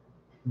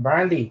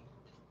 Brandy,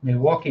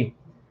 Milwaukee.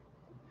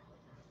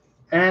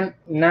 And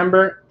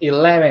number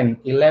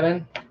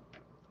 11,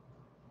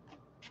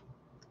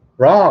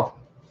 Rob,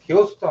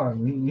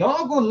 Houston.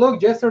 No good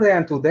luck yesterday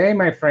and today,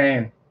 my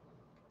friend.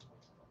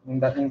 In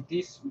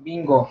this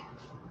bingo.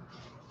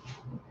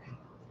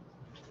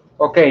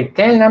 Okay,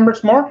 10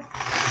 numbers more.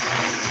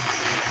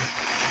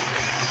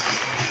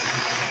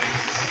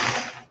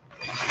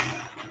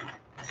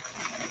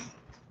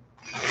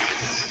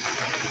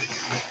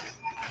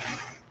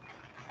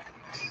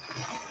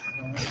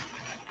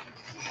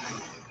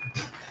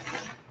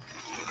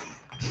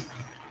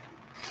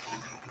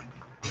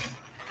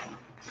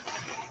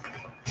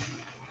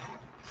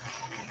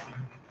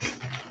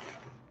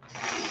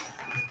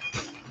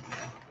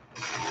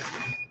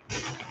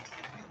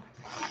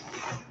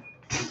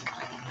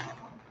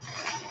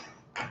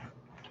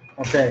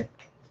 Okay.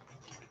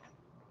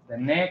 The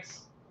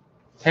next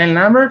 10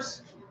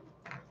 numbers.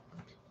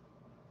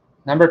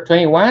 Number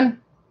 21,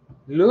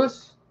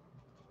 lose.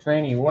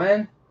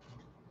 21,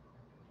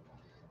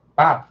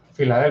 Pop,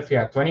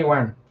 Philadelphia,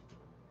 21.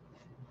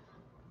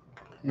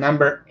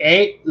 Number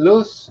 8,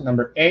 lose.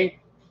 Number 8,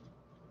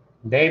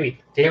 David,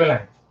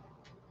 Cleveland.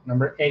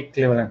 Number 8,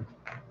 Cleveland.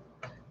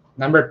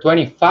 Number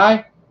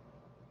 25,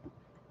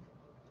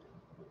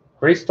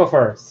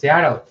 Christopher,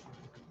 Seattle.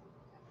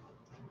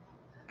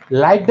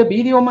 Like the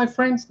video, my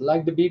friends.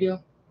 Like the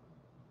video.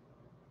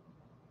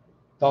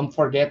 Don't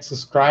forget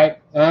subscribe.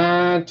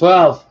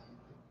 12.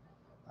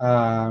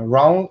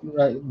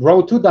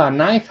 Road to the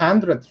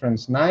 900,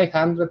 friends.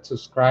 900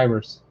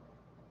 subscribers.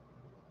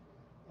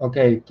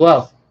 Okay,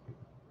 12.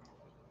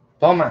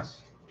 Thomas.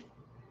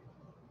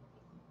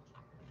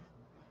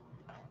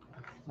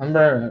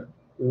 Number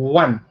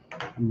 1.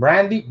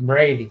 Brandy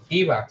Brady.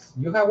 T-Bags.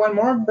 You have one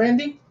more,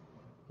 Brandy?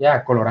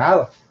 Yeah,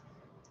 Colorado.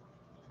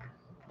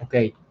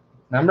 Okay.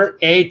 Number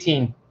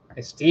 18.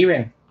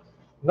 Steven.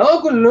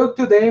 No good look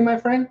today, my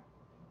friend.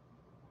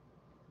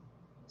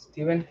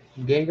 Steven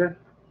Geiger.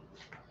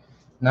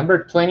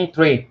 Number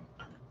 23.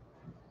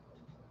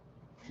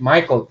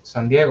 Michael,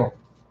 San Diego.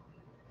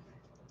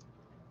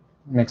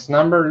 Next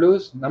number,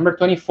 Luz. Number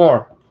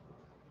 24.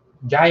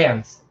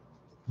 Giants,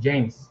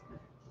 James.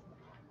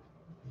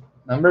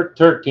 Number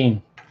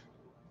 13.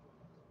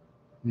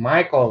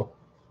 Michael,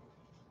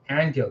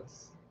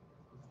 Angels.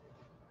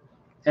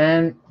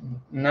 And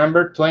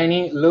number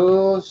 20,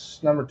 Luz.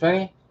 Number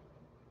 20.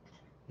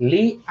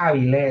 Lee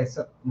Aviles,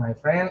 my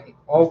friend,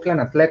 Oakland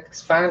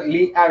Athletics fan,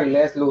 Lee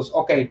Aviles, Luz.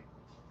 Okay.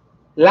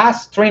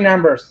 Last 3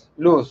 numbers,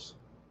 Luz.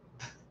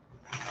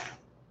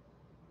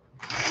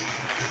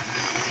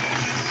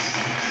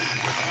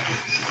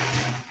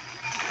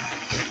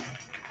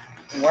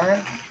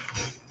 1,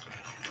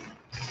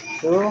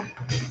 2,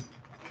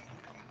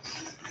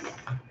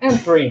 and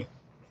 3.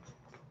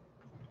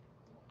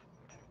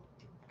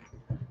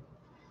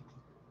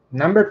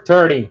 Number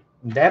 30,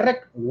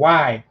 Derek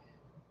White.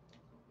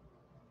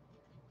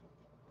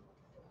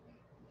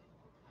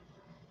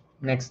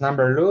 Next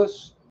number,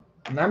 Luz.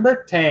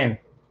 Number 10,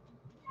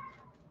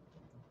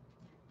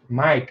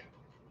 Mike.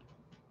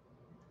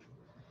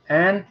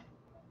 And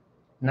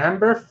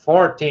number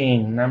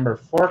 14,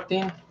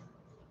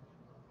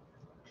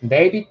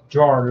 David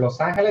George,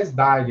 Los Angeles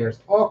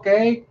Dodgers.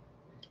 Okay,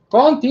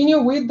 continue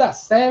with the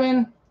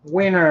 7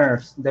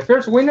 winners. The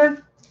first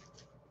winner,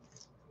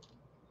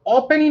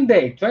 opening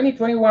day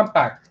 2021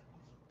 pack.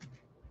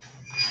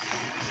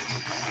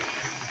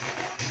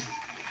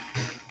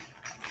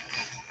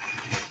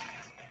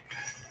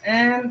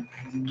 And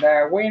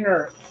the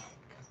winner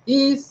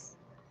is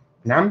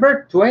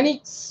number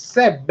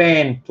 27,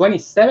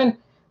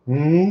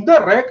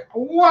 Derek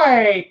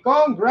White.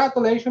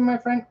 Congratulations, my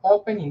friend.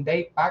 Opening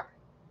day pack.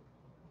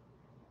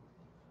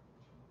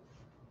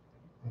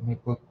 Let me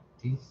put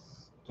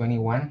this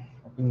 21,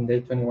 opening day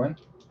 21.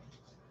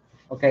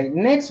 Okay,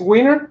 next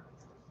winner,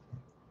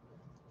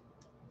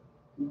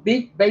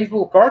 big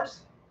baseball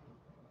cards,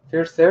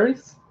 first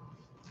series.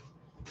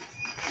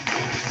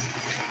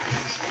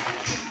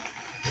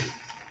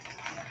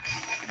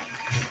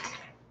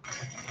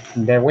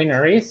 The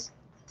winner is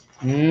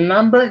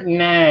number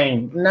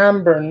 9.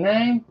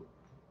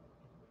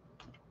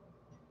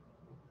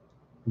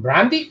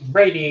 Brandy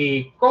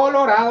Brady,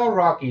 Colorado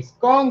Rockies.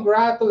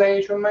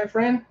 Congratulations, my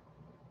friend.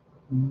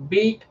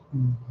 Big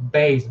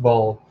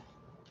baseball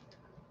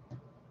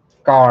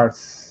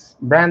cards.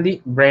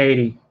 Brandy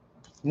Brady.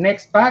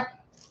 Next pack.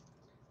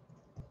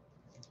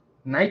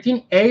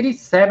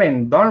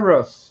 1987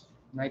 Donruss.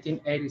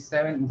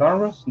 1987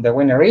 Donruss. The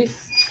winner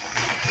is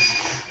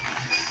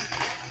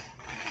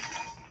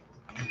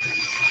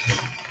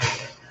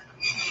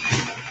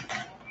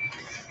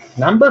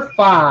number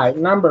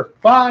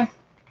 5.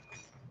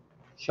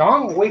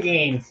 Sean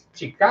Wiggins,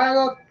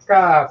 Chicago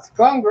Cubs.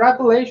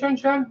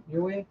 Congratulations, Sean.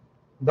 You win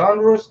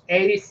Donruss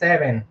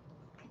 87.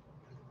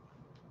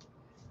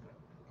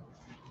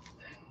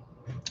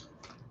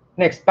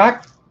 Next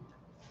pack,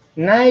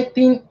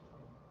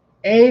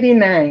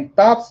 1989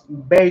 Topps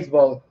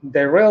Baseball,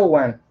 the real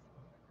one.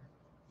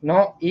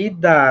 No, eat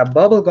the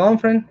bubble gum,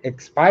 friend.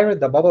 Expired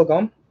the bubble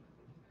gum.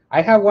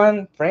 I have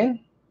one friend.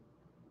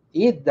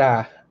 Eat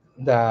the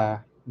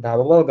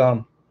bubble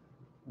gum.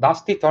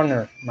 Dusty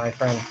Turner, my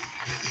friend.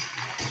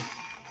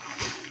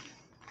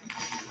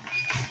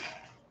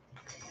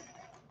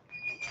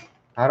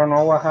 I don't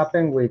know what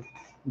happened with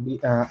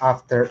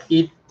after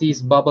eat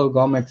this bubble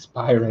gum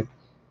expired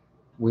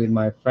with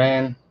my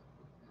friend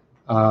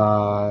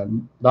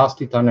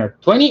Dusty Turner.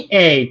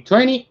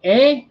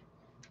 28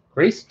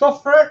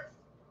 Christopher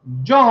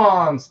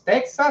Jones,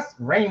 Texas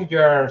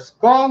Rangers.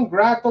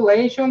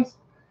 Congratulations,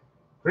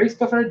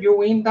 Christopher. You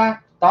win the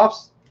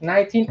Topps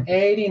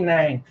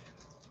 1989.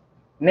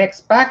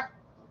 Next pack,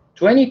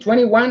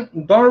 2021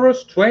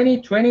 Donruss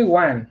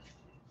 2021.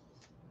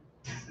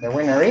 The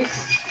winner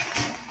is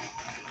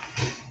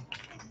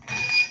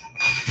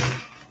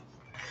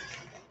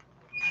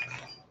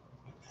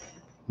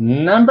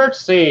number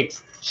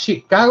 6,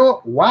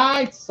 Chicago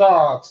White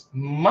Sox,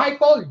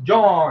 Michael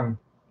John.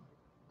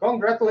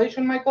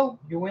 Congratulations, Michael.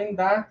 You win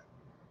the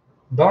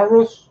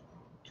Donruss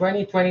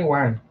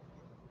 2021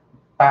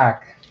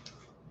 pack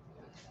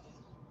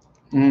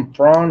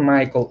from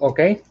Michael.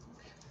 Okay.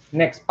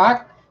 Next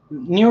pack,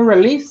 new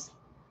release,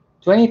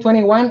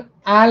 2021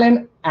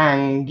 Allen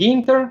and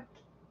Ginter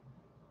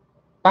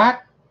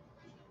pack.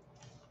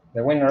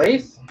 The winner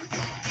is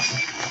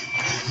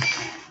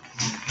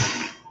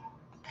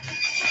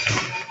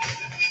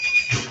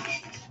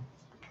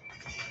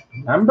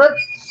Number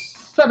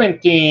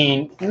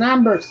 17.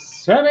 Number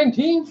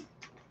 17.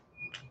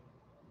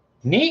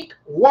 Nick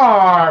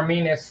War,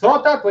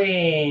 Minnesota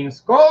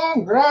Twins.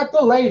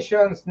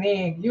 Congratulations,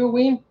 Nick. You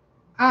win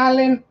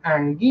Allen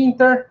and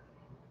Ginter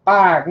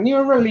pack.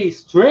 New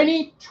release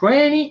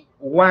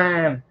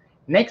 2021.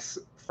 Next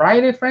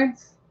Friday,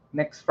 friends.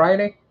 Next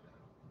Friday.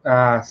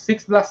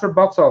 6 blaster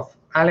box of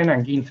Allen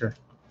and Ginter.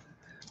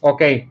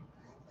 Okay.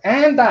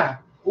 And the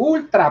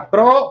Ultra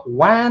Pro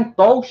One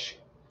Touch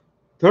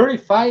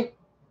 35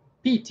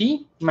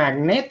 PT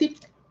magnetic.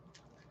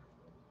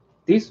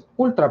 This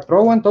Ultra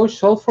Pro One Touch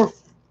sold for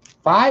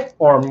 5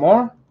 or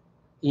more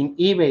in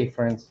eBay,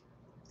 friends.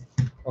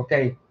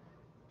 Okay,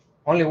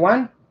 only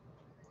one.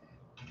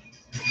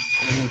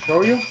 Let me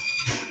show you.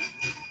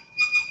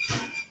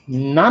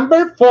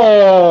 Number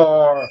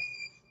 4,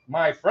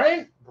 my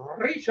friend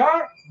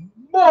Richard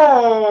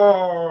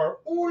Moore,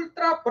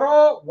 Ultra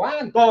Pro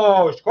One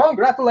Touch.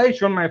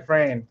 Congratulations, my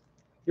friend.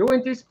 You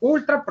win this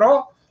Ultra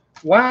Pro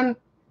One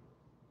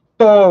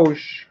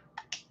Touch.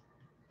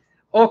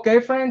 Okay,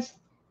 friends.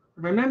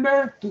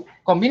 Remember to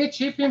convenient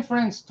shipping,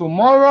 friends,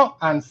 tomorrow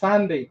and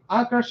Sunday.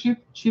 Ultra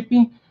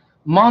shipping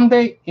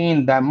Monday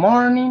in the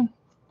morning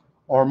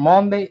or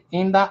Monday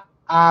in the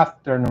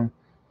afternoon.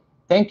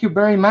 Thank you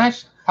very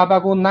much. Have a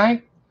good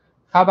night.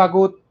 Have a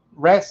good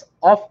rest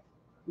of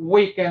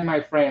weekend,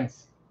 my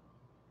friends.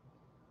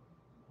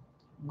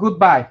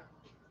 Goodbye.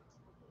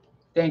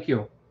 Thank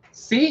you.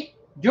 See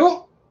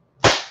you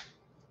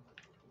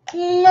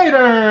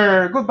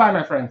later. Goodbye,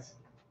 my friends.